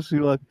shit. Rose,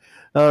 you look.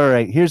 All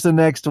right. Here's the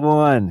next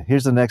one.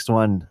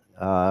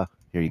 Here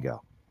you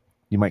go.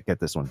 You might get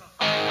this one.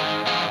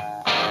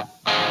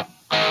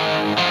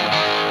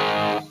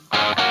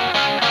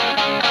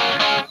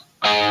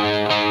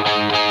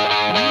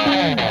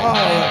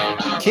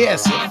 Oh,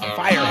 Kiss,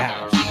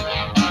 Firehouse.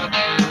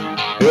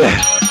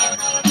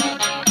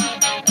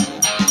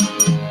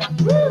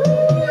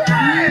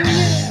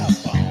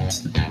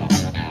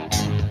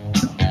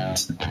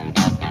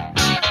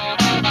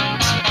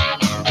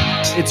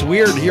 It's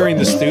weird hearing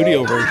the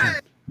studio version.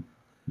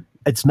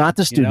 It's not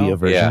the studio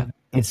version.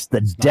 Yeah. It's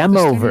the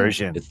demo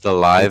version. It's the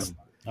live.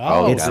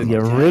 It's the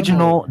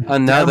original.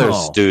 Another demo.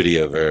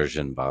 studio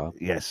version, Bob.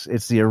 Yes,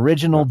 it's the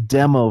original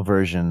demo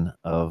version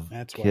of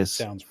That's why it Kiss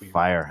sounds weird.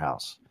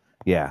 Firehouse.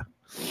 Yeah.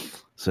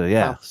 So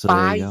yeah. So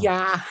there you go.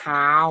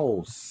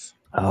 Firehouse.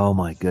 Oh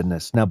my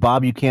goodness! Now,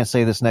 Bob, you can't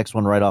say this next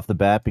one right off the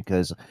bat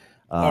because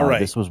All right.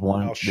 this was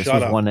one. I'll This shut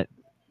was up. one that.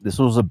 This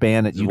was a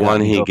band that The you got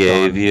one me he hooked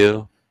gave on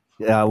you.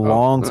 a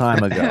long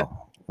time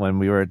ago when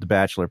we were at the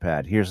Bachelor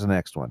Pad. Here's the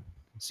next one.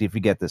 See if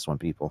you get this one,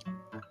 people.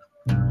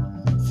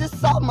 She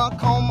saw my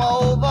comb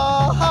over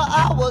her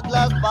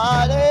hourglass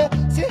body.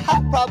 She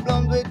had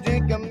problems with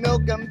drinking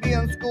milk and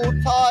being school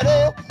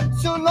tardy.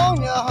 She loaned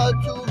you her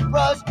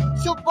toothbrush.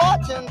 She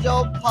watching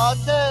your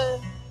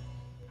party.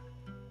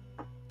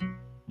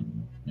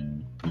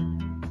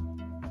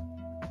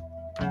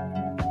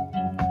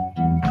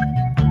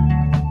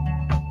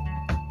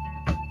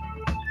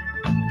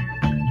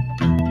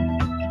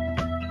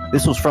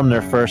 This was from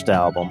their first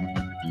album.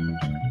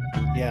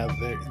 Yeah,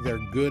 their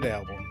good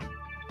album.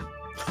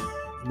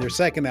 And their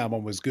second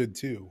album was good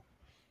too.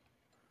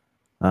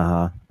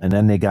 And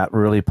then they got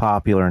really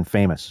popular and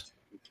famous.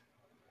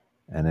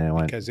 And then it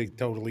went Because they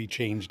totally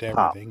changed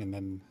Pop. everything, and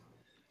then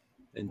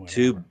And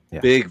too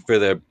big for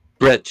their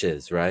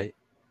britches, right?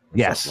 Or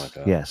yes, something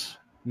like that. yes.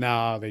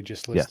 no, they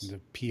just listen to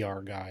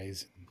PR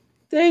guys.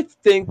 They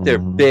think they're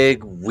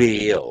big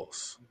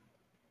wheels.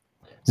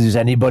 Does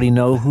anybody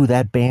know who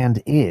that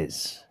band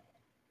is?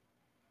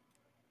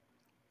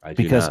 I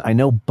do Because not. I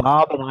know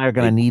Bob and I are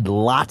going to need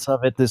lots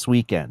of it this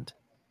weekend.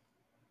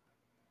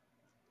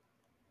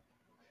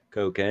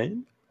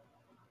 Cocaine?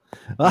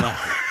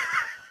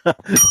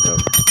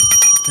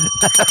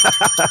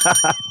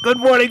 Good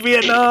morning,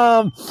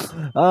 Vietnam.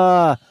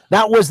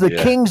 That was the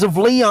Kings of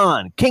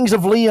Leon. Kings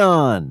of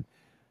Leon.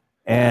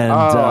 And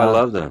I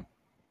love them.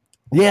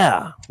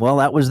 Yeah, well,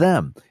 that was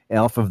them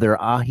off of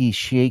their Aha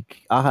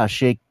Shake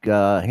Heartbreak.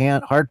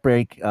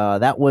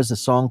 That was a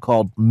song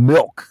called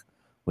Milk,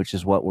 which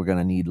is what we're going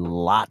to need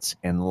lots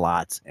and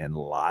lots and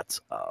lots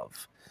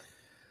of.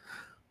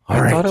 All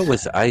I right. thought it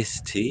was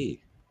iced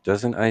tea.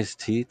 Doesn't iced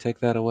tea take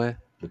that away?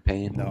 The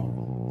pain?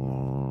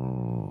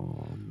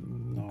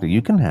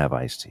 You can have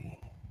iced tea,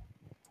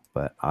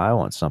 but I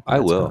want something I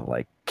that's going will. to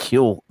like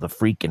kill the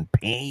freaking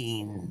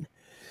pain.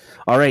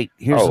 All right,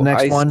 here's the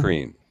next ice one.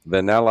 cream.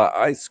 Vanilla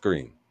ice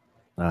cream.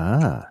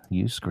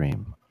 You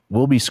scream.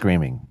 We'll be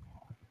screaming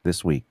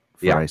this week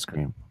for ice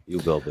cream. You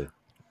will be.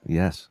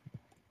 Yes.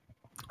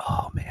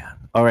 Oh,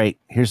 man. All right.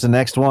 Here's the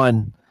next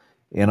one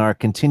in our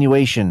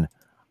continuation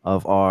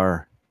of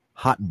our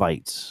hot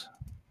bites.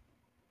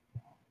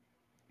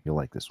 You'll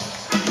like this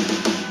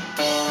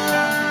one.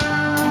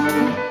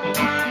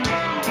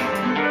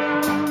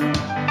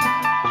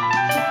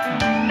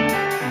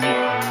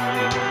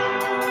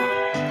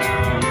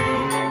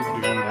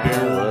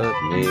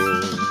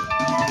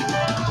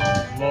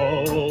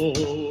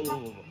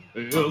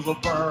 Is a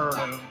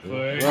burning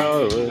thing.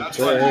 That's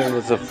right.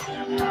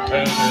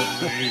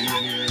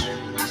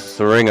 It's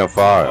a ring of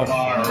fire.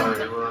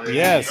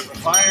 Yes.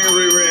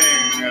 Fiery ring.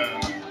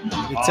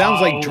 It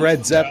sounds like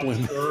Dred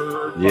Zeppelin.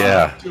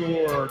 Yeah.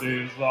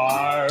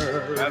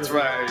 That's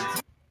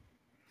right.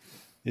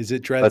 Is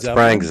it Dred That's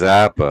Zeppelin? Frank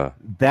Zappa.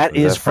 That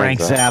is Frank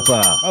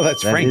Zappa. Oh,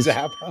 that's That Frank is-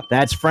 Zappa.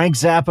 That's Frank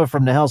Zappa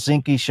from the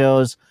Helsinki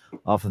shows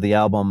off of the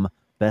album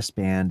Best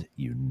Band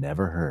You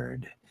Never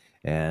Heard.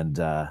 And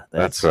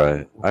That's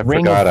right. I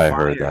Ring forgot of I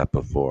heard Fire. that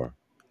before.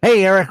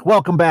 Hey, Eric,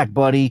 welcome back,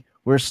 buddy.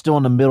 We're still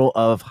in the middle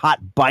of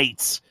Hot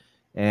Bites.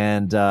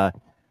 And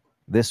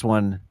this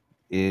one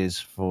is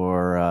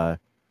for,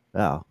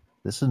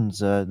 this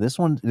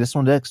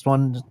next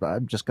one,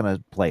 I'm just going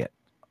to play it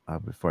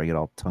before I get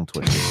all tongue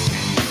twisted.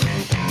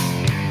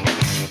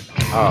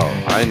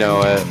 Oh, I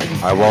know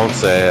it. I won't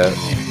say it.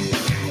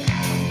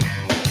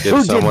 Give Who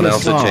did someone this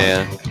else song? a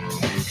chance.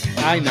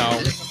 I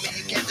know.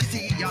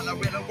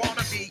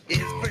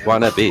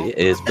 Wanna be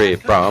is free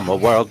from a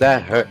world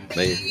that hurt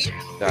me.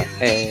 Got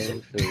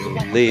hands to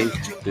leave.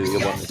 Do you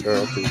want the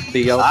girl to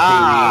be your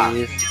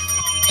peace?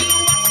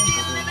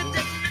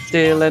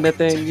 Steal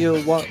anything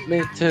you want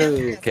me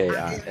to.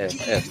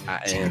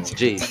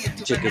 K-I-S-S-I-N-G.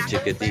 Chicka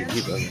chicka dee.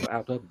 You run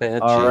out of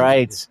bed. All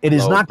right. It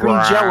is not green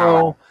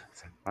jello.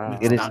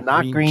 It is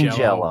not green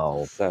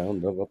jello.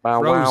 Sound of a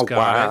bow Rose wow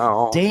got it.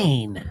 wow.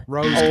 Dane.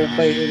 Rose Oh, got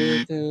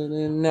baby,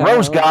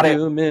 Rose got it.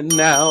 Do me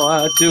now,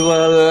 I do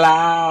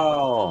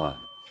allow.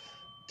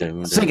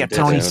 Sing it,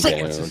 Tony. Sing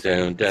it. What's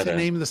the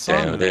name of the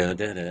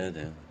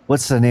song?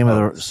 What's the name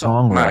of the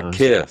song? My Rose?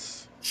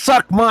 kiss.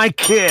 Suck My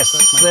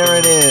Kiss. There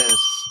it is.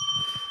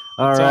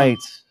 All It's right.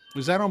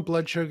 Was that on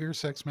Blood Sugar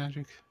Sex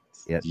Magic?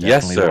 It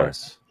Yes, definitely sir.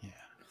 was.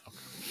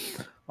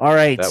 All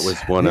right. That was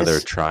one of their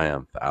This-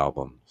 Triumph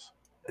albums.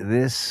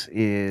 This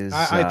is.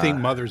 I think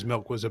Mother's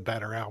Milk was a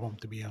better album,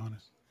 to be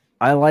honest.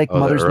 I like Oh,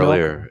 Mother's the Milk.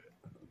 earlier.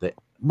 The,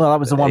 Well, that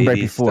was the one right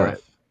 80s before stuff.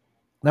 it.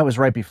 That was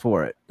right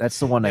before it. That's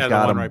the one that Yeah, the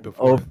got one him right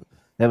before over.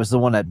 That was the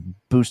one that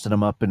boosted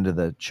him up into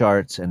the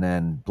charts, and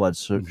then Blood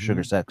Mm-hmm.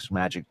 Sugar Sex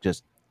Magic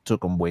just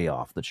took him way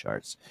off the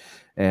charts.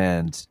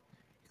 And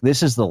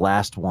this is the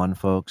last one,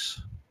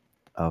 folks,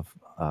 of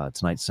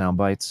tonight's sound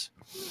bites.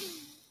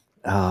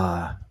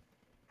 I'm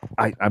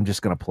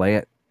just gonna play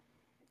it.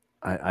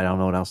 I don't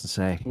know what else to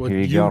say. Well,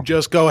 Here you go.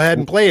 just go ahead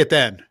and play it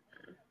then.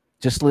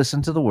 Just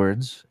listen to the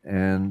words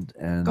and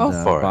Go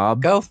for it.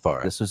 Bob, Go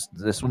for it.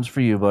 this one's for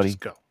you, buddy. Just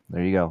go.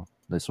 There you go.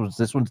 This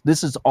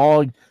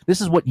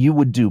is what you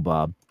would do,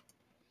 Bob.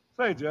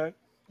 Say, Jack,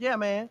 Yeah,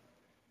 man.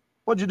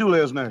 what'd you do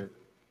last night?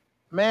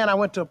 Man, I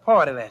went to a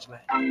party last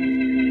night.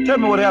 Tell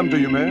me what happened to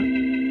you,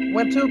 man.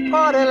 Went to a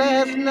party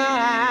last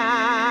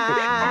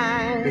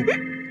night.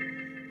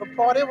 The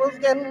party was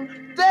getting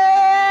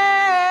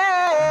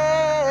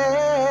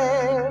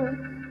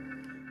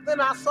down. Then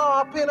I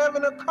saw a pin up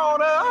in the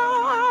corner.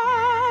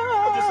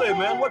 What'd you say,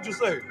 man? What'd you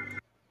say?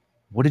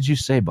 What did you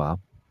say, Bob?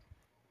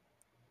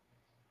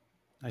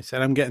 I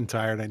said, I'm getting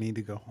tired. I need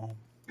to go home.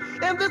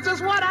 And this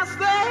is what I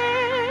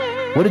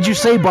say. What did you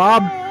say,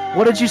 Bob?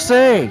 What did you What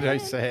say? did I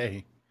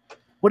say?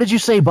 What did you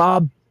say,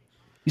 Bob?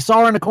 You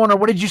saw her in the corner.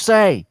 What did you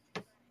say?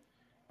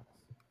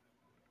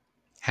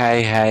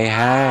 Hey, hey,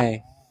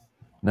 hey.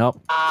 Nope.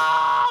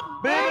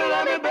 Baby,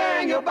 let me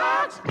bang your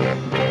box.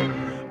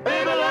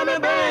 Baby, let me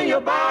bang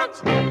your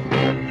box.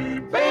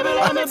 Baby,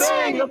 let me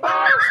bang your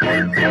box.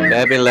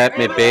 Baby, let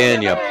me be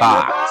in your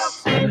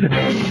box.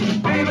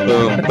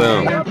 Boom,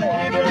 boom.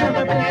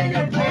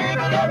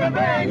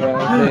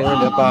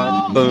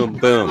 Boom,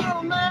 boom.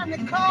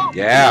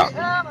 Yeah.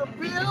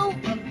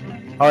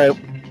 All right.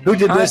 Who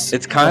did this?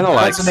 It's kind of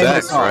like What's the name of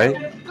the sex, song? right?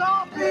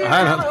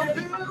 I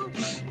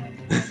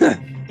don't.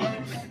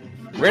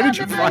 Where did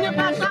you find it?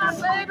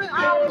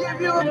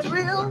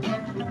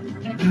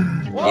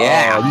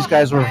 Yeah. Oh, these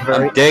guys were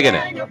very. I'm digging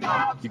it.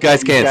 You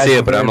guys can't guys see were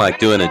it, but I'm very- like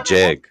doing a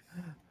jig.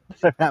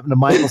 What happened to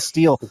Michael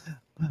Steele?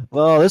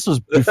 Well, this was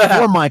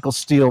before Michael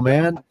Steele,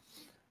 man.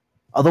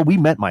 Although we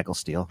met Michael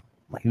Steele.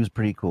 He was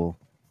pretty cool.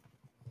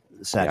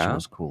 Satchel Yeah?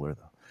 was cooler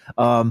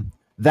though.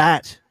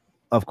 That,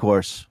 of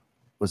course,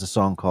 was a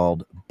song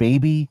called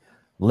 "Baby,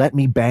 Let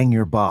Me Bang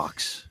Your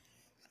Box."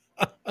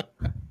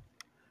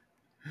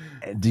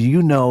 Do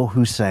you know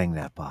who sang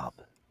that, Bob?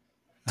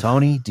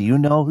 Tony, do you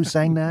know who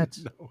sang that?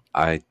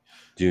 I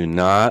do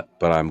not,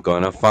 but I'm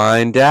going to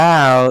find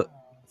out.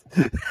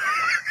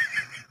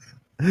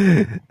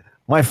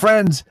 My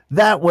friends,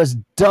 that was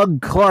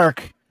Doug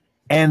Clark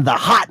and the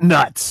Hot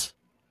Nuts.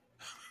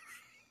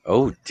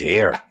 Oh,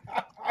 dear.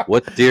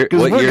 What year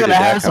Because we're did going to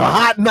that have come some out?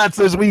 hot nuts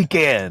this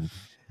weekend.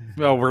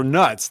 Well, we're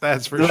nuts.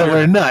 That's for sure.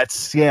 We're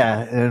nuts,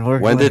 yeah. And we're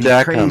When gonna did be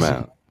that crazy. come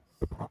out?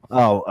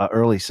 Oh,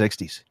 early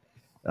 60s.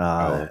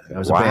 Okay. It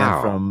was a band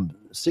Wow. from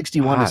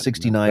 61 to Hot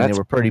 69. They That's-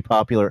 were pretty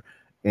popular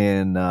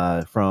in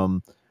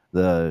from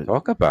the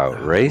Talk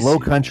about racy. low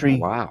country.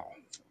 Wow.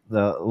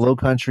 The low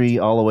country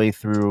all the way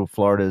through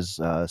Florida's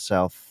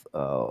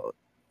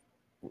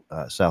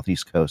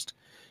southeast coast.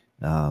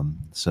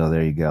 So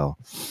there you go.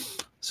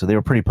 So they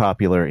were pretty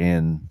popular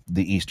in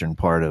the eastern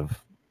part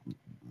of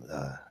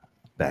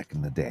back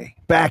in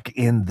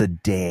the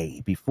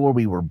day, before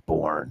we were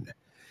born.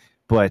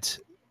 But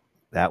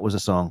that was a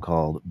song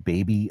called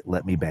 "Baby,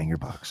 Let Me Bang Your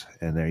Box,"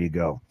 and there you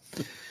go.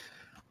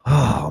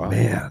 Oh Wow.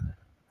 man!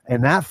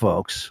 And that,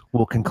 folks,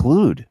 will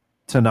conclude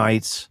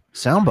tonight's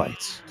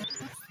Soundbites.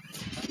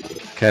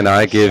 Can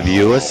I give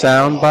you a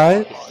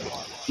soundbite?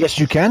 Yes,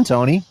 you can,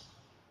 Tony.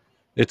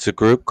 It's a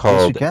group Yes,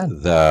 called you can.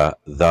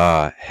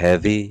 the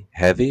Heavy.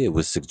 It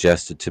was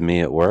suggested to me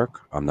at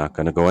work. I'm not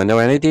going to go into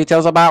any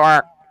details about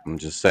work. I'm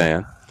just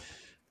saying.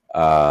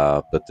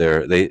 But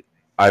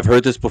I've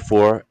heard this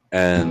before,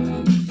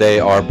 and they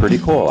are pretty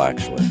cool.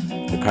 Actually,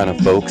 they're kind of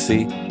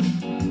folksy.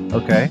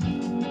 Okay.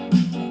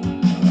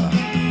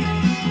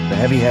 The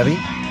Heavy.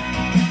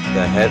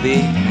 The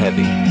Heavy,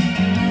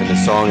 and the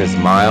song is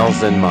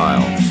Miles and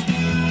Miles.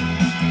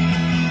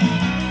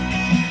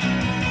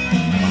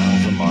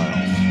 Miles and Miles.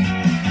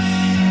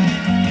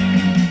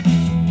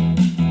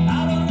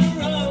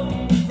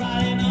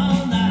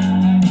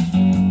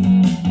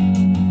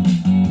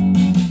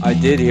 I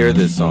did hear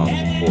this song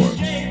before,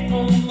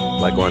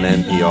 like on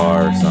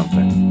NPR or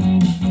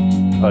something.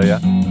 Oh yeah.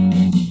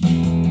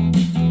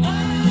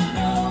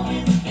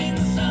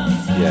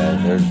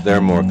 Yeah,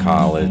 they're more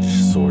college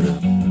sort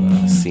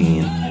of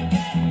scene.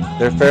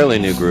 They're a fairly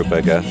new group,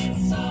 I guess.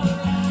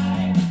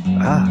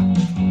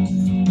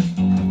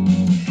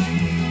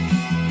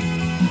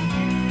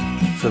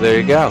 So there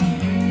you go.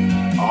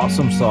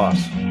 Awesome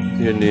sauce.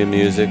 Your new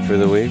music for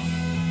the week.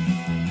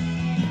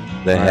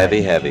 The All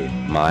right. Heavy,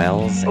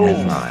 Miles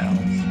and Miles.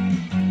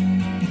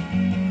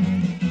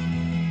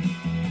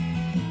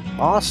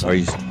 Awesome.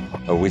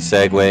 Are we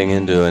segueing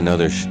into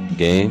another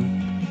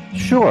game?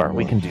 Sure,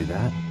 we can do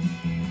that.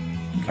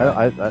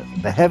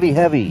 The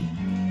Heavy.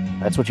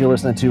 That's what you're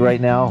listening to right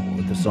now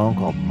with the song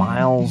called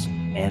Miles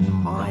and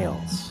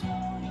Miles.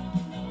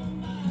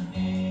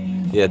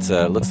 Yeah,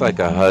 it looks like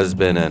a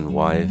husband and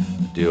wife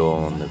duo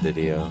on the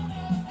video.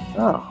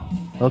 Oh,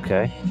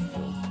 okay.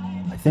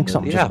 I think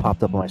something Yeah. just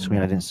popped up on my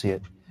screen. I didn't see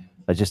it.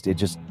 I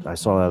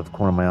saw it out of the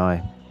corner of my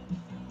eye.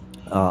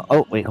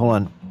 Oh, wait, hold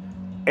on.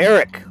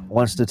 Eric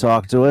wants to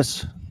talk to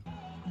us.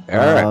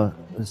 Eric.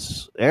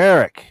 It's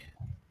Eric.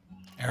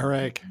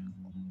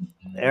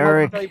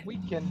 Labor Day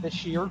weekend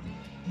this year.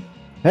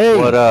 Hey,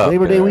 What up,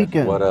 Labor Day Eric?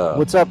 weekend. What up?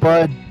 What's up,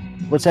 bud?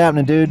 What's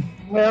happening, dude?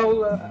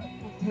 Well,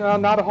 no,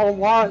 not a whole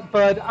lot,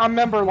 but I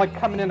remember like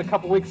coming in a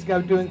couple weeks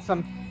ago doing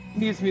some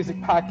music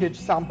package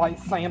soundbite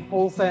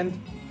samples, and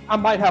I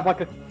might have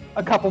like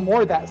a couple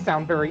more that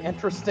sound very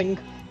interesting.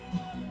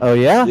 Oh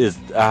yeah.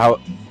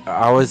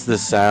 How is the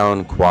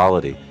sound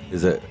quality?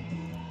 Is it?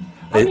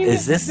 I mean,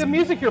 is this the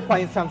music you're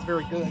playing sounds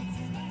very good.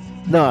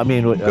 No, I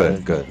mean,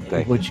 good?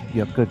 Thank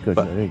you. Good.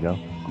 There you go.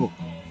 Cool.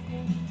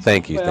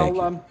 Thank you.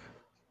 Well,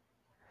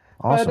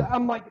 Awesome. But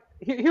I'm like,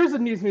 here's a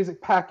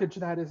music package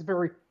that is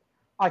very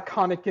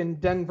iconic in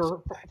Denver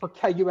for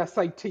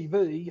KUSA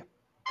TV.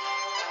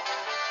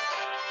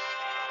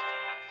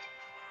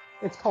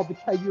 It's called the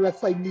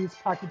KUSA News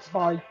Package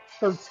by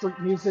 3rd Street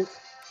Music.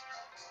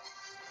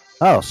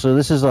 Oh, so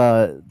this is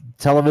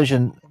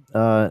television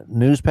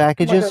news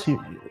packages,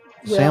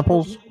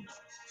 samples.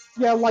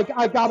 Yeah, like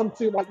I got them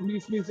to like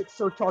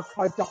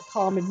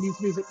newsmusicsearcharchive.com and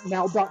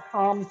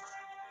newsmusicnow.com.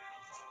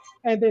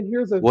 And then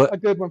here's a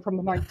good one from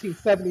the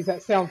 1970s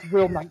that sounds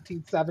real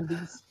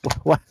 1970s.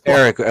 What?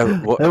 Eric,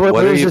 what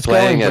are you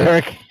playing it?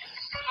 Eric?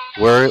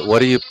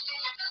 What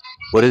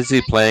is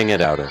he playing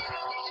it out of?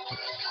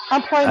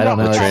 I'm playing I don't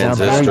know. The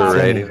transistor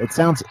radio. It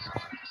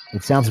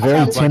sounds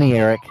very tinny,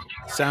 Eric.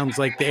 Sounds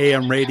like the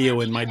AM radio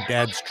in my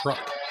dad's truck.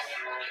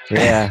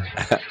 Yeah.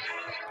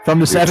 From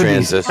the 70s.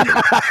 Transistor.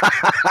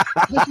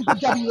 This is the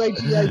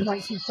WAGA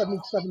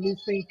 1977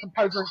 news scene.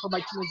 Composer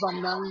information is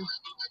unknown.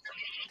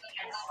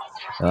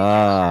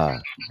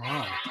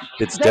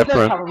 It's That's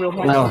different. how a real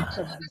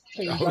 1970s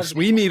scene does it.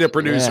 We need a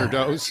producer, Yeah.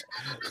 Dose.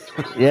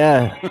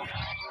 Yeah.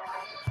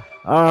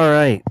 All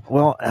right.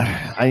 Well,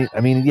 I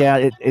mean,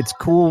 yeah, it's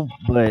cool,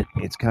 but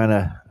it's kind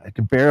of I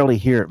can barely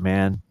hear it,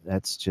 man.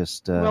 That's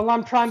just. Well,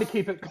 I'm trying to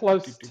keep it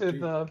close to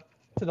the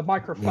to the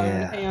microphone.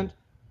 Yeah.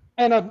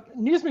 And a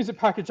news music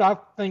package, I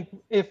think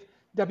if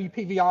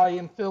WPVI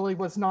in Philly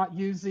was not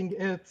using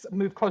its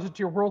Move Closer to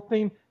Your World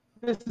theme,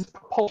 this is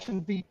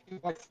Propulsion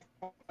V2 like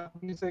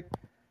music.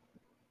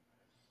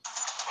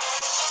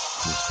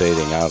 He's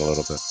fading out a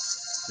little bit.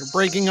 You're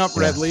breaking up,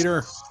 Red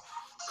Leader.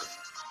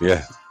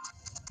 Yeah.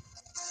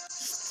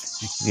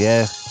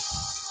 Yeah.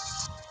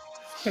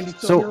 Can you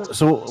still hear it?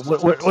 So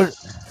what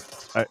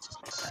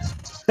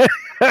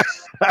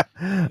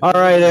all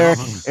right, Eric.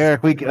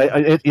 Eric,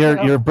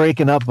 you're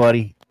breaking up,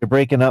 buddy. You're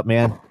breaking up,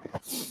 man.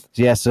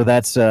 Yeah, so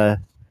that's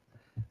not.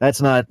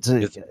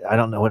 I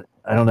don't know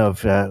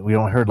if we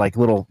don't heard like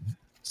little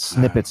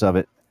snippets of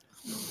it.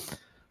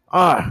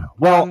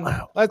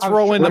 Well, let's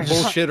roll into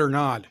bullshit or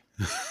not.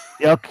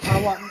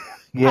 Okay.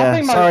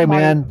 I think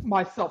man.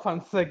 My cell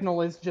phone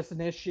signal is just an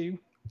issue.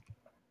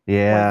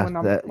 Yeah.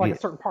 Like when I'm a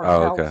certain part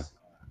of the house.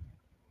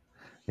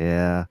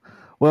 Yeah.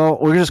 Well,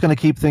 we're just going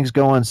to keep things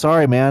going.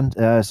 Sorry, man.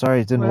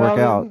 Sorry it didn't work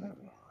out.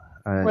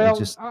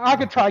 I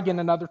could try again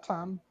another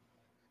time.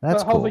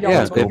 That's but hopefully cool.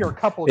 I'll hear a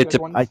couple of good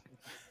ones.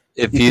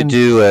 If you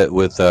do it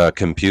with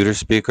computer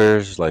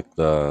speakers, like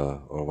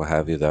or what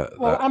have you,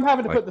 I'm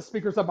having to put the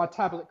speakers of my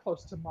tablet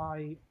close to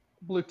my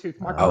Bluetooth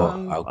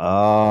microphone.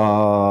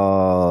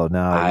 Oh,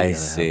 no. I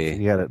see.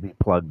 You got to be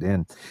plugged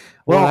in.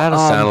 Well, that'll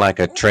sound like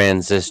a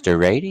transistor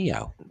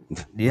radio.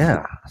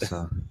 Yeah.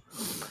 So.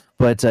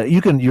 But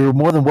you're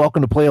more than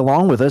welcome to play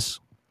along with us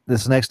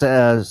this next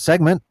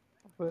segment.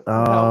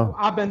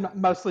 I've been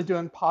mostly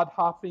doing pod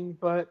hopping,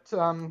 but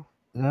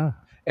yeah.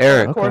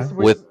 Eric,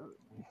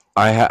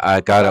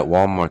 I got at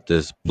Walmart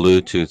this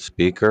Bluetooth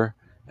speaker,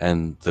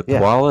 and the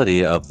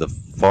quality of the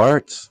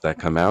farts that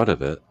come out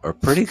of it are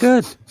pretty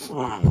good.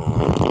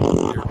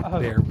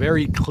 They're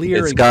very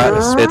clear. It's got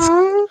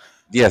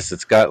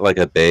like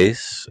a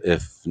bass.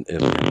 If you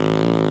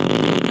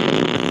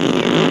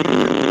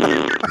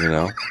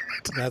know.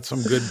 That's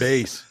some good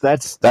bass.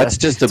 That's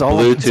just a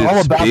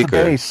Bluetooth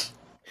speaker.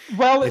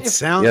 Well, it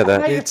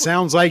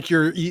sounds like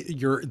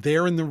you're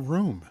there in the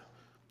room.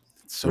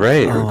 It's so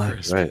right. Well,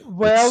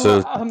 it's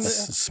so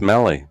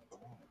smelly.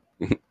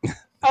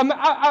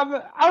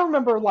 I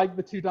remember like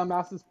the Two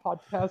Dumbasses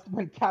podcast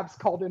when Caps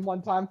called in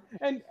one time,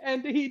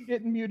 and he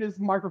didn't mute his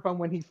microphone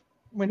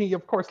when he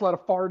of course let a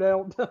fart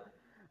out.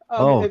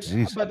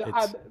 Jeez.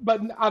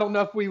 But I don't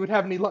know if we would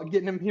have any luck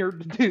getting him here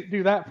to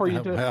do that for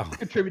you to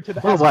contribute to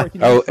the house.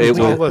 It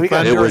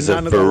was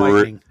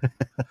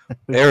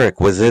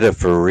Eric, was it a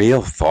for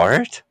real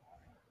fart?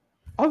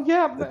 Oh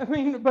yeah, I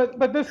mean, but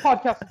this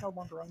podcast is no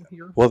longer on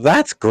here. Well,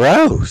 that's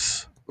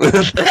gross.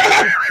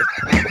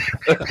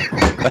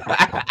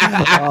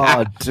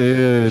 Oh,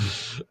 dude.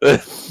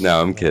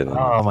 No, I'm kidding.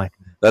 Oh my.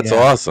 That's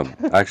awesome.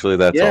 Actually,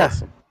 that's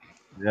awesome.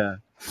 Yeah.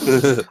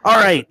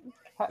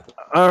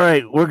 All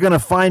right, we're going to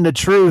find the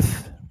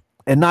truth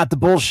and not the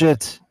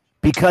bullshit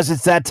because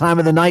it's that time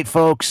of the night,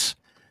 folks.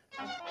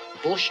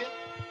 Bullshit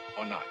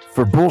or not?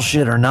 For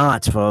bullshit or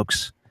not,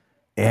 folks.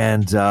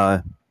 And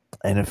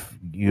if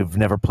you've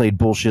never played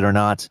bullshit or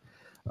not,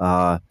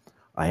 I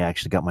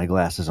actually got my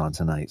glasses on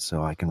tonight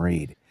so I can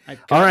read. I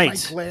got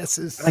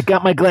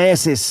my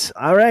glasses.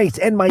 All right,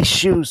 and my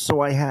shoes,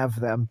 so I have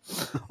them.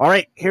 All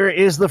right, here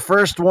is the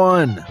first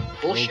one.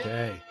 Bullshit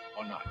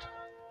or not?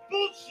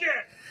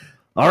 Bullshit!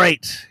 All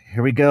right,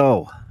 here we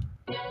go.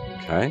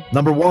 Okay.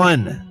 Number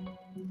 1.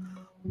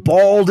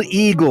 Bald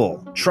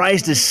eagle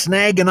tries to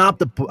snag an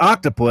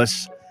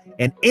octopus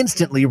and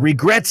instantly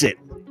regrets it.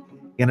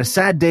 In a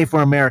sad day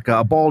for America,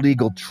 a bald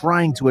eagle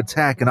trying to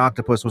attack an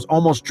octopus was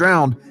almost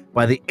drowned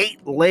by the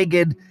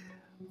 8-legged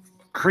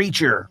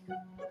creature.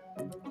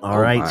 All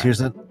right, here's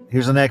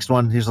the next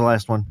one. Here's the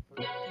last one.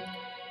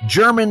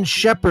 German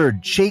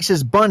Shepherd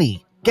chases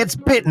bunny, gets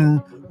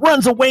bitten,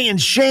 runs away in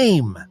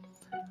shame.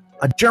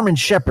 A German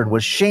Shepherd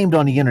was shamed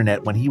on the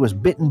internet when he was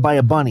bitten by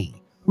a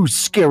bunny. Who's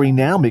scary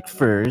now,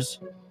 McFurs?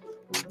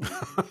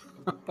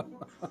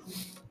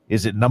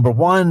 Is it number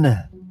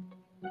 1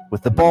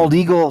 with the bald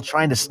eagle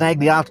trying to snag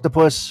the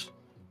octopus,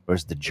 or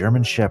is the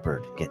German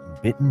Shepherd getting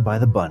bitten by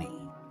the bunny?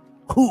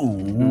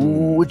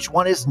 Which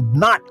one is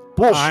not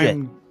bullshit?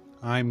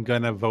 I'm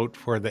gonna vote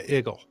for the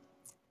eagle.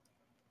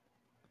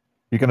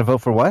 You're gonna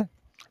vote for what?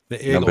 The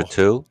eagle. Number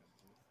 2.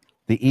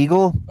 The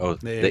eagle. Oh,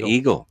 the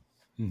eagle.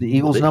 The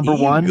eagle's number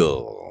 1.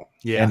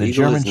 Yeah, and the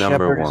eagle German is number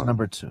Shepherd 1. is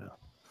number 2.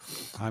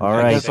 I'll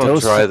right,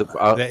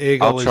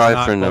 I'll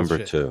try for number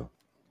 2.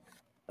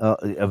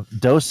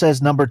 Dose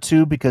says number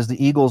 2 because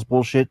the eagle's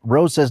bullshit.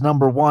 Rose says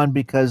number 1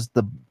 because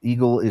the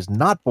eagle is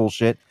not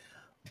bullshit.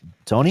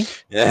 Tony?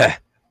 Yeah,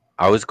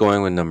 I was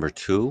going with number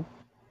 2.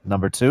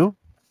 Number 2.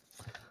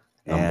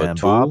 Number and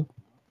 2.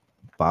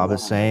 Bob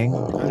is saying.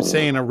 I'm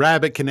saying a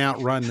rabbit can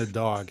outrun the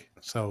dog,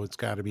 so it's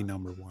got to be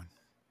number 1.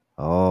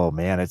 Oh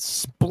man, it's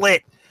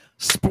split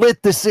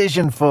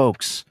decision,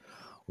 folks.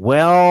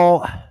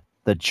 Well,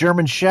 the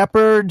German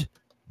Shepherd.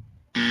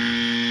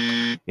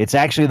 It's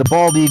actually the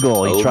bald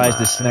eagle. He tries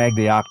to snag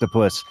the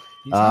octopus.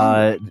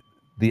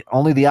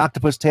 The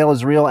octopus tail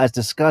is real, as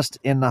discussed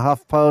in the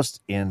HuffPost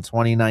in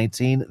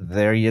 2019.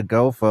 There you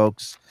go,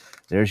 folks.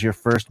 There's your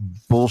first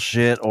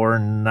bullshit or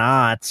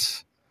not.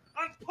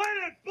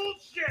 Unplanet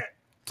bullshit!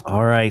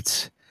 All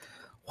right.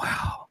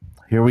 Wow.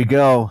 Here we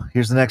go.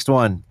 Here's the next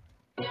one.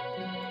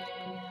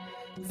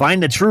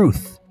 Find the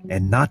truth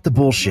and not the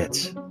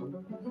bullshit.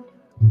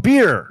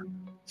 Beer,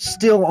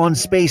 still on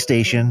space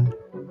station,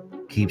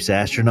 keeps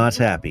astronauts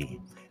happy.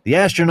 The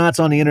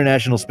astronauts on the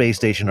International Space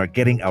Station are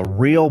getting a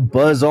real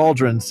Buzz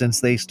Aldrin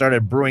since they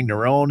started brewing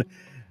their own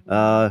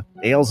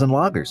ales and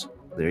lagers.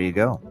 There you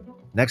go.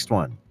 Next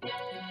one.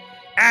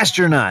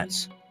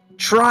 Astronauts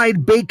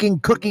tried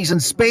baking cookies in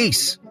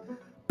space.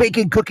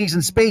 Baking cookies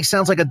in space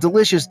sounds like a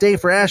delicious day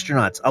for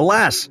astronauts.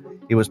 Alas,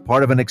 it was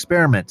part of an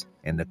experiment,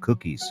 and the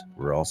cookies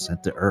were all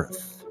sent to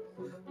Earth.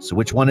 So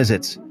which one is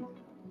it?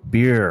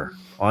 Beer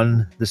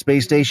on the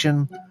space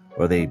station,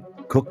 or they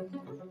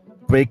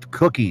baked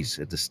cookies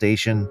at the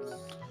station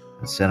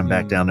and sent them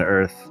back down to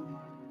Earth?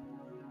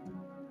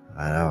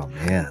 Oh,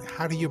 man.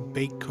 How do you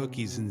bake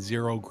cookies in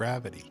zero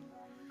gravity?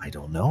 I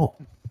don't know.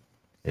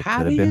 It How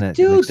could have do been you an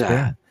do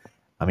experiment.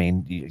 I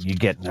mean, you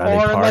get...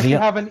 Or unless you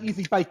have an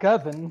easy bake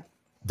oven.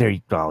 There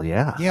you go.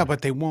 Yeah. Yeah,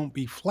 but they won't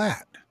be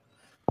flat.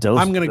 Dose,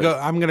 I'm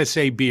gonna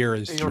say beer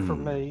is Beer for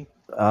me.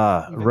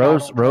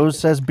 Rose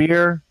says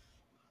beer.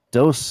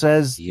 Dose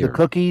says the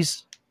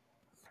cookies.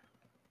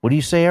 What do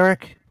you say,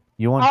 Eric?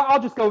 You want? I'll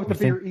just go with the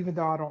you beer, even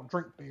though I don't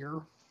drink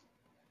beer.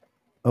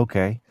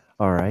 Okay.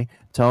 All right.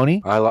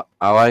 Tony? I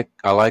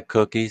like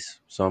cookies,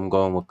 so I'm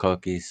going with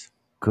cookies.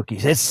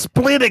 Cookies. It's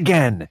split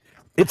again.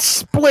 It's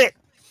split.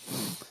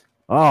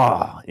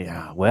 Oh,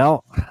 yeah.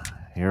 Well,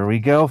 here we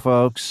go,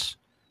 folks.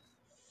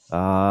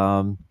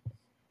 Well,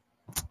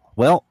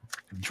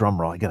 drum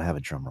roll. I gotta have a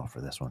drum roll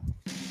for this one.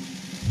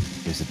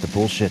 Is it the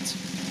bullshit?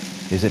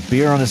 Is it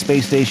beer on the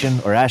space station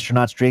or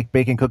astronauts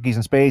baking cookies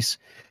in space?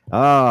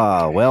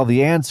 Well,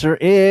 the answer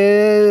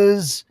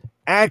is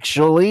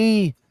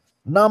actually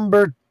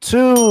number 2,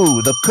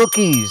 the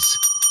cookies.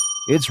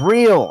 It's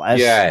real,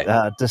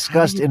 as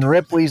discussed in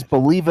Ripley's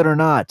Believe It or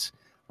Not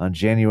on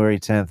January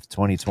 10th,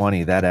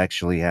 2020. That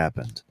actually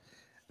happened.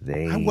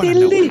 They I want to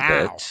know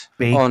how.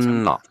 baked or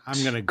not.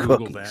 I'm going to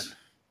Google cookies. that.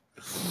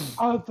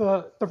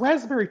 The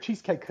raspberry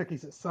cheesecake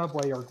cookies at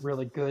Subway are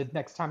really good.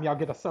 Next time y'all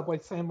get a Subway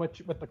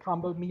sandwich with the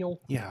combo meal.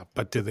 Yeah,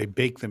 but do they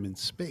bake them in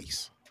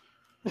space?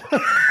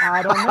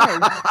 I don't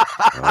know.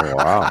 Oh,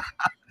 wow.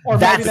 Or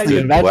That's maybe they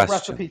the did get a question.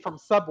 recipe from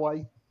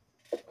Subway.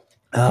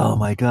 Oh,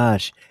 my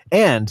gosh.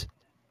 And,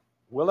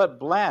 Will it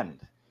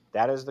blend?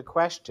 That is the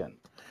question.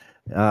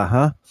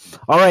 all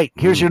right,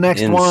 here's your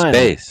next in one.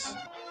 space.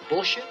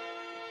 Bullshit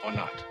or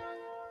not?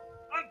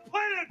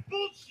 Unplanet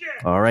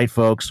bullshit! All right,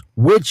 folks.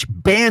 Which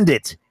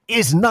bandit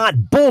is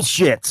not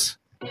bullshit?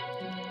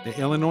 The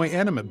Illinois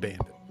Enema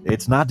Bandit.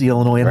 It's not the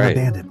Illinois Right.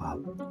 Bandit, Bob.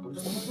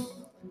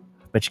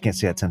 Bet you can't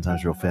say that 10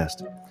 times real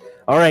fast.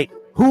 All right.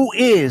 Who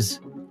is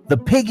the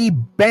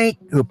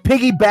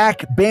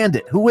piggyback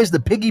bandit? Who is the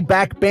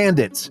piggyback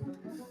bandit?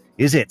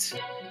 Is it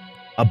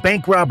a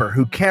bank robber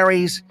who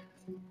carries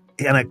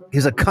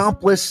his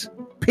accomplice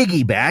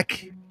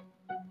piggyback?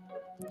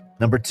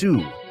 Number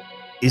 2,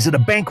 is it a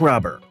bank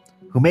robber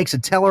who makes a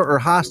teller or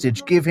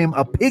hostage give him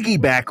a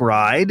piggyback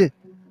ride?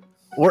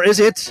 Or is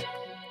it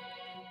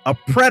a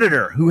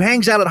predator who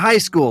hangs out at high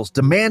schools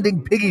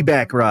demanding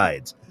piggyback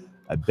rides?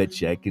 I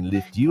bet you I can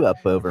lift you up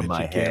over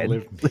my head.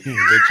 Bet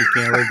you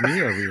can't lift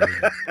me over your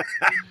head.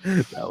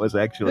 That was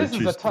actually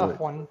This is a tough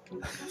one.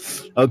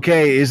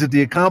 Okay, is it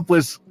the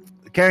accomplice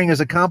carrying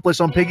his accomplice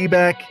on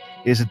piggyback?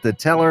 Is it the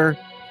teller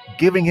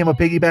giving him a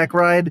piggyback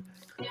ride?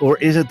 Or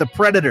is it the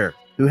predator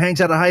who hangs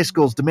out at high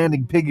schools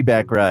demanding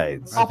piggyback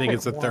rides? I think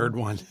it's the third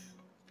one.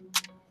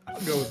 I'll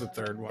go with the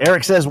third one.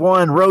 Eric says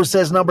 1, Rose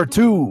says number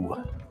 2.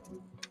 What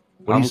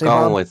do I'm you say,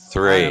 going Bob? with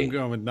 3. I'm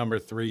going with number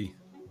 3.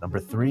 Number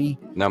 3.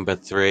 Number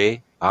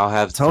 3. I'll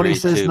have Tony 3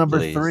 says too, number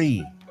please.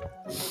 3.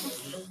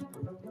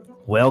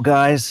 Well,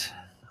 guys,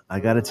 I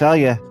got to tell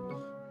you,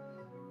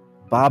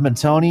 Bob and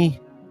Tony,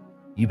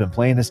 you've been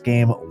playing this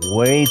game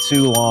way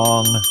too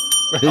long.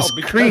 This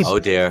creep Oh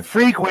dear.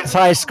 frequents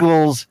high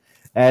schools,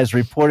 as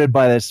reported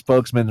by the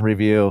Spokesman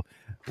Review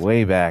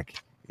way back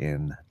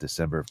in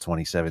December of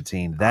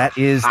 2017. That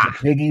is the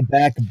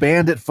piggyback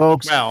bandit,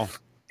 folks. Well,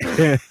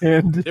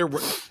 And there were,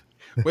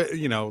 the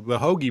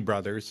Hoagie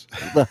brothers.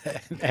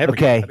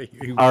 okay,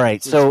 all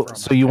right. So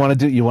you want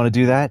to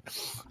do that?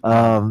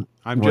 I'm you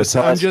wanna just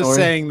tell that story?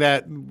 saying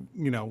that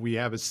we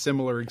have a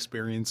similar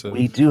experience of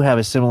We do have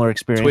a similar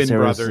experience. twin There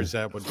was- brothers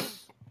that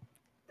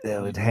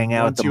would hang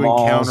out once at the you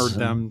malls encountered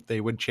and- them,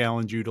 they would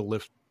challenge you to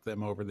lift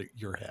them over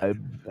your head.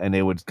 and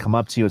they would come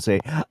up to you and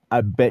say,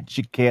 "I bet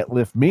you can't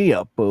lift me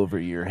up over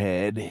your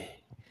head,"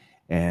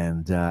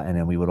 and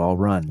then we would all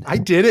run. I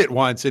did it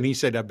once, and he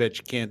said, "I bet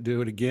you can't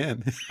do it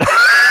again."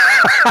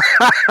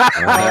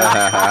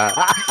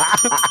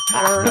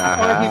 Or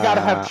you got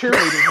to have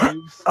cheerleading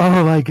moves.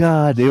 Oh my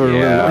God, they were. Yeah.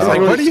 Really, I was like,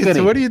 really "What are you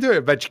spinning. What are you doing?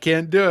 I bet you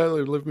can't do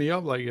it. Lift me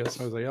up like this."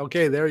 I was like,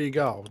 "Okay, there you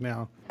go.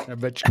 Now, I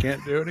bet you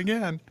can't do it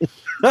again."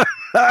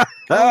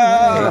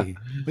 Hey,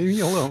 leave me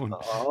alone.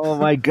 Oh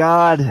my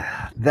God,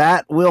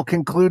 that will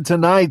conclude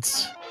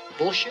tonight's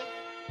Bullshit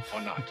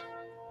or not?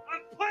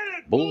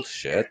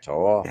 bullshit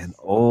off. And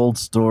old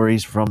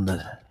stories from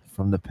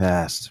the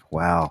past.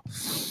 Wow.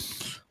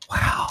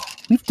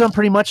 We've done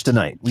pretty much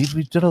tonight.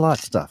 We've done a lot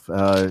of stuff.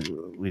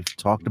 We've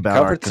talked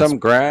about Covered some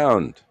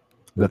ground.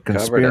 the We've covered it.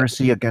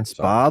 conspiracy against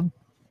So- Bob.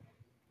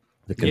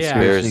 The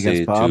conspiracy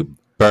against Bob. to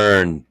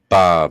burn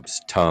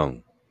Bob's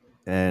tongue.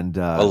 And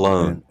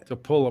alone. To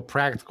pull a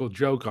practical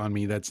joke on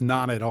me that's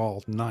not at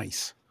all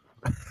nice.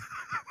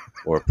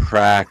 Or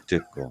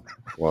practical.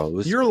 Well, it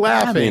was, You're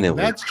laughing. it was-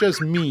 That's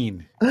just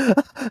mean. I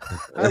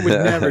would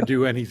never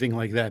do anything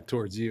like that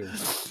towards you.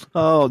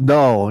 Oh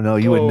no,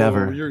 you would Oh,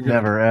 never, you're gonna-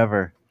 never,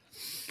 ever.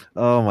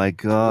 Oh my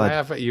God!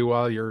 Laugh at you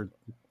while you're.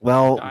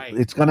 Well, dying.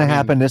 it's going to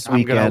happen this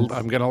weekend.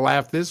 I'm gonna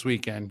laugh this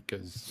weekend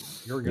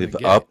because you're gonna We've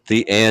get upped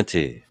the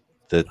ante.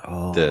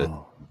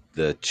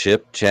 The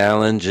chip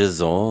challenge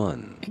is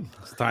on.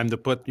 It's time to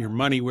put your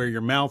money where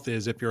your mouth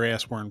is if your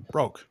ass weren't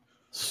broke.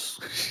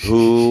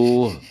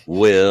 Who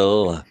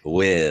will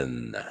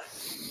win?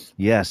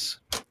 Yes.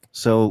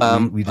 So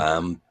we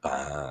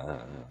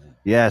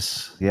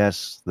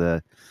yes.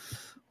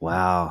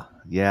 Wow.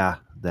 Yeah.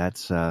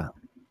 That's yeah.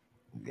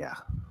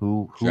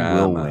 Who will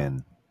Drama.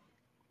 win?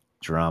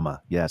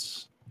 Drama.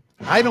 Yes.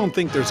 I don't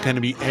think there's going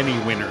to be any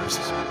winners.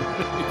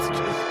 It's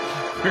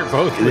just, we're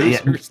both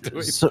losers to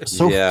it.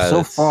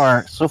 So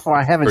far,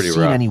 I haven't pretty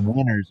seen rough. any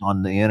winners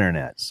on the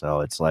internet.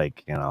 So it's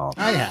like,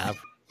 I have.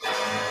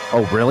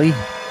 Oh, really?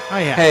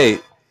 I have. Hey,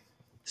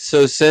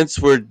 so since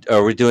we're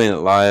doing it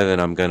live, and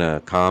I'm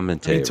gonna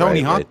commentate. I mean,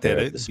 Tony right Hawk there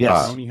did at it. the Yes.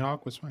 spot, Tony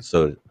Hawk was fine.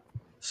 so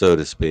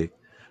to speak.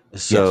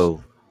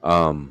 So,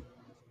 then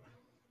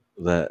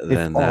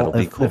that'll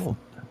be cool.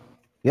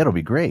 Yeah, it'll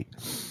be great.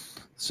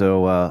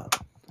 So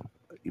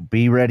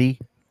be ready.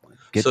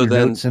 Get So your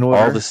then, notes in order.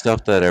 all the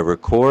stuff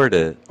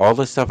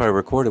I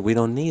recorded, we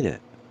don't need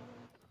it,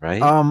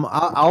 right?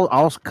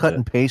 I'll cut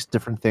and paste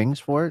different things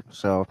for it.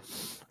 So,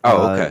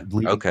 okay,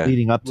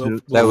 leading up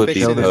to that would be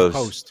show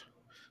post.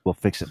 We'll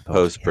fix it in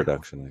post.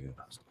 Production, I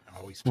guess.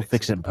 We'll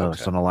fix it in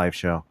post on a live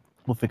show.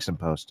 We'll fix it in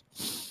post.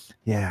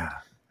 Yeah.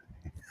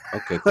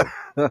 Okay.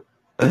 Cool.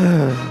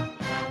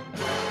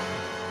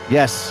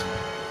 Yes.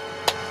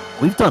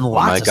 We've done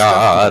lots. Oh my of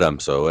God, stuff. I'm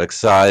so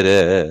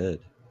excited.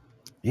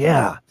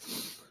 Yeah.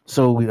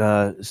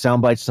 So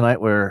sound bites tonight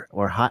were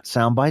hot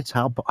sound bites.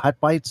 Hot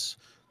bites.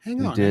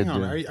 Hang on.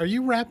 Are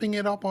you wrapping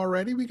it up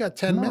already? We got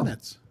 10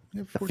 minutes. We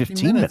have 14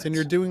 15 minutes, and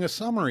you're doing a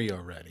summary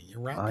already.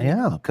 You're wrapping. I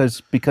am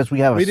because we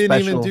have We a didn't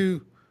special. even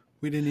do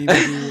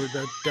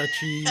the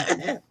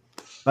Dutchie.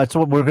 That's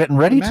what we're getting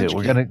ready to.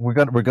 Magic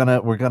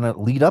We're gonna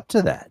lead up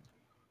to that.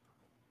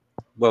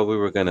 Well, we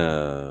were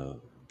gonna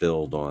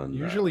build on.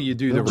 Usually, you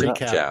do the build it up.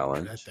 recap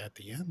challenge. at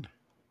the end.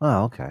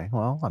 Oh, okay.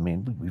 Well, I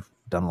mean, we've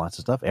done lots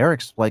of stuff.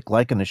 Eric's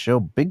liking the show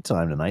big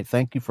time tonight.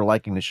 Thank you for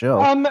liking the show.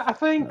 I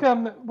think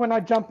when I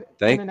jump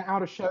Thank- in and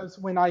out of shows,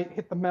 when I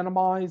hit the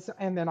minimize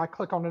and then I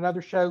click on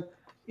another show,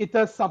 it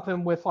does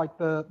something with like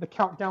the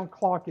countdown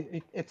clock.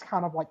 It's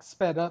kind of like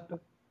sped up.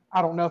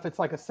 I don't know if it's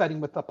like a setting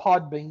with the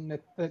Podbean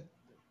that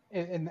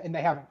and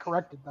they haven't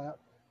corrected that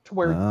to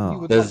where you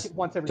would like it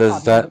once every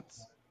 5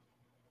 minutes.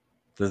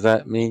 Does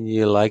that mean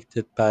you liked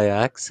it by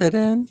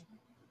accident?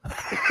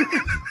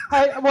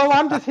 Hey, well,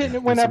 I'm just hitting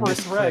it whenever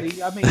it's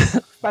ready. I mean,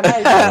 but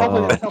hey,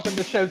 hopefully that's helping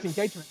the show's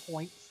engagement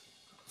points.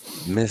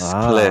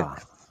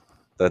 Misclick.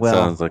 That Well-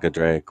 sounds like a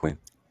drag queen.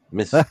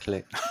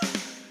 Misclick.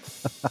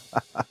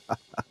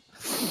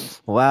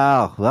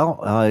 Wow.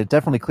 Well, it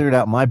definitely cleared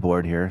out my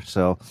board here.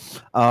 So,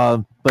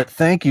 but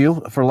thank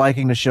you for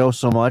liking the show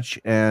so much,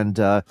 and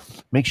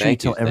make sure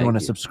Thank you you, tell everyone thank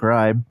to you.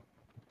 subscribe.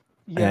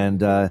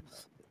 Yeah.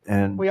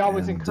 And We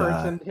always and,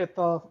 encourage them to hit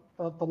the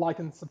like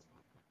and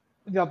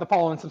the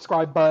follow and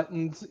subscribe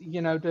buttons,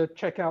 to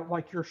check out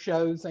like your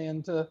shows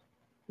and to,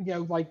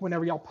 like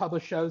whenever y'all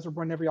publish shows or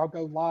whenever y'all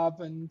go live.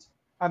 And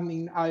I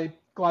mean, I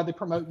gladly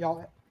promote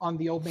y'all on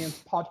the Old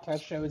Man's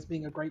Podcast Show as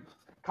being a great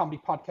comedy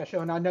podcast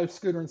show. And I know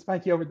Scooter and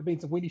Spanky over at the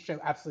Beans and Weenie Show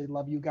absolutely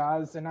love you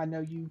guys. And I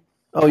know you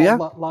Oh, yeah?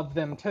 love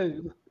them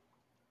too.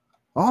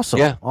 Awesome.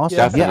 Yeah, Awesome.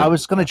 definitely. Yeah, I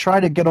was going to try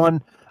to get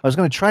on. I was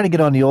going to try to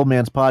get on the Old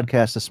Man's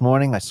Podcast this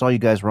morning. I saw you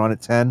guys were on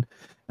at 10,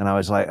 and I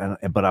was like,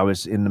 but I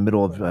was in the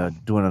middle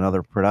of doing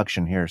another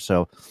production here.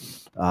 So,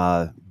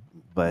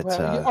 but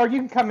Or you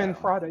can come in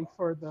Friday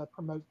for the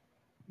promote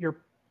your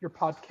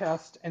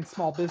podcast and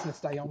small business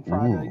day on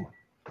Friday.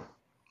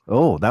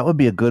 oh, that would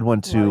be a good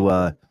one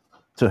to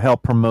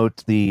help promote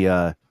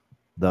the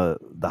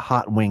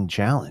hot wing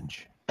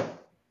challenge.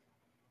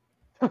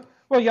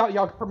 Well,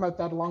 y'all can promote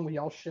that along with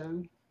y'all's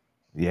show.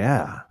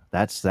 Yeah,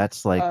 that's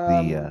like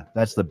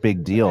that's the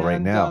big deal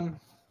right now.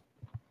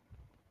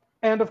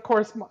 And of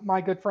course, my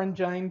good friend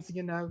James,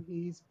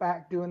 he's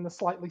back doing the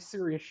Slightly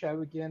Serious Show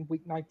again,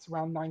 weeknights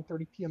around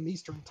 9:30 p.m.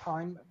 Eastern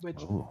time,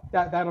 which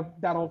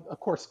that'll of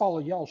course follow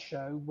y'all's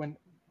show when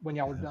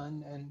y'all are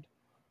done,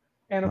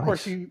 and of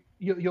course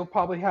you'll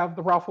probably have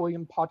the Ralph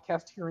Williams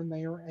podcast here and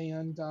there,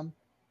 and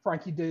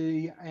Frankie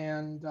D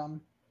and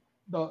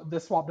the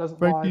Swap Doesn't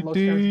Frankie Lie, Low D.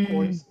 Stairs, of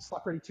course,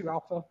 Slap 32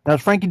 Alpha. Now,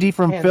 is Frankie D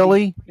from and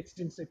Philly? It's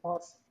Doomsday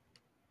Plus.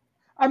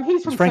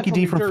 He's from Frankie Central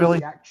D New from Jersey,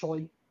 Philly?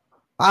 actually.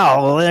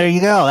 Oh, well, there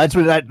you go. That's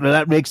what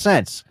that makes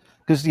sense.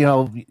 Because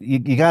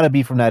you got to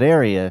be from that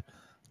area.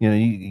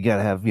 You got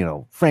to have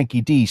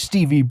Frankie D,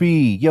 Stevie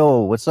B, yo,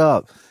 what's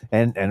up?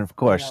 And of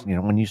course,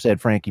 when you said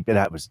Frankie,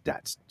 that's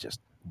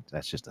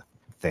just a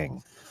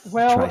thing.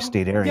 Well,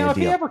 Tri-state area if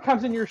he deal. ever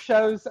comes in your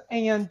shows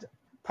and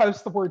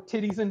posts the word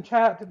titties in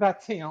chat,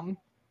 that's him.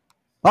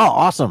 Oh,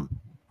 awesome!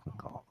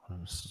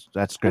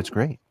 That's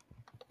great.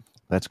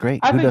 That's great.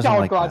 I Who think doesn't y'all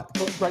like that?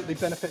 would greatly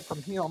benefit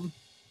from him.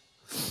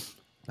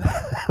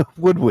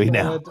 Would we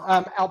now?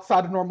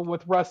 Outside of Normal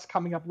with Russ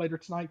coming up later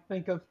tonight,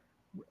 think of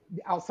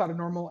Outside of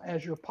Normal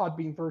as your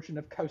Podbean version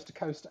of Coast to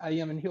Coast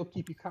AM, and he'll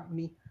keep you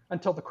company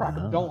until the crack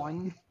of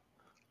dawn.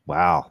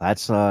 Wow,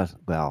 that's some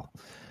The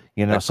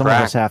of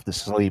crack. us have to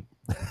sleep.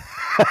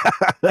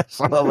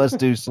 Some of us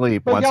do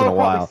sleep But once y'all in a are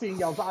probably while. seeing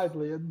y'all's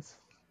eyelids.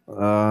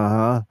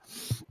 Uh-huh.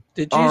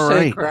 Did you All say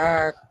right.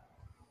 crack?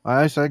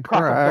 I said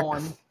Crack of crack.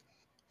 dawn.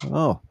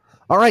 Oh.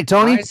 All right,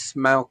 Tony. I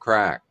smell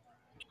crack.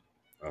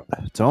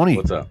 Tony.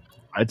 What's up?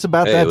 It's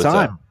about Hey, that what's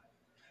time. up?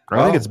 I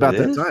think Oh, it's about it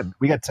that is? time.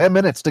 We got 10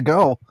 minutes to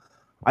go.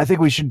 I think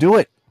we should do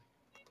it.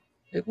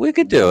 We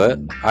could do it.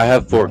 I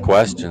have 4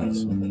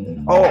 questions.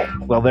 Oh,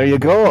 well, there you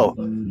go.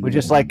 We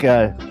just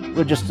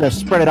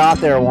spread it out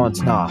there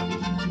once now.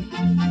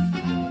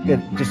 Get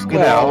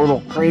it all a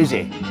little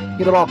crazy.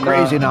 Get it all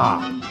crazy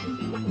now.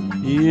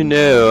 You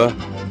know,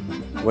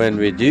 when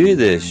we do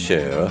this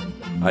show,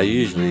 I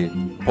usually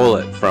pull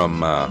it from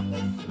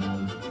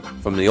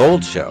the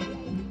old show.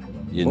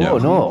 You know. Oh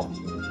no.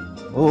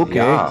 Oh, okay.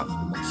 Yeah.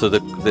 So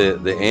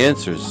the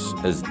answers,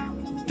 as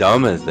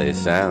dumb as they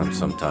sound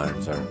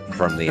sometimes, are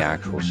from the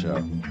actual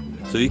show.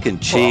 So you can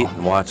cheat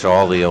and watch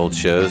all the old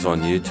shows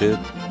on YouTube,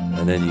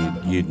 and then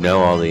you'd know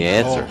all the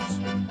answers.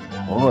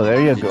 Oh, there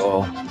you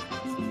go.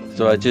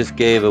 So I just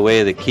gave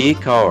away the key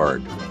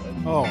card.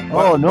 Oh,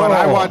 Oh, no. But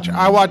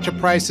I watch a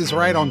Price is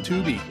Right on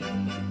Tubi.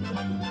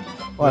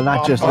 Well, not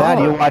Bob just that.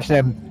 Barker. You watch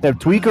them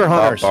tweaker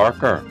hunters. Bob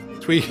Barker.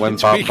 When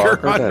Bob Tweaker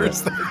Barker did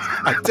Hunters. it.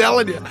 I'm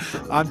telling you.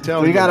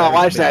 We gotta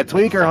watch that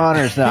tweaker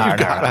hunters now. You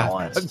gotta.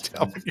 I'm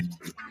telling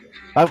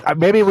you.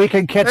 Maybe we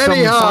can catch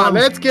Anyhow, some.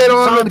 let's get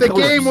on with the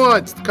clips. game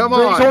once. Come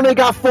He's on. only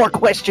got 4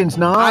 questions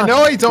now. I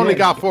know he's only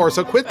got 4,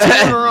 so quit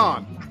turning her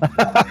on.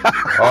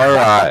 All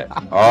right.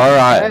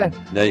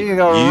 Now, You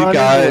go you run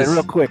guys, into it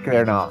real quick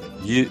there now.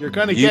 You're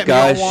gonna you get me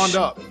all guys wound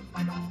up.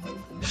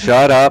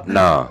 Shut up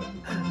now.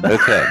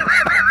 Okay.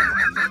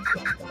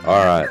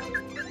 All right.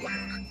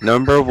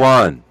 Number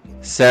 1.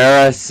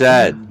 Sarah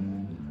said,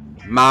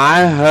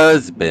 "My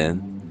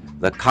husband,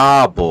 the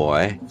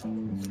cowboy,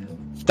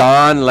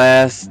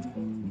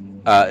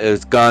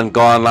 is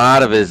gone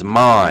out of his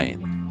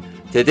mind.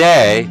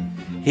 Today,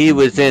 he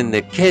was in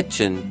the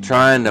kitchen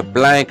trying to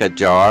blank a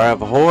jar of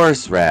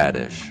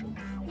horseradish."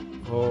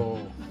 Oh.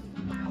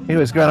 He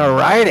was gonna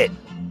ride it.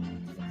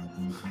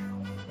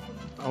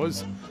 I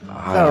was.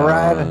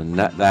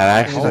 That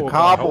actually, He's a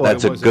cowboy.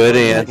 that's a good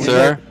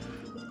answer.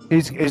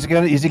 Is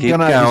he Keep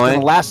gonna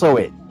going. lasso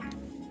it?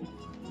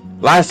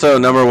 Lasso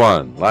number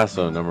 1.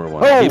 Lasso number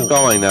 1. Oh. Keep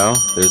going now.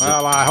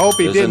 Well, I hope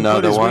he there's didn't put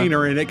another his one.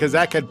 wiener in it, because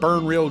that could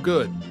burn real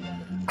good.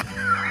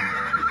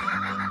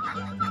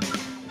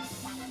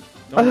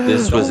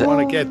 This was Don't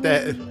want to get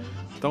that.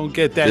 Don't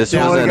get that. This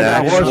down. was an Get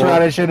that actual-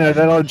 horseradish in a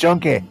little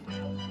junkie.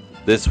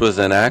 This was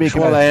an Speaking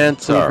actual of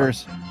answer.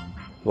 tweakers.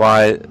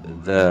 Why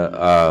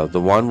the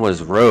one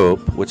was rope,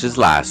 which is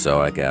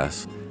lasso, I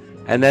guess,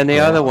 and then the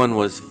other one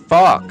was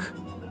fuck.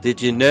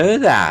 Did you know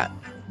that?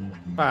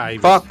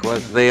 Fuck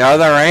was the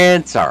other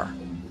answer.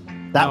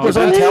 That No, was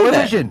on that's-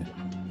 television.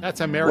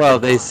 That's American. Well,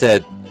 they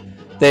said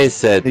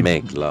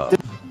make love.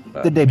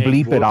 Did they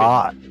bleep it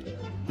out?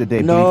 Did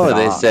they? No, bleep it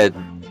they out? said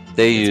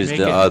they used make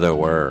the it- other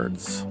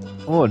words.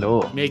 Oh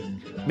no. Make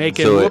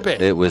it So whoop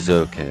it. it was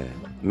okay.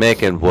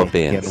 Making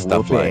whoopee and Making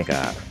stuff whoopee. like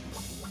that.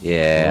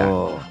 Yeah.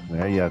 Oh,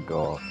 there you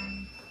go.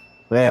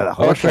 Yeah, the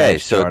Okay,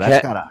 horseradish so jar,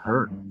 that's gotta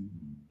hurt.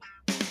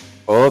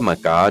 Oh my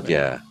God,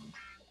 yeah.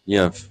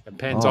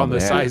 Depends Oh, on the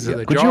man. size of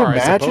the Could you jar, I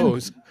imagine?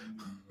 suppose.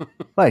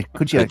 Like,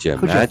 could you imagine?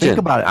 think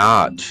about it?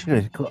 Ouch.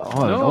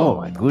 Oh, No. oh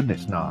my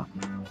goodness, no.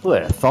 Who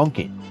would have thunk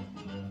it?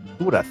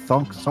 Who would have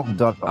thunk something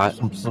done?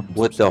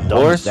 Would the dumb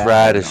as that,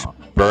 horseradish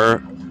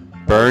no.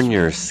 burn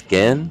your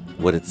skin?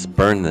 Would it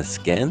burn the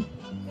skin?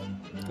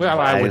 Well,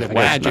 I would guess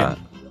imagine. not.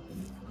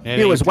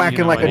 He was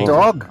whacking like a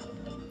dog.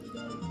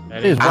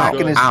 He was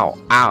whacking his. Ow.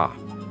 No,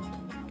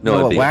 No,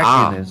 it'd what be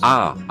whacking is.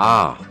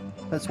 ah.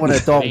 That's when a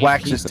dog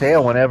whacks his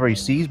tail whenever he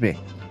sees me.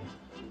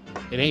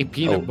 It ain't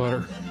peanut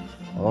butter.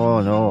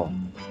 Oh no.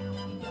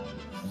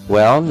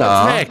 Well,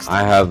 no. next?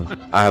 I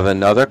have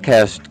another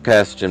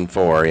question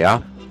for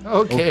you.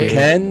 Okay.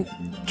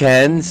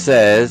 Ken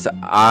says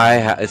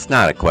it's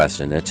not a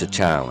question, it's a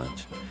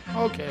challenge.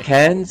 Okay.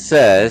 Ken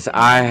says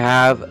I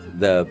have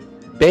the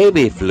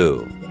baby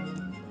flu.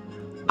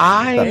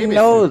 I Baby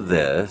know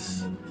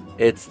this.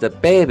 It's the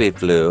baby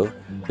flu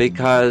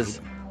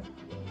because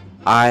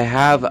I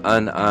have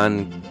an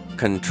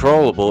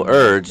uncontrollable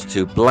urge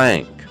to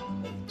blank.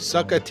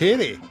 Suck a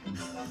titty.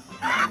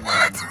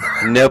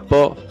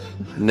 Nipple,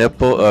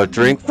 Nipple.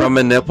 Drink from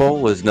a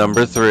nipple was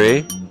number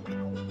 3.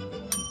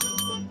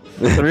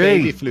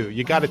 Baby flu.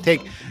 You got to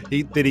take.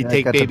 Did he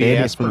take got the baby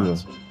baby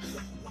aspirins?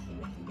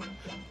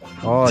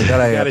 Oh, you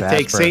gotta, You got to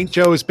take St.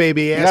 Joe's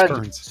baby You gotta-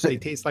 aspirins. They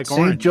taste like St.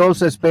 orange.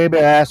 Joseph's baby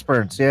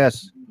aspirins.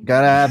 Yes,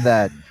 gotta have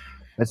that.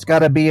 It's got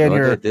to be in No,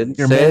 your they didn't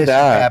your say medicine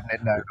that.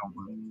 cabinet now.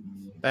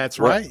 That's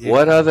What, right.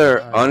 what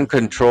other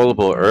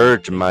uncontrollable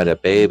urge might a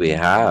baby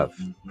have?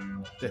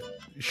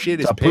 Shit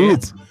is a poop.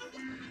 pants.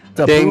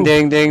 Ding, poop.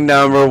 ding, ding.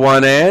 Number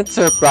 1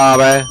 answer,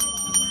 Bobby.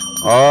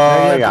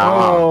 Oh, There you yeah.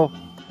 go.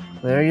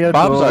 There you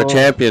Bob's go. our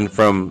champion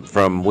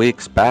from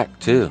weeks back,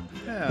 too.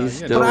 He's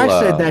still. But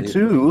I said that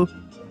too.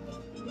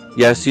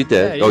 Yes, you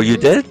did. Yeah, Oh, you you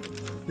did?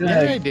 Yeah,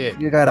 I did.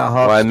 You got a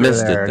huckster Well, I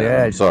missed there. it then.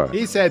 Yeah. I'm sorry.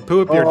 He said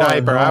poop your Oh,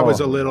 diaper. I no. was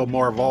a little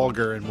more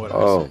vulgar in what I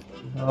Oh. said.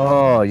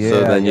 Oh yeah.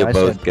 So then you yeah, I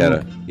both said get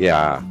poop. it.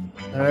 Yeah.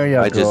 There you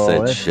I go. just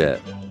said That's-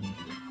 shit.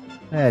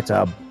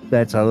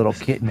 That's a little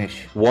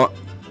kittenish.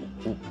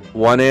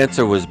 One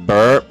answer was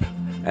burp,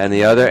 and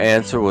the other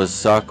answer was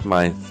suck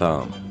my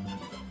thumb.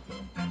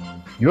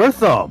 Your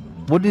thumb.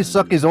 Wouldn't he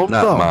suck his own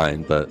Not thumb?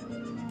 mine, but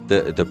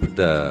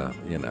the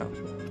you know.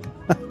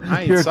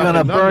 I ain't You're sucking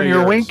gonna none burn of your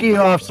yours. winky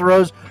off,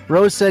 Rose.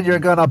 Rose said you're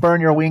gonna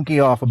burn your winky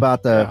off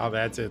about the Oh,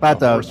 that's it. about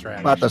the the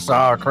horseradish. about the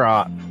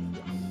sauerkraut.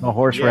 No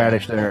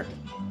horseradish Yeah. there.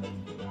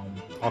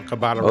 Talk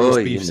about a Oh, roast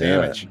you beef know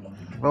sandwich.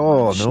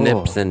 Oh no.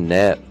 Schnips and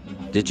nip.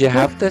 Did you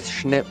have the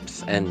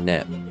schnips and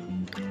nip?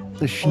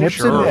 The schnips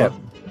sure. and nip.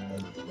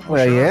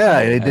 Well,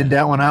 yeah, they did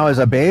that when I was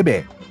a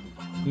baby.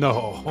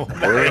 No. No.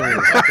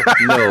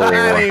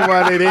 That ain't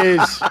what it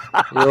is.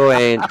 You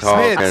ain't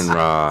talking Snits.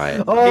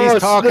 right. Oh,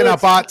 He's talking snits.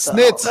 about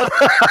snits.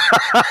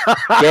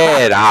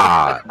 Get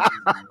out.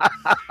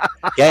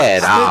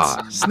 Get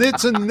out.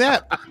 Snits and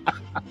nip.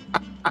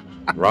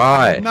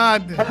 Right.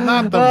 Not the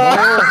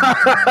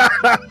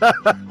more.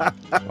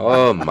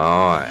 Oh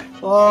my.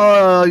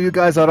 Oh, you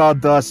guys are all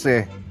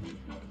dusty.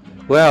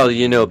 Well,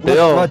 you know,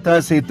 Bill What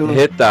does he do?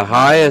 hit the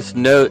highest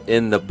note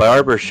in the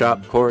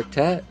barbershop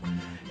quartet.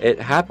 It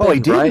happened Oh, he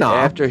did right not.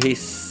 after he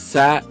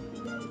sat.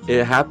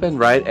 It happened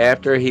right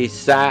after he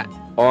sat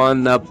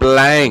on the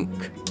blank.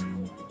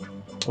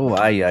 Oh,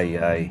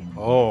 ay.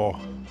 Oh,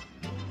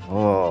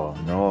 Oh,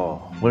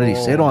 no. What did he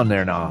sit on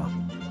there now?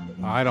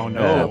 I don't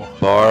know.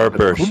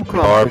 Barbershop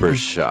What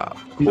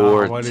did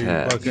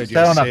quartet. what could He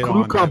sat on a sit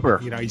cucumber.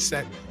 You know, he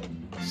sat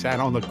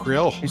on the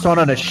grill. He sat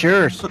on the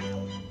shears.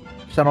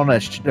 Sat on the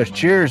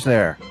shears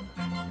there.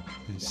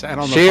 He sat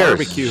on the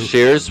barbecue.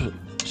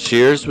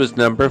 Shears was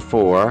number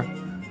 4.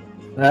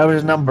 That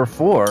was number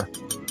 4.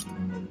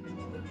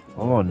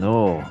 Oh,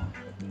 no.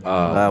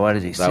 Why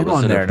did he That sit was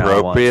on an there now?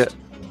 appropriate.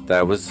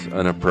 That was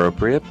an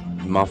appropriate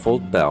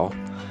muffled bell.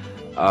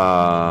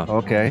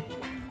 Okay.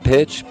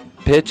 Pitch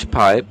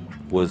pipe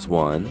was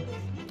one.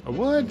 A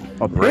what?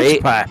 A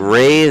pitch pipe.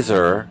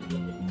 Razor,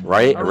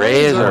 right? A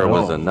Razor razor.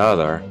 was Oh.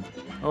 another.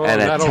 Oh,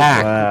 And that'll-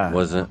 attack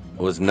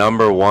was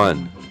number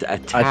 1.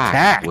 Attack,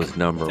 Attack. was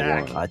number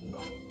Attack. 1.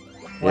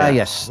 Well,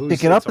 Yeah. you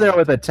stick it up there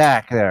with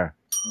attack there.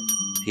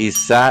 He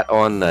sat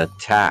on the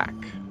tack.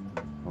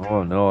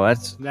 Oh no,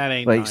 that's That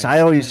ain't like nice. I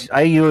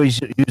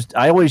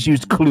always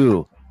used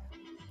clue.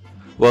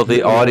 Well,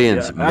 the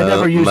audience. I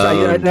never used I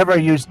moaned. never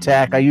used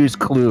tack. I used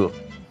clue.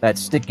 That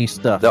sticky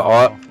stuff.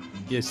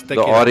 You stick The it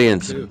up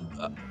audience. too.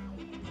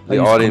 The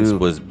used audience glue.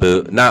 was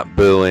not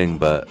booing,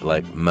 but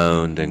like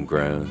moaned and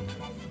groaned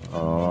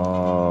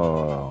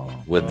Oh.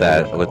 with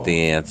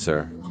the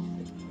answer.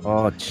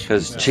 Oh,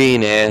 Because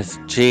Gene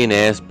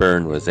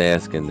Aspern was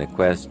asking the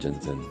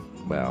questions, and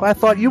well, I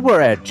thought you were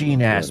at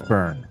Gene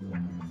Aspern.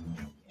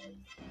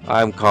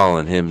 I'm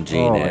calling him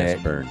Gene Oh, Ed.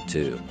 Aspern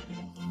too.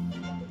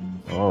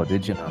 Oh,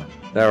 did you know?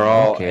 They're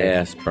all Okay.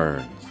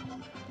 Aspern.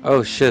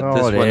 Oh shit! Oh,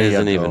 This one there you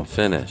isn't go. even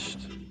finished.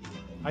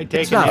 I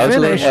take It's an not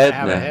aspirin finished. when I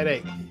have a Edna.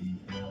 headache.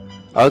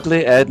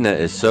 Ugly Edna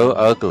is so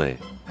ugly.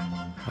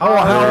 Oh,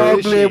 how Where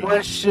is ugly she?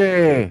 was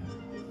she?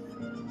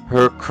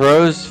 Her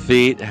crow's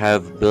feet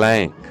have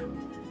blank.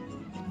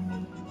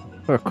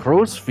 Her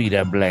crow's feet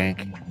are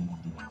blank.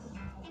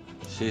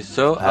 She's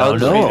so I don't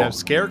ugly. know. Feet have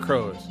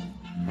scarecrows.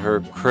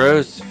 Her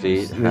crow's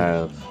feet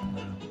have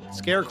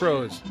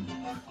Scarecrows.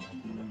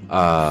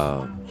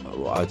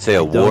 I'd say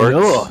a Don't warts.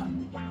 know.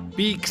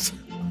 Beaks.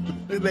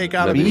 They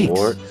got Maybe beaks.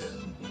 warts.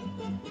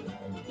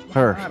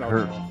 Her I don't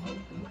her. know.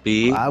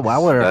 Beaks. Why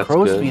would her That's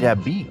crow's good. feet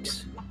have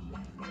beaks?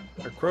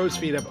 Her crow's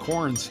feet have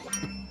corns.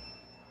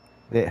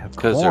 They have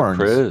Because they're corns.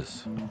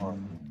 crows.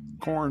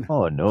 Corn.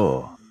 Oh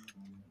no.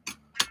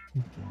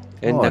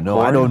 Isn't Oh the no,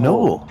 I don't cornhole?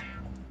 know.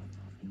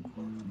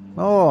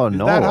 Oh Is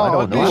no, that how I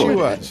don't ugly know. she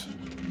was?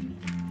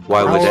 Why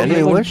How would ugly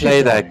anyone was she,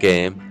 play though? that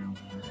game?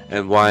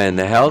 And why in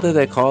the hell do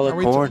they call it Are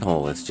we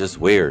cornhole? It's just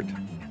weird.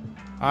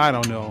 I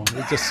don't know.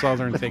 It's a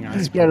southern thing, I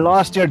You suppose.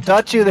 lost your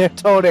Dutchie there,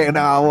 Tony,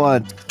 now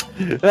one.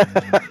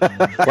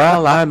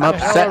 Well, I'm What the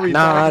hell upset are we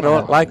now. I talking don't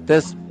about? like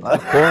this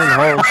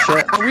cornhole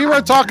shit. We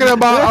were talking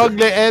about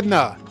Ugly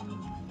Edna.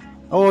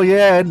 Oh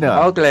yeah, no.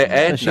 Ugly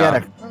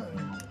Edna.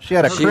 She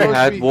had a She crick.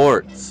 had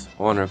warts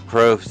on her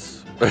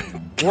crow's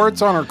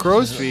Warts on her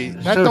crow's feet.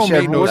 That So don't she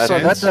had make no warts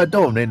on- sense. That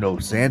don't make no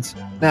sense.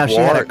 Now, if she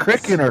had a Warts.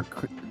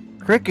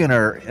 crick in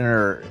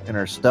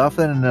her stuff,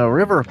 then the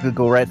river could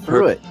go right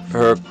through it.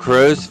 Her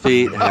crow's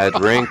feet had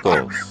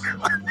wrinkles.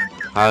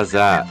 How's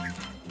that?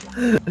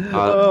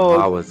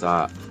 How was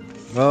that?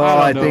 Oh,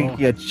 I think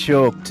you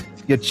choked.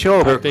 You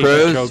choked. Her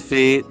crow's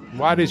feet.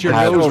 Why does your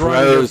had nose run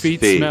and your crow's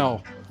feet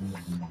smell?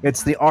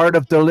 It's the art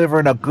of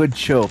delivering a good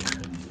choke.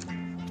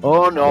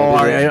 Oh no,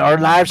 What is it? our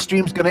live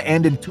stream's gonna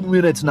end in 2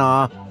 minutes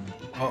now.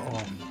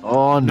 Uh-oh.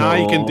 Oh no. Now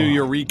you can do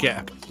your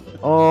recap.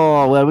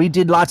 Oh well, we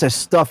did lots of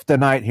stuff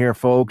tonight here,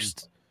 folks.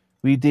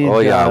 We did. Oh,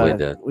 yeah, we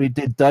did. We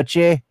did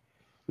Dutchie.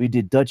 We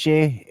did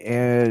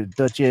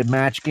Dutchie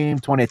match game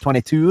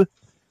 2022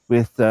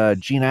 with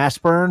Gene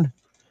Aspern.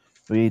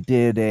 We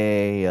did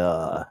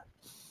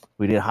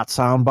hot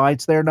sound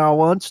bites there now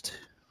once.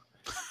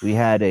 We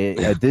had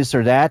a this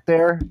or that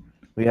there.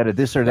 We had a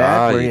this or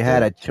that where you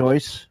had a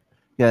choice.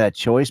 You had a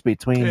choice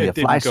between It the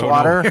didn't fly go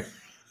swatter, nowhere.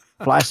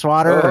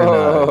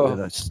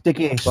 and a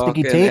sticky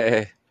Fucking tape.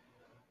 A.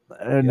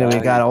 And then we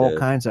Yeah, got you all did.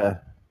 kinds of.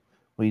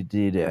 We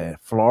did a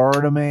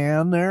Florida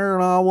man there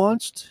now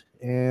once,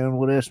 and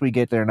what else we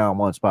get there now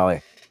once,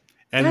 Polly?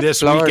 And That this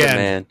Florida weekend,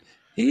 man,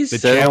 he's the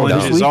so challenge dumb.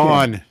 is This weekend.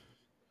 on.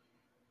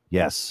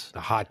 Yes, The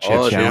hot chip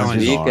Oh, challenge.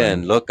 this is on.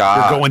 weekend, look You're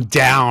out. going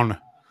down,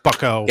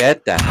 bucko.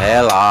 Get the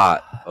hell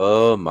out.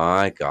 Oh,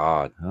 my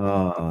God.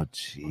 Oh,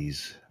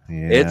 jeez.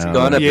 Yeah. It's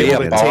going to Be be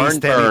able a to barn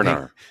taste anything.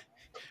 burner.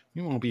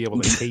 You won't be able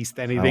to taste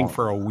anything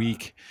for a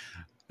week.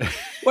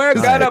 We're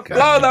going to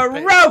blow the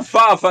roof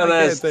off of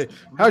this.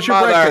 How's your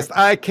mother. breakfast?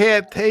 I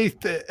can't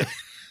taste it.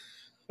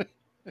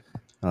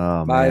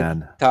 Oh My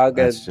man. tug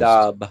That's is just-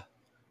 dub.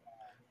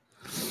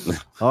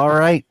 All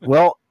right.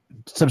 Well,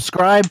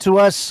 subscribe to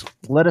us.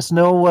 Let us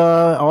know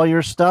all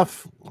your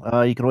stuff.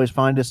 You can always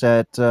find us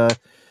at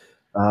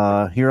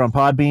here on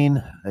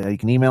Podbean. You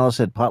can email us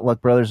at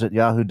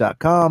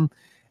potluckbrothers@yahoo.com.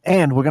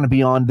 And we're going to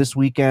be on this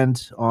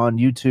weekend on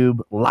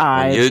YouTube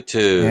live. On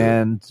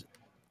YouTube.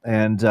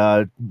 And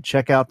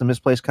check out the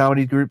Misplaced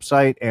Comedy Group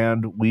site,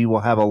 and we will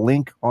have a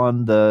link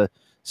on the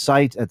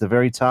site at the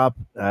very top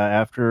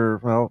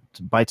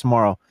by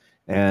tomorrow,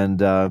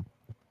 and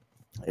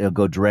it'll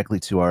go directly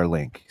to our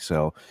link.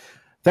 So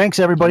thanks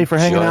everybody for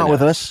hanging Join out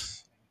with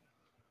us.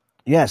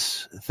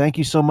 Yes, thank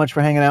you so much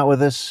for hanging out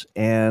with us,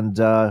 and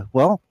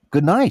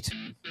good night.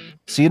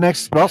 See you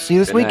this Good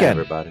night, weekend.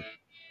 everybody.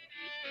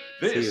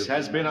 This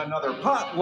has been another Potluck